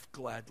life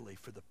gladly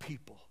for the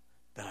people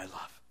that I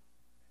love.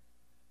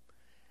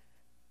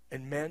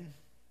 And men,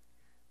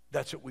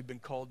 that's what we've been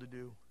called to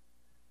do.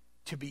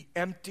 To be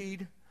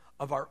emptied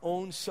of our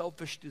own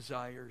selfish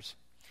desires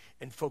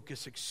and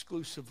focus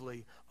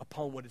exclusively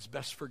upon what is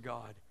best for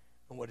God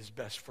and what is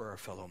best for our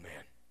fellow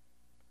man.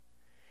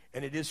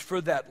 And it is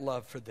for that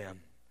love for them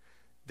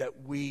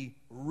that we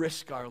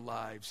risk our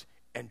lives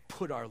and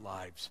put our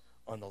lives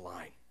on the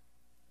line.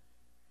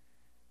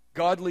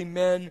 Godly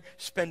men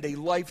spend a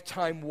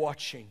lifetime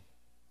watching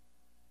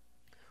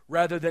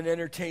rather than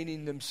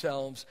entertaining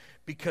themselves,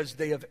 because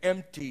they have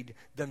emptied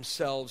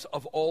themselves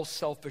of all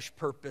selfish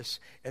purpose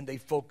and they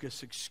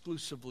focus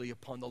exclusively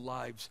upon the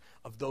lives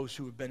of those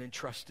who have been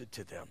entrusted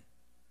to them.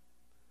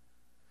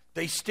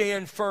 They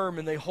stand firm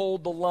and they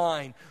hold the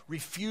line,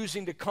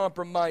 refusing to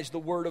compromise the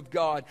Word of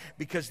God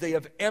because they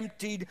have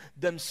emptied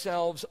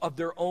themselves of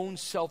their own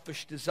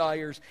selfish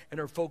desires and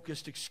are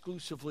focused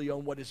exclusively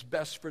on what is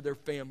best for their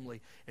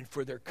family and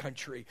for their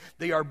country.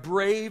 They are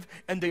brave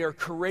and they are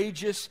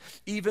courageous,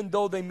 even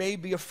though they may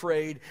be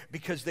afraid,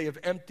 because they have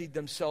emptied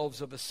themselves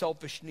of a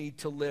selfish need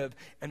to live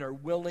and are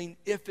willing,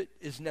 if it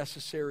is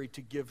necessary,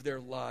 to give their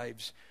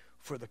lives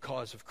for the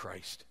cause of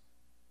Christ.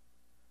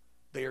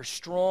 They are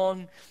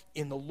strong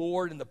in the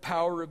Lord and the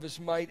power of His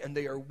might, and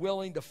they are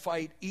willing to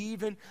fight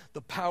even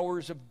the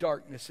powers of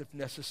darkness if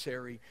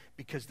necessary,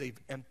 because they've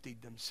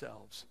emptied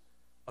themselves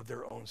of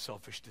their own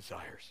selfish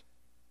desires.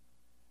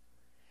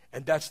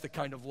 And that's the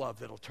kind of love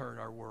that'll turn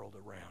our world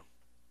around.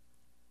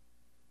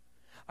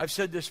 I've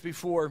said this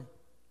before.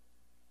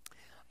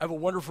 I have a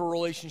wonderful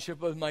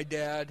relationship with my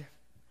dad.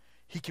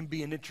 He can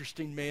be an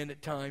interesting man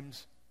at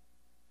times.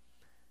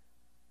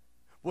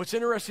 What's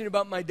interesting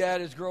about my dad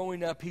is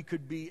growing up, he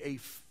could be a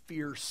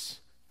fierce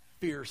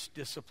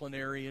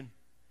disciplinarian.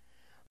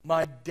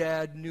 My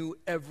dad knew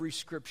every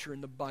scripture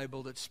in the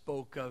Bible that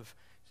spoke of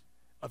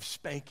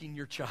spanking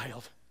your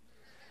child.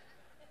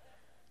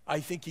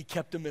 I think he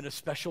kept them in a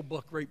special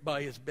book right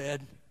by his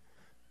bed.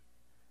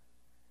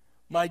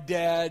 My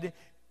dad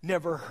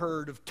never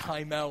heard of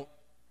timeout.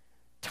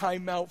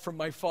 Timeout from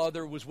my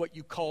father was what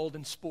you called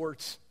in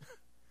sports.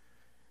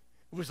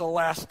 It was the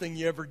last thing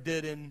you ever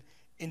did in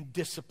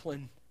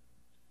discipline.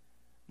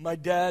 My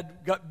dad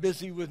got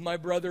busy with my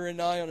brother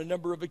and I on a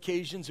number of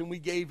occasions, and we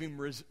gave him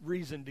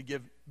reason to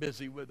get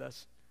busy with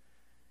us.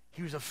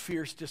 He was a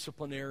fierce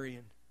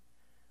disciplinarian.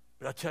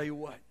 But I'll tell you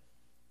what,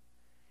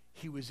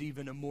 he was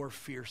even a more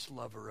fierce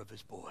lover of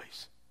his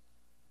boys.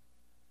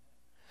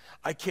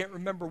 I can't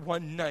remember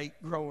one night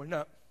growing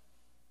up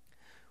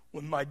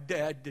when my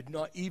dad did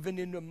not, even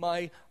into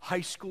my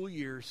high school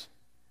years,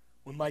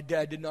 when my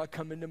dad did not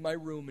come into my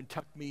room and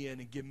tuck me in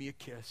and give me a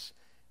kiss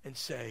and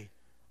say,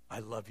 "I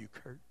love you,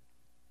 Kurt."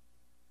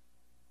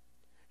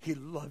 He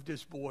loved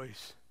his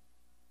boys.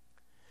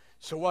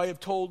 So I have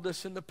told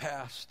this in the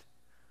past.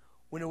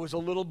 When I was a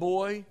little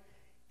boy,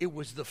 it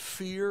was the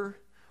fear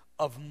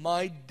of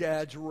my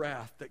dad's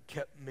wrath that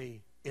kept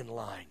me in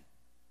line.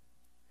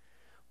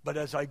 But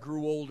as I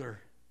grew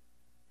older,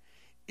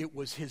 it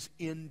was his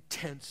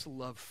intense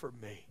love for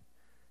me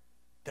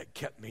that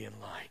kept me in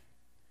line,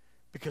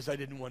 because I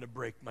didn't want to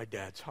break my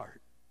dad's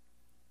heart.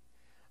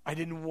 I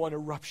didn't want to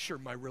rupture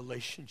my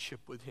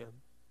relationship with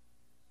him.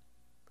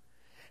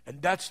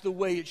 And that's the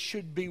way it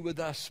should be with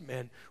us,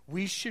 men.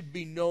 We should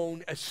be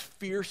known as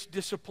fierce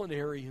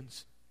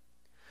disciplinarians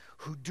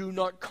who do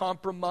not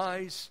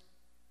compromise,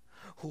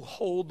 who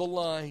hold the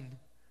line.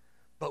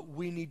 But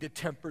we need to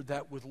temper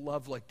that with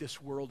love like this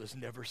world has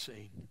never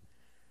seen.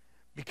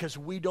 Because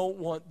we don't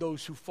want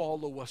those who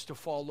follow us to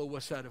follow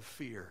us out of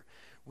fear.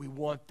 We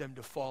want them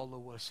to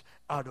follow us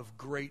out of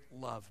great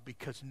love,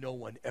 because no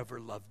one ever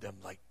loved them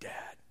like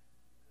Dad.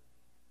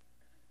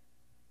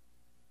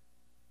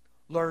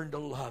 Learn to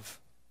love.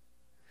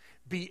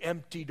 Be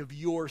emptied of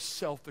your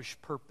selfish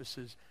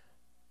purposes.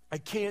 I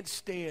can't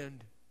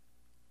stand,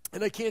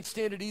 and I can't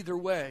stand it either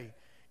way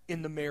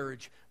in the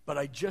marriage, but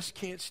I just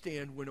can't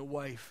stand when a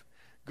wife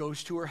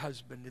goes to her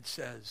husband and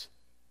says,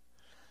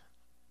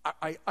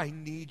 I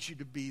need you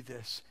to be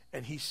this.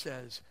 And he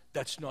says,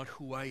 "That's not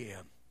who I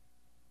am."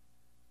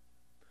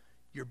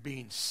 You're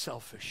being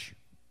selfish.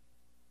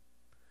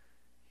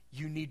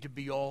 You need to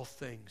be all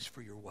things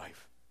for your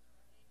wife.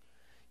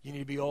 You need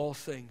to be all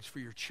things for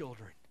your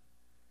children.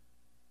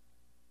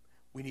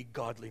 We need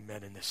godly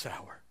men in this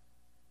hour.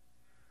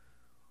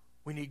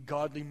 We need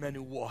godly men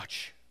who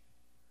watch.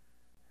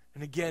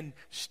 And again,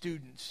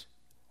 students,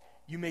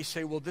 you may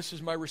say, "Well, this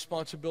is my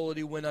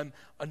responsibility when I'm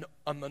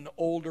an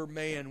older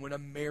man, when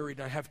I'm married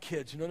and I have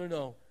kids."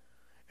 No.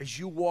 As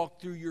you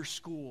walk through your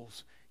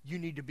schools, you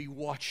need to be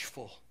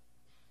watchful.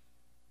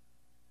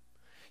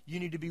 You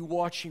need to be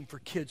watching for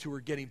kids who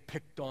are getting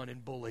picked on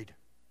and bullied.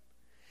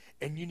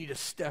 And you need to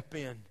step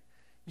in.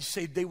 You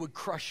say, "They would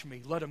crush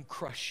me." Let them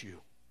crush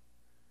you.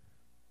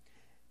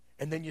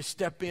 And then you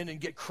step in and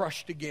get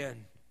crushed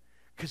again,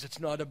 because it's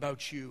not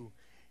about you.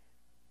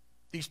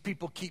 These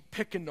people keep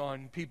picking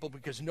on people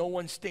because no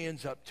one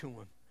stands up to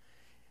them.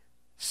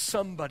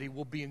 Somebody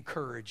will be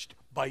encouraged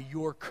by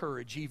your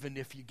courage, even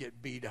if you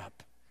get beat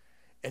up,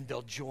 and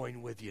they'll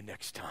join with you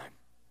next time.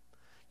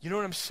 You know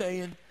what I'm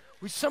saying?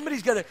 We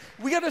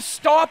got to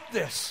stop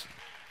this.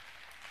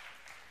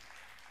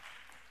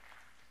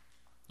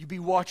 You be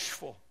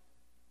watchful.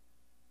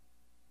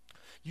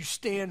 You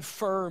stand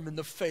firm in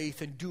the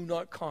faith and do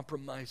not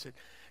compromise it.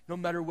 No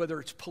matter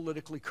whether it's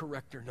politically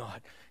correct or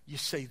not, you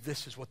say,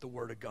 "This is what the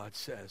Word of God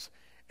says,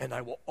 and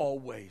I will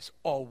always,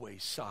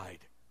 always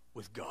side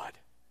with God."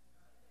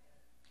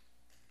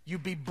 You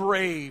be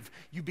brave.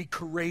 You be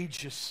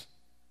courageous.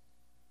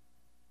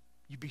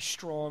 You be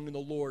strong in the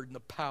Lord and the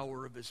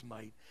power of His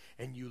might,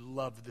 and you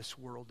love this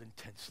world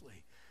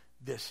intensely.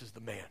 This is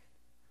the man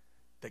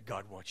that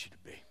God wants you to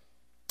be.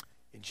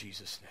 In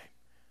Jesus' name.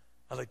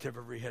 I'd like to have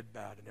every head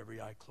bowed and every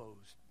eye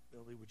closed.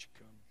 Billy, would you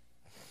come?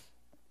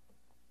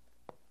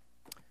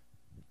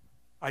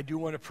 I do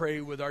want to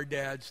pray with our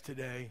dads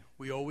today.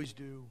 We always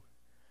do.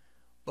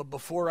 But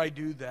before I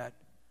do that,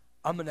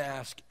 I'm going to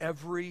ask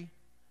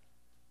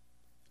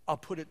I'll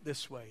put it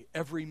this way,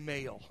 every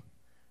male,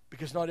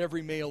 because not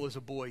every male is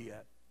a boy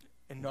yet,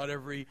 and not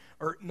every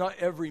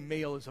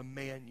male is a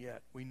man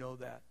yet. We know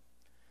that.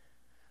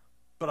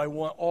 But I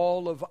want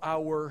all of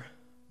our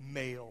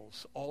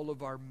males, all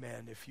of our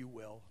men, if you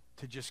will,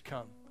 to just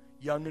come,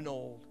 young and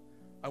old.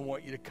 I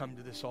want you to come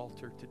to this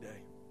altar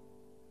today.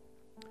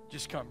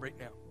 Just come right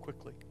now,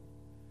 quickly.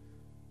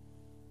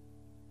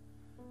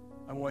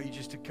 I want you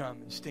just to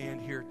come and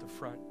stand here at the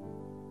front.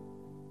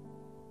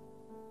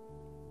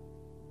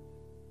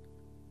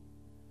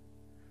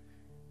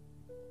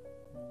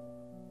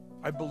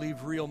 I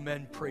believe real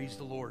men praise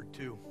the Lord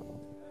too.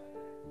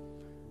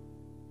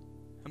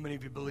 How many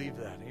of you believe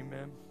that?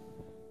 Amen.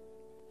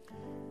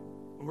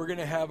 We're going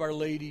to have our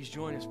ladies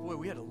join us. Boy,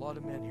 we had a lot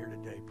of men here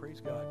today.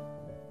 Praise God.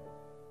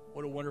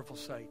 What a wonderful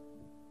sight.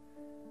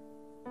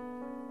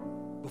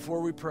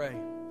 Before we pray,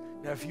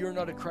 now if you're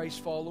not a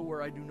Christ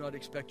follower, I do not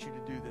expect you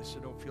to do this, so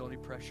don't feel any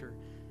pressure.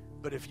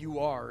 But if you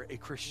are a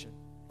Christian,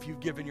 if you've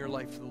given your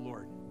life to the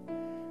Lord,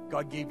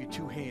 God gave you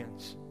two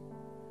hands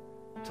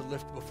to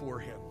lift before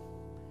Him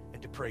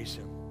and to praise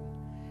Him.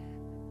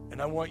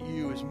 And I want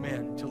you as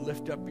men to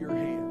lift up your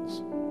hands.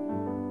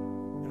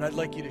 And I'd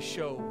like you to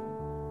show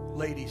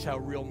ladies how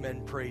real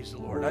men praise the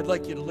Lord. I'd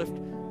like you to lift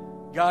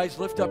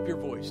up your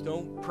voice.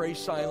 Don't pray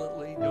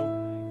silently.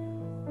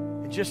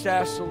 And just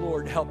ask the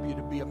Lord to help you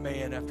to be a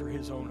man after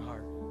His own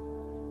heart.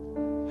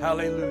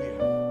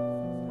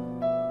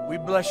 Hallelujah. We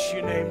bless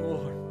your name,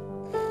 Lord.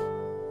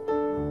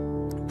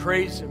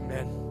 Praise Him,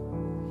 man.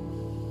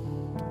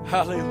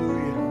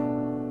 Hallelujah.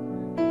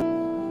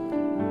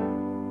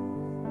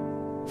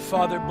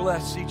 Father,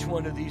 bless each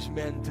one of these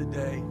men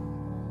today.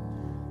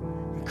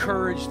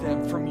 Encourage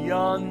them from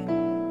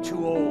young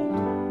to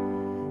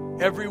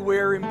old,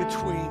 everywhere in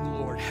between,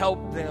 Lord.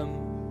 Help them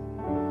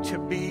to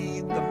be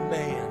the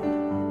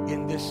man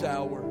in this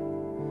hour,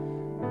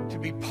 to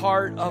be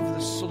part of the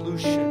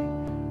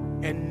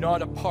solution and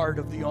not a part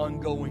of the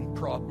ongoing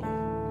problem.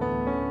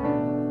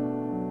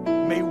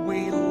 May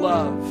we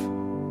love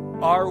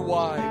our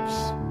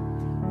wives,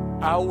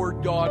 our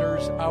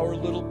daughters, our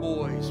little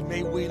boys.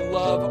 May we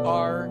love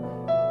our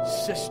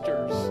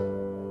sisters.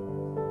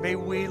 May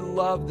we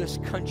love this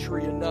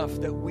country enough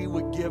that we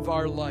would give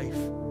our life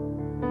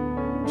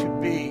to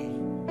be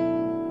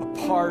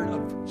a part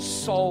of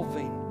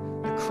solving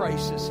the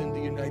crisis in the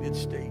United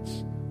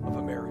States of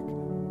America.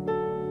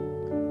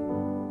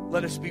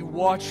 Let us be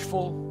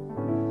watchful.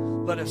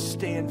 Let us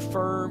stand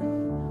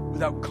firm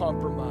without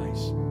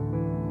compromise.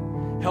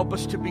 Help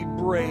us to be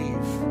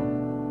brave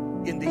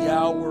in the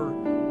hour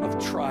of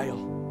trial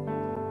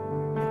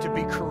and to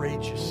be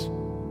courageous.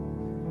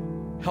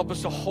 Help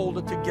us to hold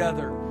it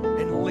together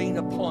and lean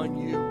upon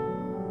you.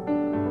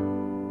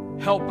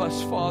 Help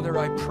us, Father,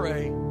 I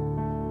pray,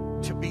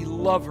 to be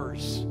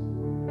lovers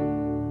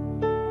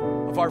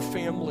of our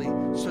family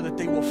so that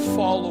they will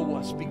follow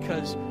us,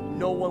 because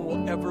no one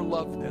will ever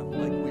love them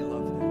like we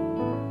love them.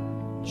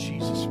 In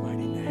Jesus'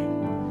 mighty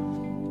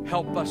name.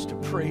 Help us to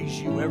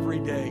praise you every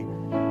day.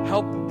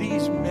 Help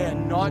these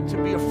men not to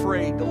be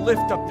afraid to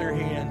lift up their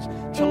hands,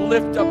 to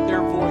lift up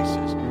their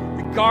voices,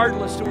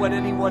 regardless of what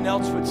anyone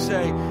else would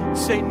say.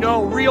 Say,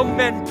 no, real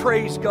men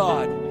praise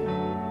God.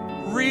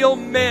 Real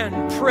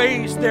men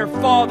praise their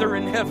Father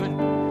in heaven,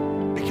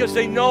 because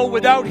they know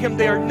without Him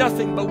they are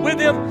nothing, but with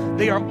Him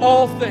they are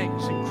all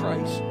things in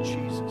Christ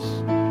Jesus.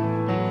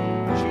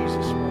 In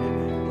Jesus' mighty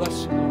name.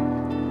 Bless you,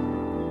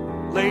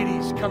 Lord.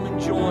 Ladies, come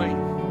and join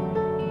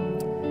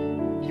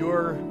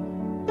your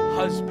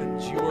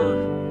husbands,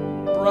 your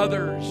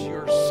brothers,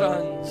 your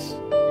sons.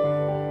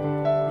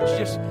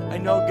 I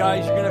know,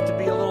 guys, you're going to have to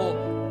be a little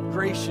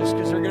gracious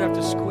because they're going to have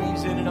to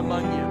squeeze in and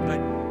among you. But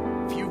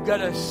if you've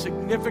got a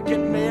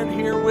significant man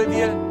here with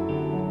you,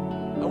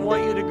 I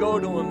want you to go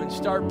to him and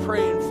start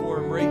praying for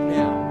him right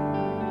now.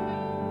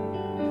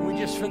 Can we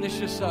just finish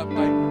this up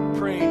by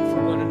praying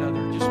for one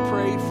another? Just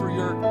pray for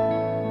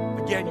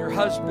your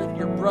husband,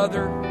 your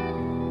brother,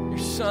 your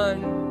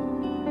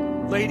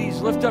son.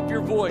 Ladies, lift up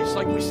your voice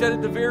like we said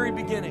at the very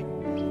beginning.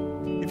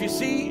 If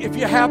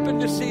you happen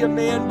to see a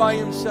man by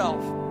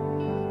himself,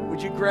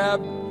 would you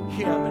grab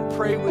him and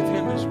pray with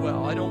him as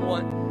well? I don't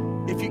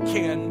want, if you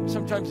can,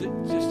 sometimes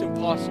it's just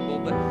impossible,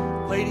 but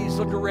ladies,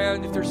 look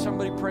around. If there's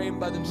somebody praying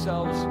by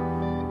themselves,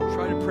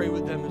 try to pray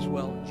with them as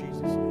well in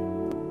Jesus' name.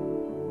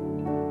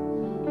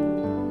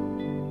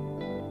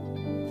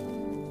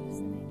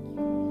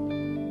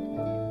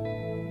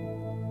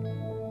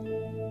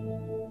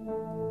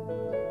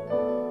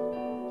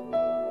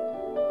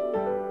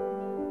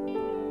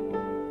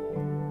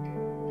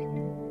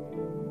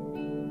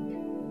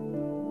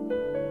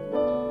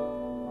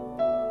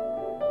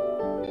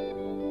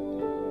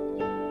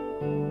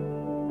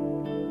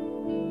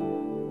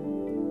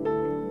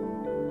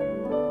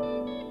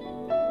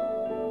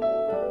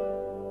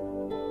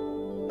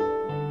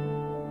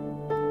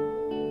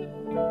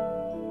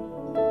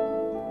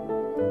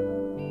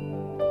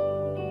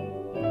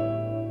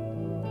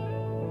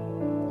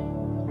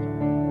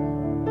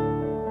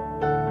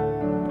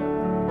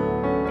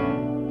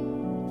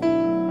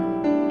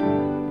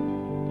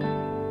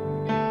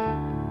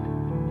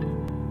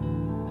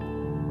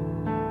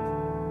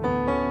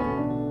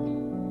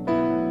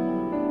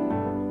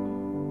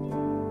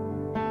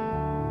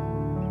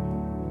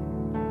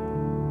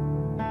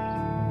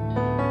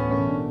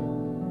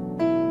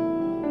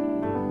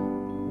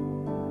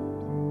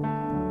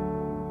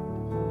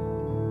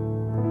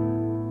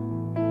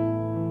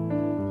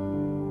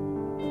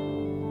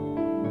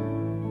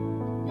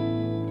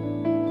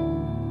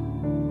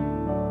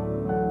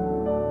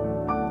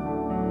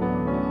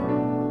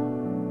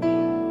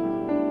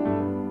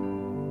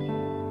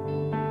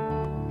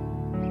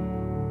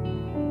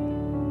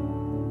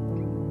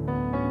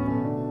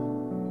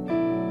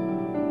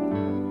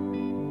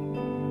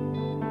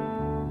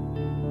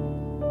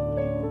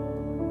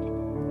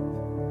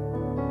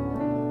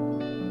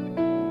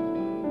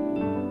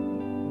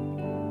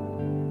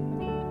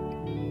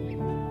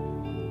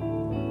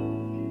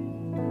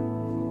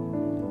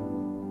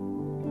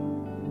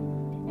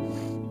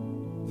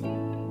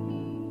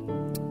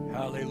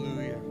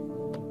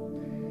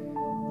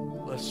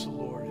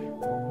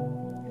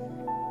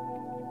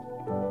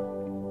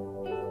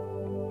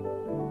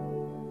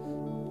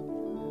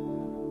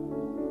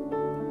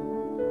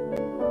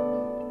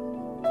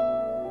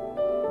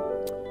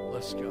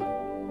 Bless God.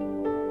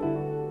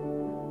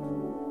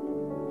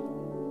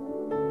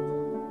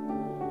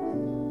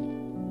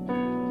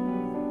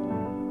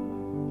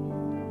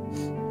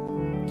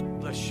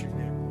 Bless your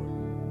name,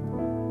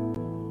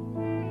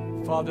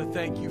 Lord. Father,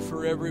 thank you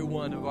for every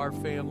one of our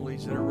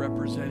families that are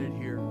represented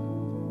here.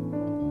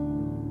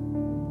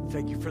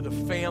 Thank you for the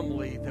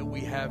family that we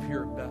have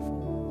here at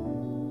Bethel.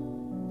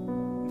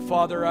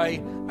 Father, I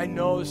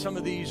know some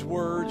of these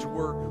words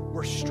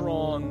were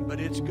strong,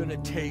 but it's going to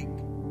take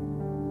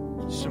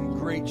some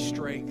great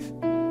strength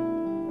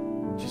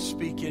to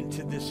speak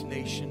into this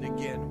nation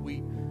again.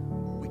 We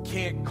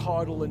can't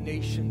coddle a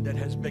nation that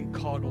has been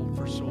coddled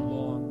for so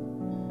long.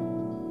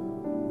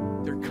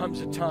 There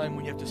comes a time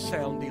when you have to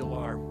sound the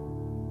alarm.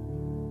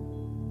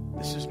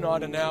 This is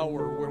not an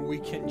hour where we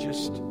can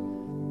just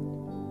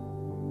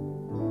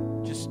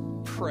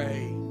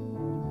pray.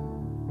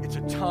 It's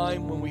a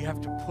time when we have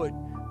to put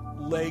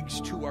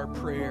legs to our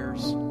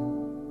prayers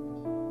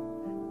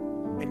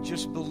and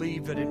just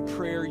believe that in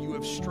prayer you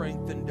have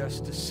strengthened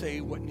us to say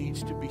what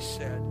needs to be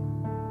said.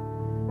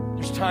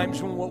 There's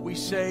times when what we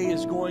say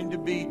is going to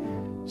be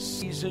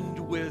seasoned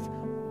with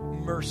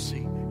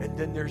mercy, and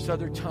then there's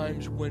other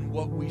times when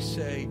what we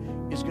say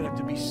is going to have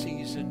to be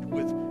seasoned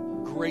with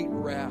great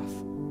wrath,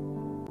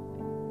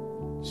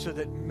 so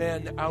that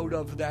men out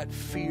of that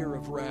fear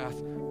of wrath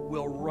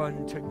will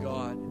run to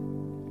God.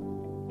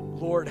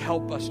 Lord,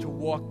 help us to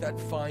walk that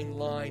fine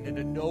line and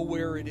to know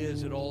where it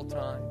is at all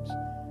times.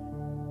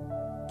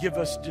 Give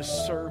us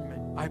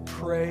discernment. I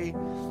pray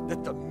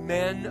that the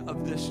men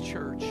of this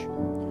church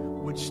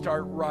would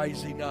start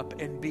rising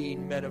up and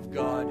being men of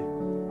God.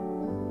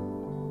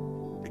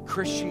 That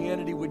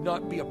Christianity would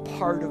not be a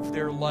part of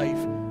their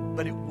life,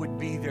 but it would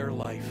be their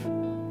life.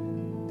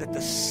 That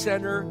the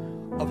center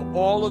of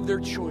all of their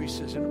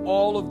choices and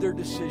all of their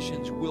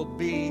decisions will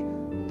be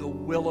the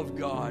will of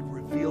God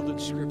revealed in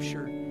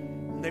Scripture.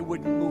 And they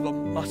wouldn't move a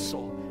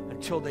muscle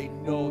until they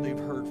know they've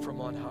heard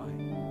from on high.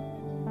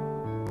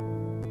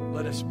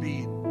 Let us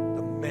be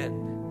the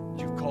men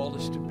that you've called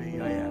us to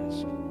be, I ask.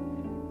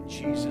 In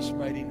Jesus'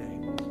 mighty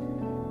name,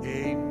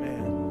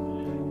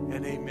 amen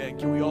and amen.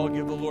 Can we all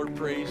give the Lord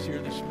praise here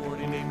this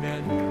morning?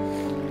 Amen.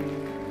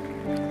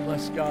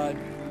 Bless God.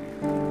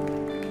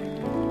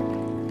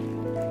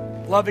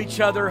 Love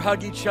each other,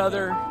 hug each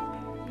other.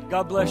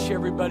 God bless you,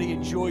 everybody.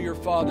 Enjoy your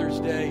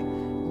Father's Day.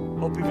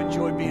 Hope you've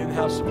enjoyed being in the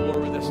house of the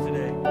Lord with us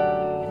today.